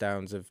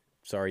 touchdowns of,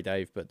 sorry,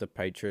 Dave, but the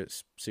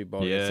Patriots Super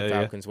Bowl against the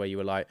Falcons, where you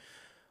were like,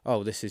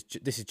 oh, this is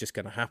just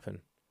going to happen.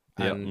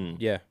 And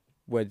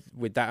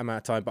with that amount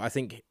of time. But I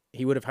think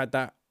he would have had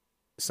that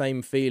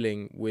same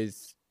feeling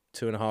with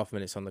 2.5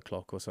 minutes on the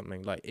clock or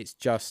something. Like, it's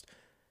just,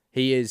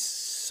 he is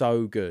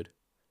so good.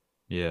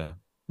 Yeah.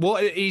 Well,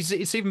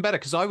 it's even better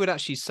because I would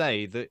actually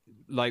say that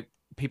like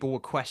people were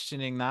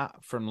questioning that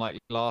from like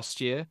last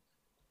year,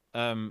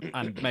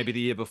 and maybe the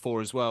year before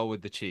as well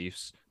with the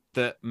Chiefs,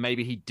 that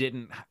maybe he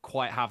didn't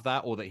quite have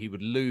that, or that he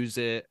would lose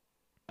it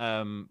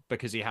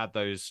because he had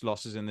those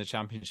losses in the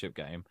championship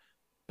game.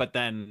 But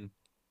then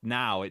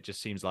now it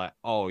just seems like,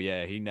 oh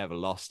yeah, he never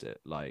lost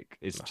it. Like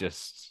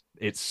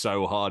it's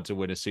so hard to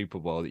win a Super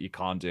Bowl that you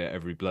can't do it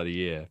every bloody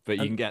year, but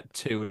you can get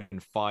 2 in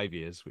 5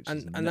 years, which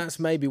is and that's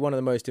maybe one of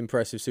the most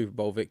impressive Super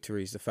Bowl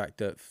victories. The fact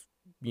that,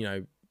 you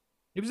know,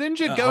 he was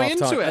injured going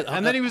into it,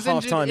 and then he was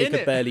injured half-time. He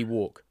could barely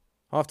walk.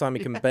 Half-time,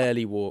 he can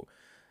barely walk.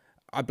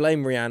 I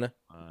blame Rihanna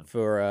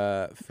for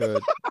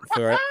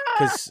it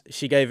because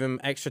she gave him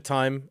extra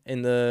time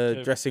in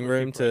the dressing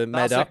room to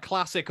med up. That's a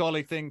classic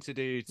Ollie thing to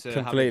do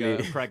to have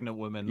a pregnant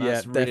woman.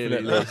 That's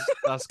definitely.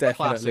 That's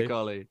classic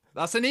Ollie.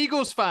 That's an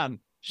Eagles fan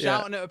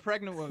shouting at a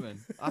pregnant woman.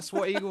 That's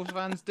what Eagles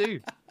fans do.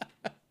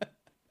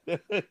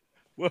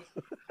 What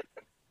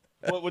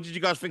did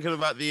you guys think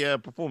about the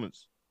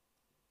performance?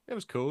 It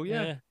was cool.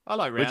 Yeah. I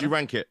like Rihanna. Where'd you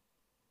rank it?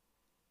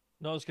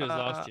 Not as good as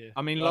last year.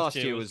 I mean, last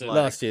year was like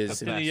last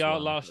year's.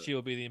 Last year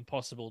will be the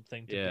impossible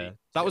thing to beat.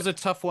 That was a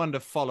tough one to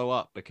follow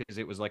up because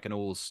it was like an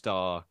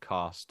all-star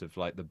cast of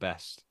like the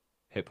best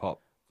hip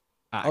hop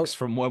acts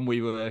from when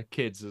we were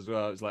kids as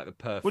well. It was like the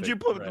perfect. Would you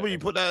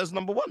put that as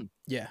number 1?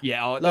 Yeah.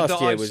 Yeah.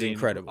 Last year was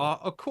incredible.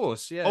 Of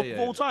course. Yeah. Of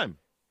all time.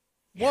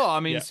 Well, I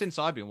mean, Yeah. since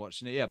I've been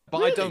watching it, yeah, but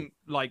I Really?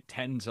 don't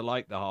tend to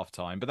like the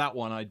halftime. But that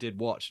one I did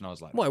watch, and I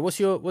was like, Why?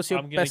 What's your I'm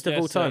gonna best of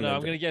all guess, time? No, then,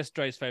 I'm John? going to guess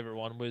Dre's favorite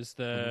one was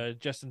the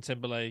Justin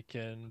Timberlake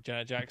and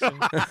Janet Jackson. You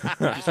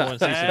just wanted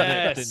to see some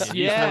nip, didn't you? You just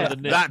yeah, wanted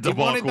the nip. That he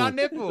wanted that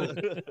debacle.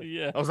 nipple.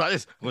 Yeah. I was like,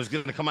 this was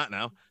going to come out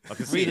now. I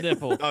can see Read it. the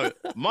nipple. No,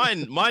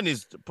 mine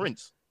is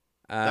Prince.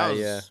 That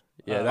was,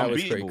 yeah, that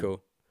was pretty unbeatable.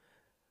 cool.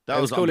 That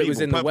It was cool. It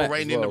was in the Purple wet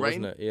Rain as in well, the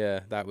rain. wasn't it? Yeah,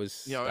 that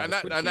was. You know, that and was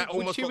that pretty and that cool.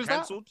 almost year got was that?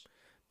 cancelled.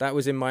 That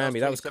was in Miami.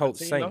 That was Colts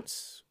 2017, no?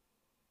 Saints.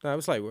 No, it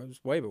was like it was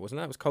way, but wasn't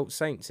that? It was Colts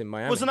Saints in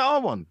Miami. Wasn't that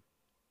our one?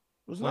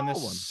 Wasn't when that the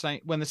our one?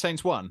 when the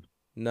Saints won.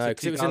 No,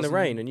 because it was in the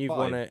rain, and you've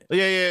won 2005. it.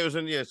 Yeah, it was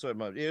in sorry,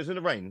 mate. It was in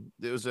the rain.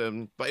 It was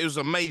but it was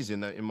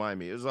amazing in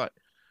Miami. It was like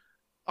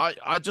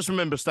I just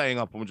remember staying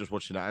up and just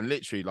watching that, and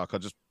literally like I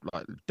just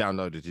like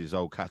downloaded his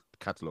old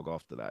catalog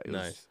after that. It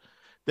was, Nice.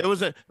 There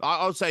was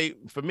I would say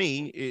for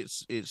me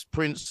it's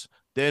Prince,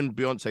 then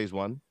Beyonce's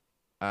one,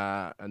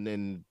 and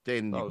then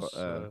you That got was,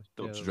 yeah, that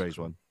Dr. was Dre's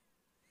cool. one.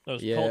 That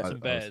was Yeah. Colts I and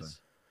was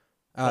Bears.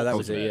 Oh, that Colts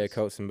was and it. Yeah, Bears.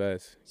 Colts and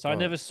Bears. So I Oh.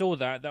 never saw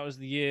that. That was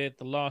the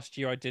last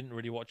year I didn't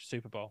really watch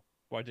Super Bowl.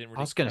 Or I didn't really.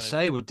 I was going to kind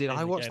say, of well, did in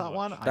I the watch game that much.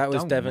 one? I That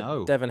was don't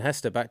know. Devin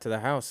Hester back to the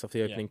house off the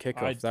Yeah. opening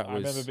kickoff. That I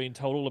was. remember being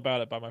told all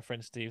about it by my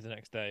friend Steve the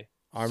next day.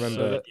 I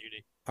remember. at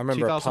uni. I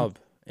remember a 2004? pub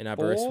in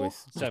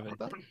Aberystwyth Seven.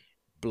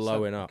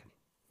 blowing up.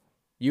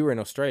 You were in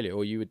Australia,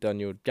 or you had done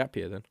your gap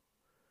year then?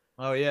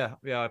 Oh yeah,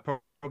 I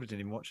probably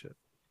didn't even watch it.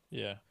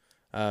 Yeah.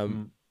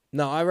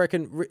 No, I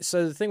reckon.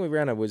 So the thing with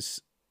Rihanna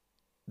was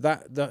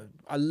that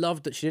I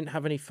loved that she didn't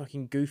have any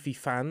fucking goofy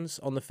fans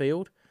on the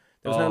field.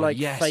 There was no like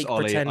yes, fake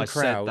Ollie, pretend I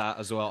crowd said that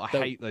as well. I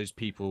that- hate those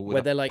people with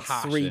where a they're like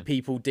three passion.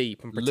 people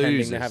deep and pretending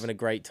Losers. they're having a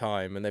great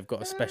time and they've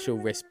got a special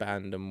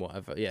wristband and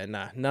whatever. Yeah,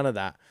 nah, none of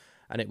that.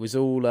 And it was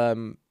all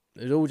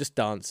just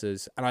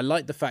dancers. And I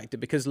like the fact that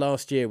because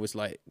last year was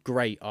like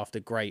great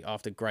after great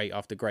after great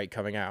after great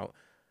coming out,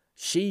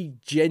 she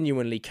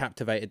genuinely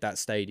captivated that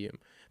stadium.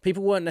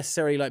 People weren't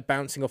necessarily like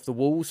bouncing off the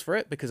walls for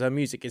it because her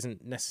music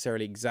isn't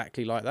necessarily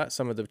exactly like that.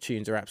 Some of the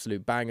tunes are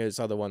absolute bangers.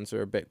 Other ones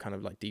are a bit kind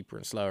of like deeper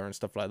and slower and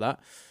stuff like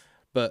that.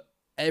 But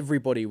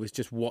everybody was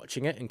just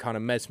watching it and kind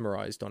of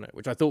mesmerized on it,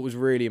 which I thought was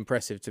really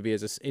impressive to be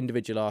as an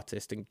individual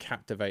artist and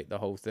captivate the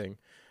whole thing,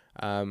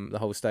 the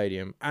whole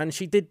stadium. And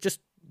she did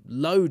just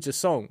loads of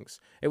songs.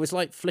 It was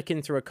like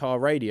flicking through a car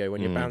radio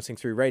when you're bouncing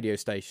through radio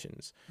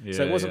stations.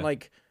 So it wasn't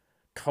like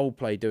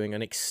Coldplay doing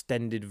an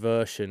extended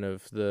version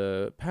of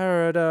the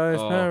Paradise,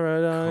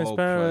 Coldplay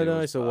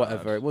Paradise, was or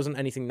whatever. bad. It wasn't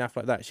anything naff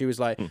like that. She was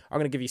like, I'm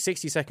going to give you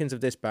 60 seconds of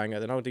this banger,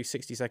 then I'll do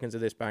 60 seconds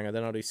of this banger,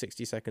 then I'll do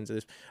 60 seconds of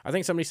this. I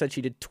think somebody said she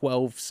did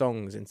 12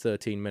 songs in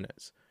 13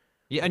 minutes.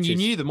 Yeah, and which you is-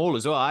 knew them all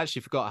as well. I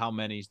actually forgot how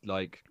many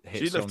like hit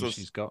She left songs us-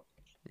 she's got.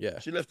 Yeah.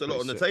 She left a lot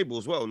on the table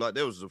as well. Like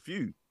there was a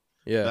few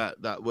Yeah.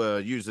 that were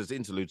used as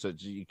interludes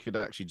that you could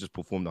actually just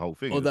perform the whole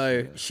thing.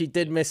 Although she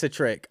did miss a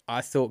trick.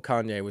 I thought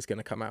Kanye was going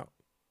to come out.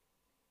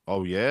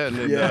 Oh yeah, and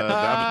then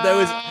Yeah. There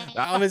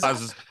was- I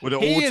was- would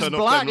it He all is turn off them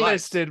lights?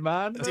 blacklisted,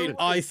 man. Dude,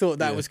 I thought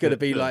that was going to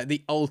be like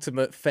the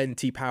ultimate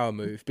Fenty power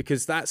move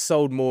because that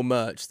sold more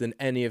merch than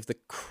any of the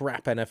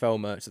crap NFL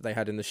merch that they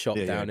had in the shop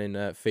down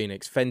in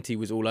Phoenix. Fenty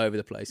was all over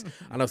the place.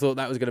 And I thought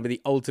that was going to be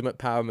the ultimate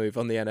power move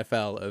on the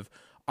NFL of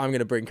I'm going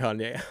to bring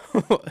Kanye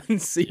out and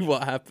see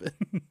what happens.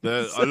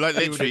 Like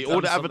literally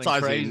all the Done something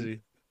advertising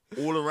crazy.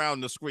 all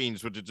around the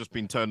screens would have just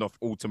been turned off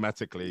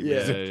automatically.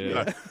 Yeah. You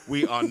know,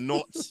 we are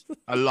not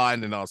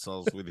aligning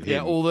ourselves with him.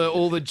 Yeah,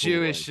 all the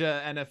Jewish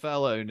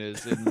NFL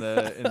owners in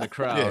the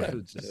crowd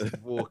would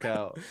just walk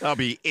out. That'll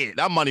be it.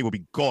 That money will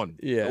be gone.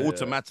 Yeah.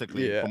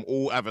 Automatically Yeah. from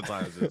all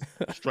advertisers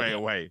straight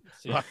away.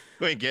 Like,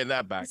 we ain't getting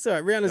that back. It's all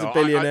right. Rihanna's No, a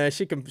billionaire.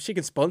 She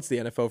can sponsor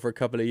the NFL for a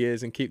couple of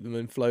years and keep them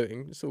in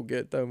floating. It's all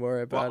good. Don't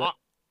worry about Well, it.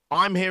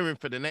 I'm hearing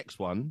for the next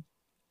one.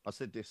 I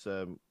said this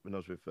when I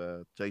was with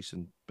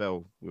Jason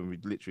Bell when we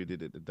literally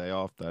did it the day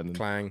after, and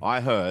Clang.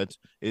 I heard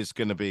it's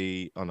going to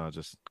be. Oh no,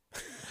 just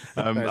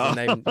There's a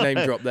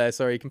name drop there.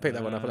 Sorry, you can pick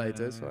that one up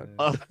later. It's fine.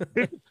 I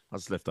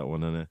just left that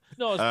one in there.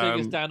 Not as big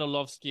as Um, Dan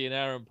Orlovsky and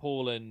Aaron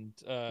Paul and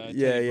Yeah, Teddy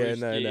yeah,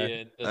 no,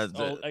 Bruschi no. and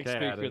the old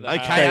ex-speaker of the Okay,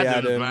 House. Kay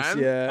Adams, man.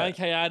 yeah. And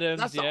Kay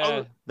Adams, That's the yeah.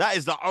 only, that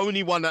is the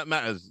only one that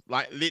matters.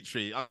 Like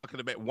literally, I could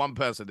have met one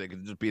person that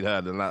could just be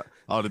heard, and that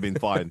I would have been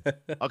fine.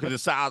 I could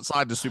have sat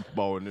outside the Super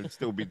Bowl and it'd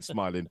still been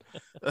smiling.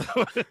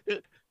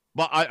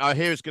 But I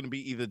hear it's going to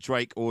be either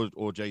Drake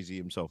or Jay-Z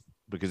himself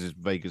because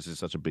Vegas is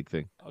such a big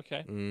thing.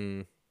 Okay.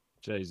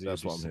 Jay-Z.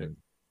 That's what I'm hearing.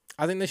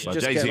 I think they should Well,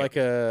 just Jay-Z get like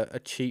a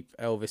cheap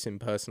Elvis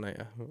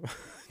impersonator.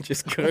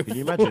 Just go. Can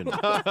you imagine?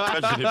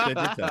 Imagine if they did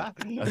that.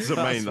 That's the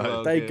main.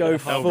 well They good. go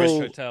Elvis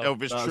full. Hotel.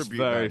 Elvis That's tribute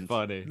very band.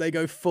 funny. They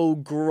go full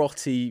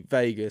grotty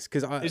Vegas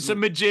because It's a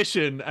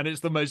magician, and it's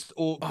the most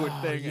awkward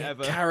thing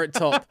ever. Carrot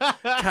Top.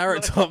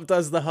 Carrot Top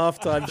does the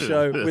halftime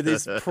show with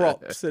his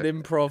props and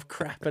improv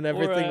crap and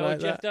everything or like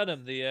Jeff that.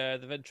 Dunham, the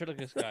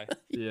ventriloquist guy.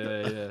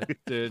 Yeah,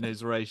 doing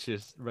his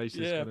racist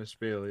Yeah. kind of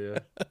spiel. Yeah.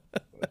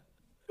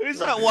 Who's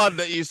that one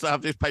that used to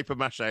have this paper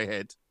mache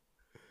head?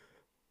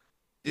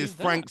 Is Who's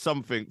that? Frank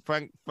something?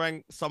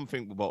 Frank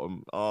something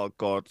bottom. Oh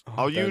God.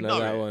 I You don't know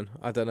that it? one.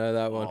 I don't know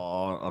that one.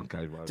 Oh,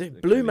 okay. Well,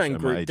 Dude, clearly Blue Man show my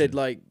Group age.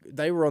 did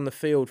they were on the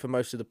field for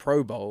most of the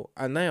Pro Bowl,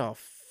 and they are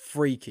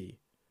freaky.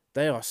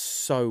 They are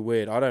so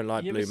weird. I don't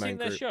like You Blue ever Man seen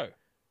their Group. show?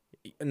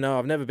 No,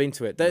 I've never been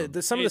to it.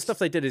 Some of the It's stuff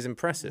they did is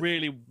impressive.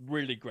 Really,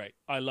 really great.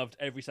 I loved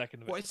every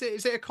second of it. What is it?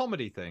 Is it a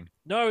comedy thing?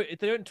 No, they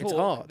don't It's talk.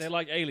 art. They're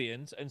like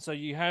aliens, and so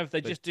they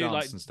They just do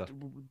like dance and stuff.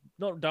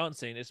 not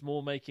dancing. It's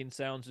more making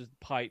sounds with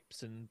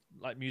pipes and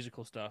like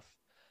musical stuff.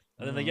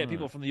 And then they get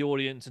people Right. from the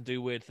audience and do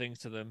weird things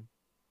to them.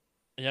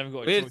 And you haven't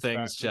got a Weird choice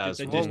things, Jazz.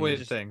 They What just- weird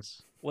just-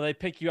 things? Well, they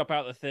pick you up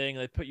out of the thing.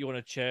 They put you on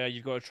a chair.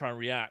 You've got to try and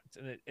react,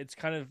 and it's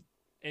kind of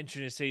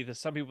interesting to see that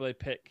some people they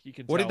pick. You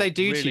can. What did tell they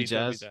do to you, really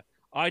don't be Jazz? there.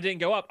 I didn't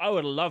go up. I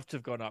would have loved to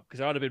have gone up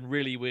because I would have been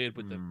really weird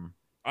with Hmm. them.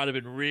 I'd have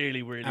been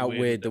really, really Out weird.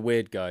 weird with the them.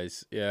 weird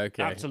guys. Yeah,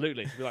 okay.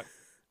 Absolutely. Be like,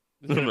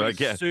 this is gonna be Right,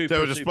 yeah. super, They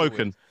were just super weird.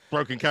 spoken.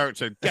 Broken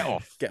character. Get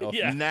off. Get off.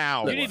 Yeah.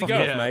 Now. You need to Fuck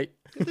go. off, mate.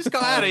 This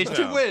guy out. He's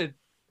too Yeah. weird.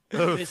 It's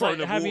like Throwing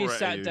the having you water at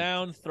sat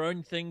down,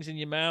 throwing things in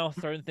your mouth,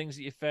 throwing things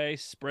at your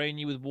face, spraying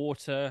you with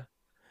water,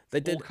 They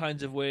all did.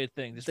 kinds of weird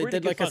things. It's They really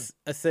did good like fun.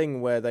 a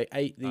thing where they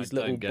ate these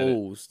little don't get it.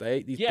 balls. They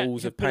ate these Yeah,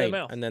 balls you of put it in paint,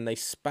 their mouth. and then they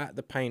spat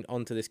the paint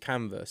onto this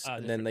canvas,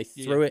 and then they different.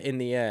 Yeah, threw it in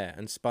the air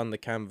and spun the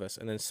canvas,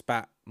 and then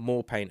spat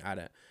more paint at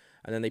it,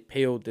 and then they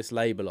peeled this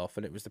label off,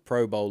 and it was the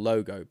Pro Bowl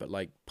logo, but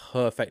like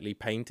perfectly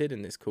painted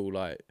in this cool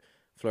like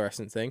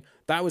fluorescent thing.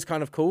 That was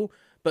kind of cool.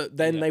 But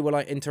then they were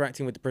like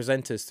interacting with the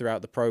presenters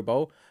throughout the Pro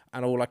Bowl,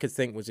 and all I could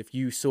think was if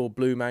you saw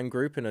Blue Man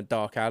Group in a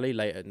dark alley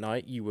late at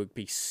night, you would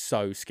be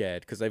so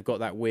scared because they've got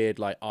that weird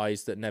like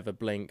eyes that never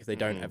blink. They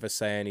don't ever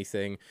say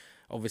anything.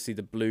 Obviously,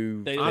 the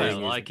blue. They- I they-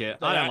 don't like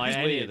it. They I don't act like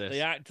any weird. of this. They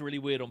act really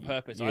weird on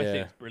purpose. I Yeah.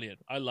 think it's brilliant.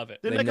 I love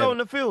it. Didn't They they go never- on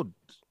the field?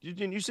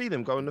 Didn't you see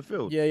them go on the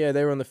field? Yeah,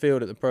 they were on the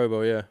field at the Pro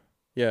Bowl.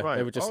 Yeah, Right.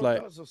 they were just Oh, like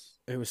that was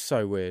it was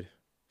so weird,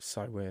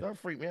 so weird. that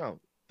freaked me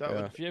out. That Yeah.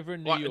 would- If you're ever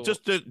in New Right, York,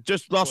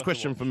 just last worth a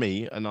question watch. for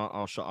me, and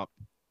I'll shut up.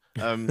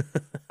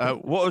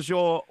 What was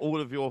all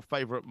of your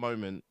favorite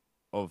moment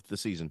of the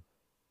season?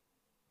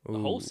 the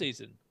whole Ooh.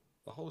 season.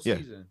 The whole Yeah.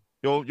 season.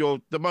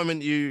 The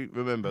moment you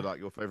remember, like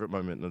your favorite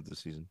moment of the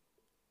season.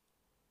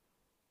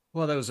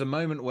 Well, there was a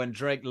moment when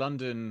Drake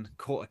London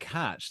caught a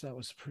catch. That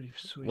was pretty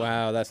sweet.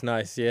 Wow, that's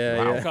nice. Yeah,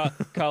 Wow. yeah.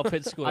 Kyle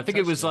Pitts scored. I a think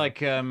it was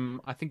touchdown.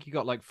 like I think he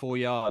got like 4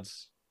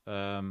 yards,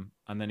 and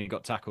then he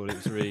got tackled. It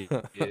was really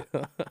it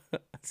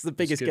It's the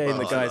biggest good. game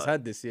the Oh, guys like-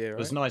 had this year,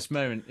 was right? a nice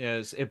moment.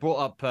 Yeah, it brought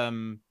up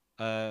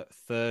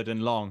third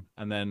and long,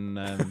 and then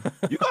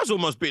You guys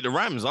almost beat the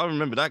Rams. I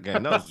remember that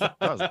game. That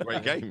was a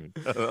great game.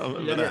 I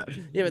remember that.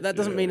 Yeah, but that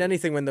doesn't mean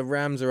anything when the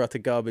Rams are utter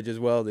garbage as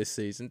well this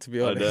season, to be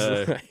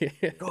honest.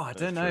 God, I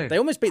don't know. They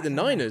almost beat the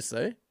Niners,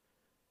 though.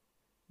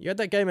 You had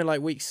that game in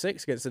like week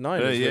 6 against the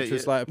Niners, yeah, which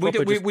was yeah. like a We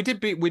proper did, we did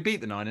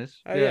beat the Niners.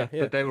 Oh, yeah,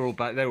 yeah. But they were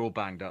all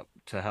banged up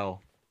to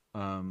hell. Oh,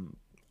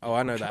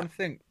 I know I'm trying that. to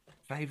think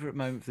favorite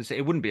moment for the season.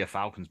 It wouldn't be a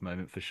Falcons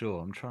moment for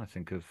sure. I'm trying to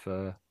think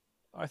of.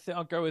 I think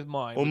I'll go with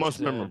mine. Almost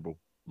which is, memorable.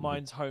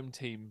 Mine's home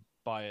team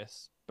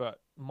bias, but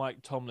Mike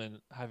Tomlin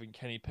having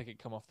Kenny Pickett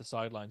come off the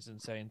sidelines and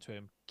saying to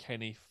him,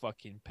 "Kenny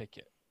fucking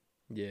Pickett,"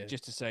 Yeah.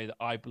 just to say that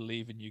I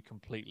believe in you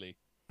completely.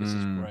 This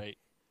is Mm. great.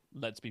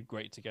 Let's be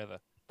great together.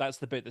 That's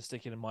the bit that's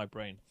sticking in my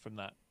brain from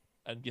that,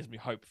 and gives me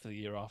hope for the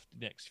year after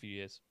the next few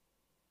years.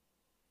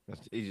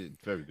 He's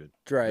very good.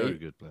 Dre, Very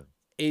good player.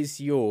 is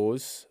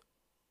yours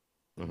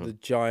Mhm. the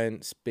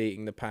Giants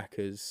beating the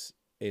Packers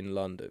in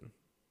London?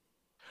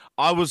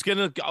 I was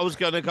gonna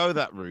go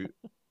that route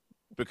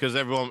because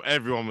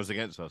everyone was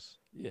against us.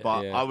 Yeah,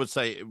 But Yeah. I would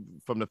say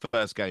from the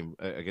first game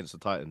against the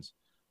Titans,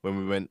 when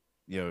we went,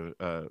 it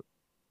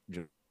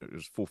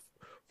was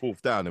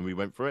fourth down and we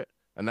went for it,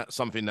 and that's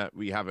something that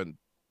we haven't.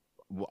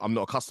 I'm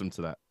not accustomed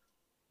to that,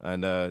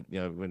 and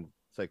when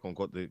Saquon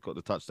got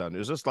the touchdown, it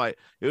was just like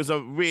it was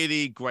a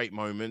really great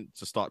moment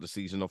to start the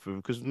season off with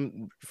because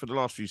for the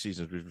last few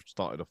seasons we've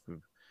started off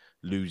with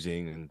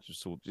losing and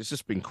it's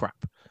just been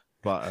crap,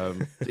 but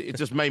it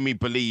just made me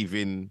believe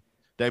in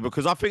there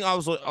because I think I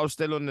was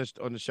still on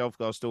the shelf.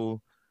 I was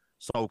still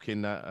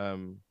sulking that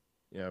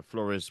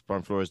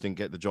Brian Flores didn't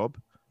get the job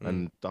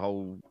and the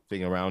whole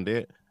thing around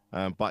it.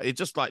 But it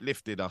just like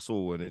lifted us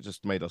all and it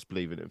just made us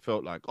believe it. It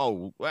felt like,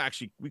 oh, well,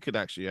 actually, we could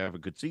actually have a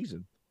good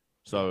season.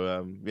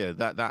 So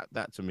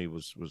that to me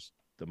was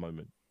the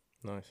moment.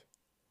 Nice.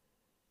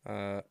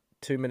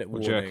 2 minute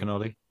What warning. do you reckon,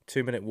 Ollie?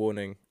 2 minute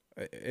warning.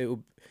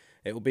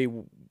 It'll be.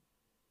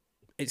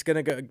 It's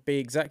gonna be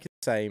exactly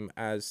the same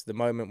as the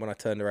moment when I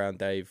turned around,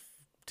 Dave,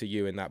 to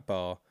you in that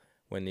bar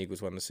when the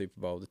Eagles won the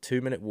Super Bowl. The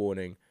 2 minute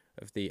warning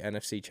of the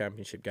NFC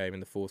Championship game in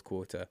the fourth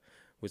quarter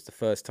was the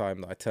first time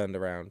that I turned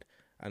around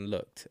and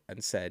looked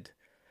and said,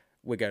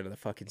 "We're going to the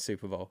fucking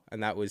Super Bowl,"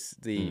 and that was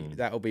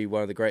that'll be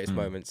one of the greatest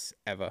moments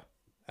ever.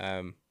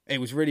 It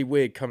was really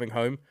weird coming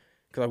home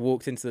because I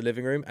walked into the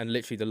living room and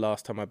literally the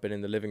last time I've been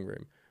in the living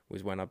room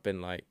was when I've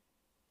been like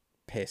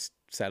pissed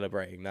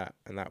celebrating that,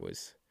 and that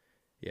was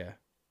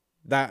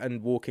that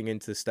and walking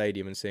into the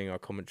stadium and seeing our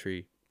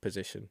commentary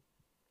position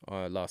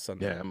last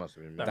Sunday. Yeah, it must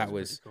have been. That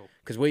was pretty cool.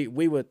 because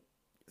we were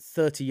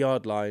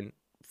 30-yard line,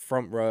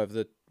 front row of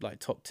the like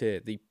top tier,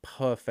 the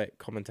perfect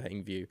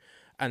commentating view,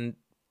 and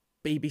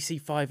BBC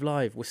 5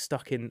 Live was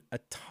stuck in a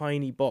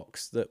tiny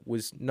box that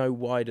was no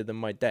wider than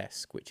my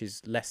desk, which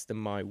is less than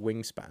my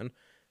wingspan,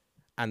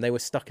 and they were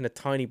stuck in a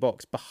tiny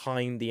box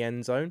behind the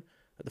end zone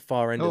at the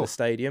far end of the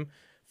stadium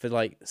for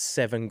like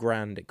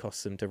 $7,000 it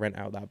cost them to rent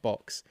out that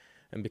box.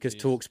 And because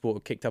TalkSport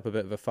had kicked up a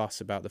bit of a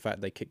fuss about the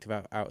fact they kicked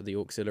out of the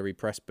auxiliary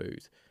press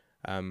booth,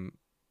 and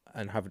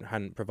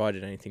hadn't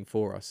provided anything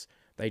for us,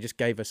 they just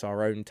gave us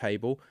our own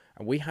table,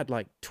 and we had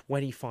like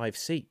 25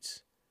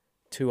 seats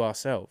to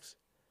ourselves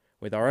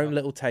with our own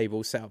little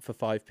table set up for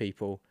 5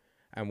 people,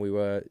 and we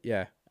were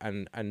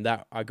and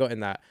that I got in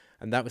that,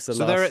 and that was the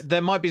last. So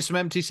there might be some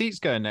empty seats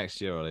going next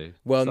year, Ollie.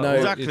 Well, no,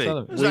 exactly.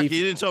 You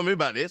didn't tell me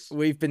about this.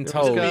 We've been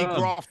told. It's been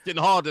grafting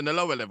hard in the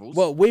lower levels.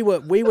 Well, we were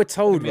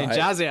told. Being right?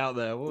 jazzy out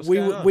there.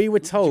 We were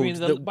told. Do you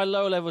mean by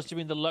lower levels, do you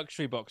mean the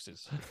luxury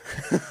boxes?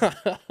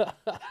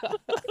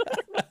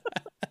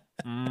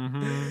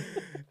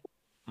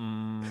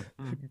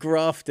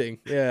 Grafting.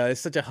 Yeah,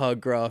 it's such a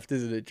hard graft,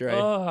 isn't it, Dre?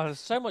 Oh, there's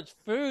so much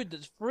food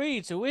that's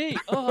free to eat.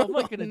 Oh, what am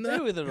I going to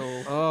do with it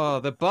all? Oh,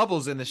 the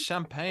bubbles in the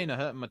champagne are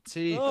hurting my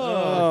teeth.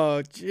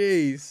 Oh,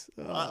 jeez.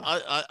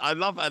 I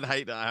love and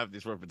hate that I have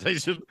this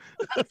reputation.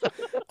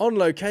 On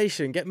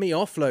location, get me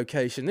off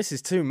location. This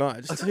is too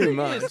much. Too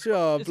much.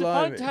 Oh, It's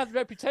blimey. fine to have the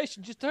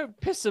reputation. Just don't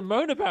piss and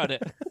moan about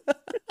it.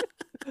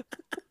 Come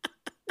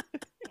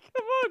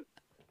on.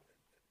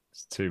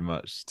 It's too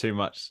much. Too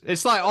much.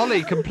 It's like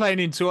Ollie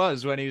complaining to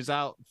us when he was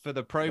out for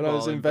the Pro When I Bowl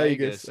was in in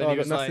Vegas. and Oh, he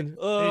was got like, nothing.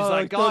 he's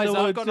like, guys,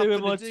 I've got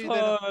nothing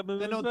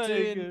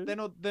to do.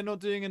 They're Not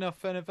doing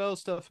enough NFL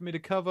stuff for me to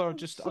cover. I'm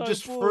just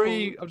So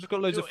free. I've just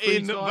got loads of free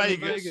in time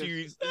Vegas,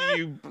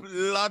 you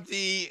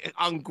bloody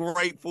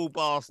ungrateful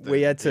bastard.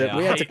 We had to.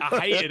 Yeah, I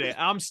hated it.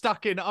 I'm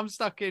stuck in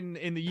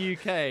the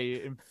UK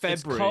in February.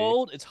 It's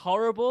cold. It's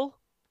horrible.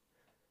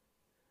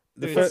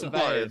 Doing first-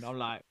 surveying. I'm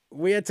like,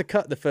 We had to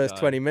cut the first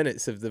God. 20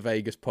 minutes of the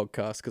Vegas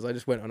podcast because I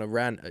just went on a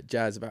rant at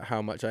Jazz about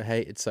how much I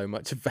hated so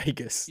much of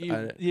Vegas.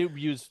 You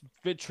used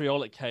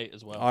vitriolic hate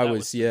as well. I That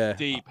was, yeah.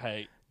 deep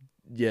hate.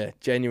 Yeah,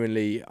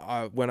 genuinely.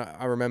 When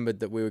I remembered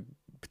that we were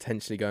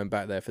potentially going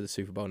back there for the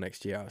Super Bowl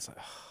next year, I was like,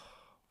 oh,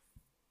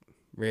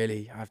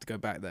 really? I have to go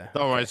back there?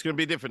 Don't worry, it's going to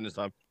be different this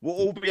time. We'll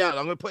all be out.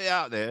 I'm going to put it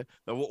out there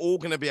that we're all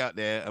going to be out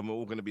there and we're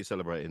all going to be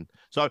celebrating.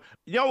 So,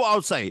 you know what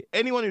I'll say?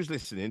 Anyone who's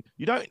listening,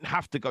 you don't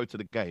have to go to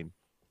the game.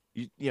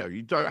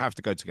 You don't have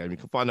to go to the game. You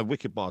can find a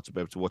wicked bar to be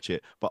able to watch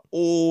it. But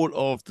all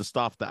of the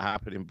stuff that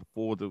happened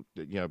before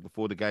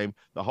the game,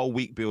 the whole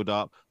week build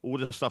up, all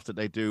the stuff that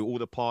they do, all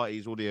the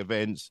parties, all the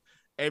events,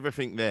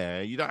 everything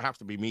there. You don't have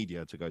to be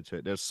media to go to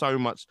it. There's so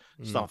much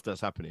stuff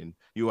that's happening.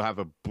 You will have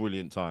a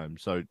brilliant time.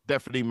 So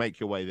definitely make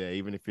your way there,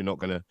 even if you're not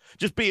going to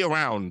just be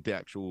around the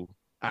actual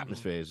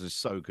atmospheres. It's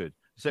so good.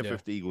 Except for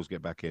if the Eagles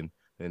get back in.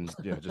 Then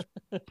just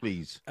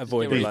please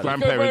Avoid please,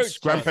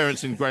 it.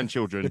 grandparents and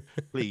grandchildren,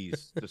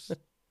 please just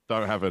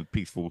don't have a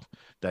peaceful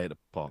day at the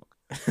park.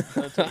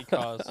 Don't take your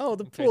cars Oh,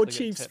 the in case poor they get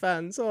Chiefs tipped.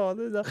 fans. Oh,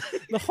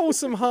 the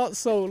wholesome heart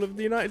soul of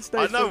the United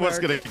States. I know of what's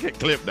America. going to get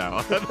clipped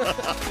now.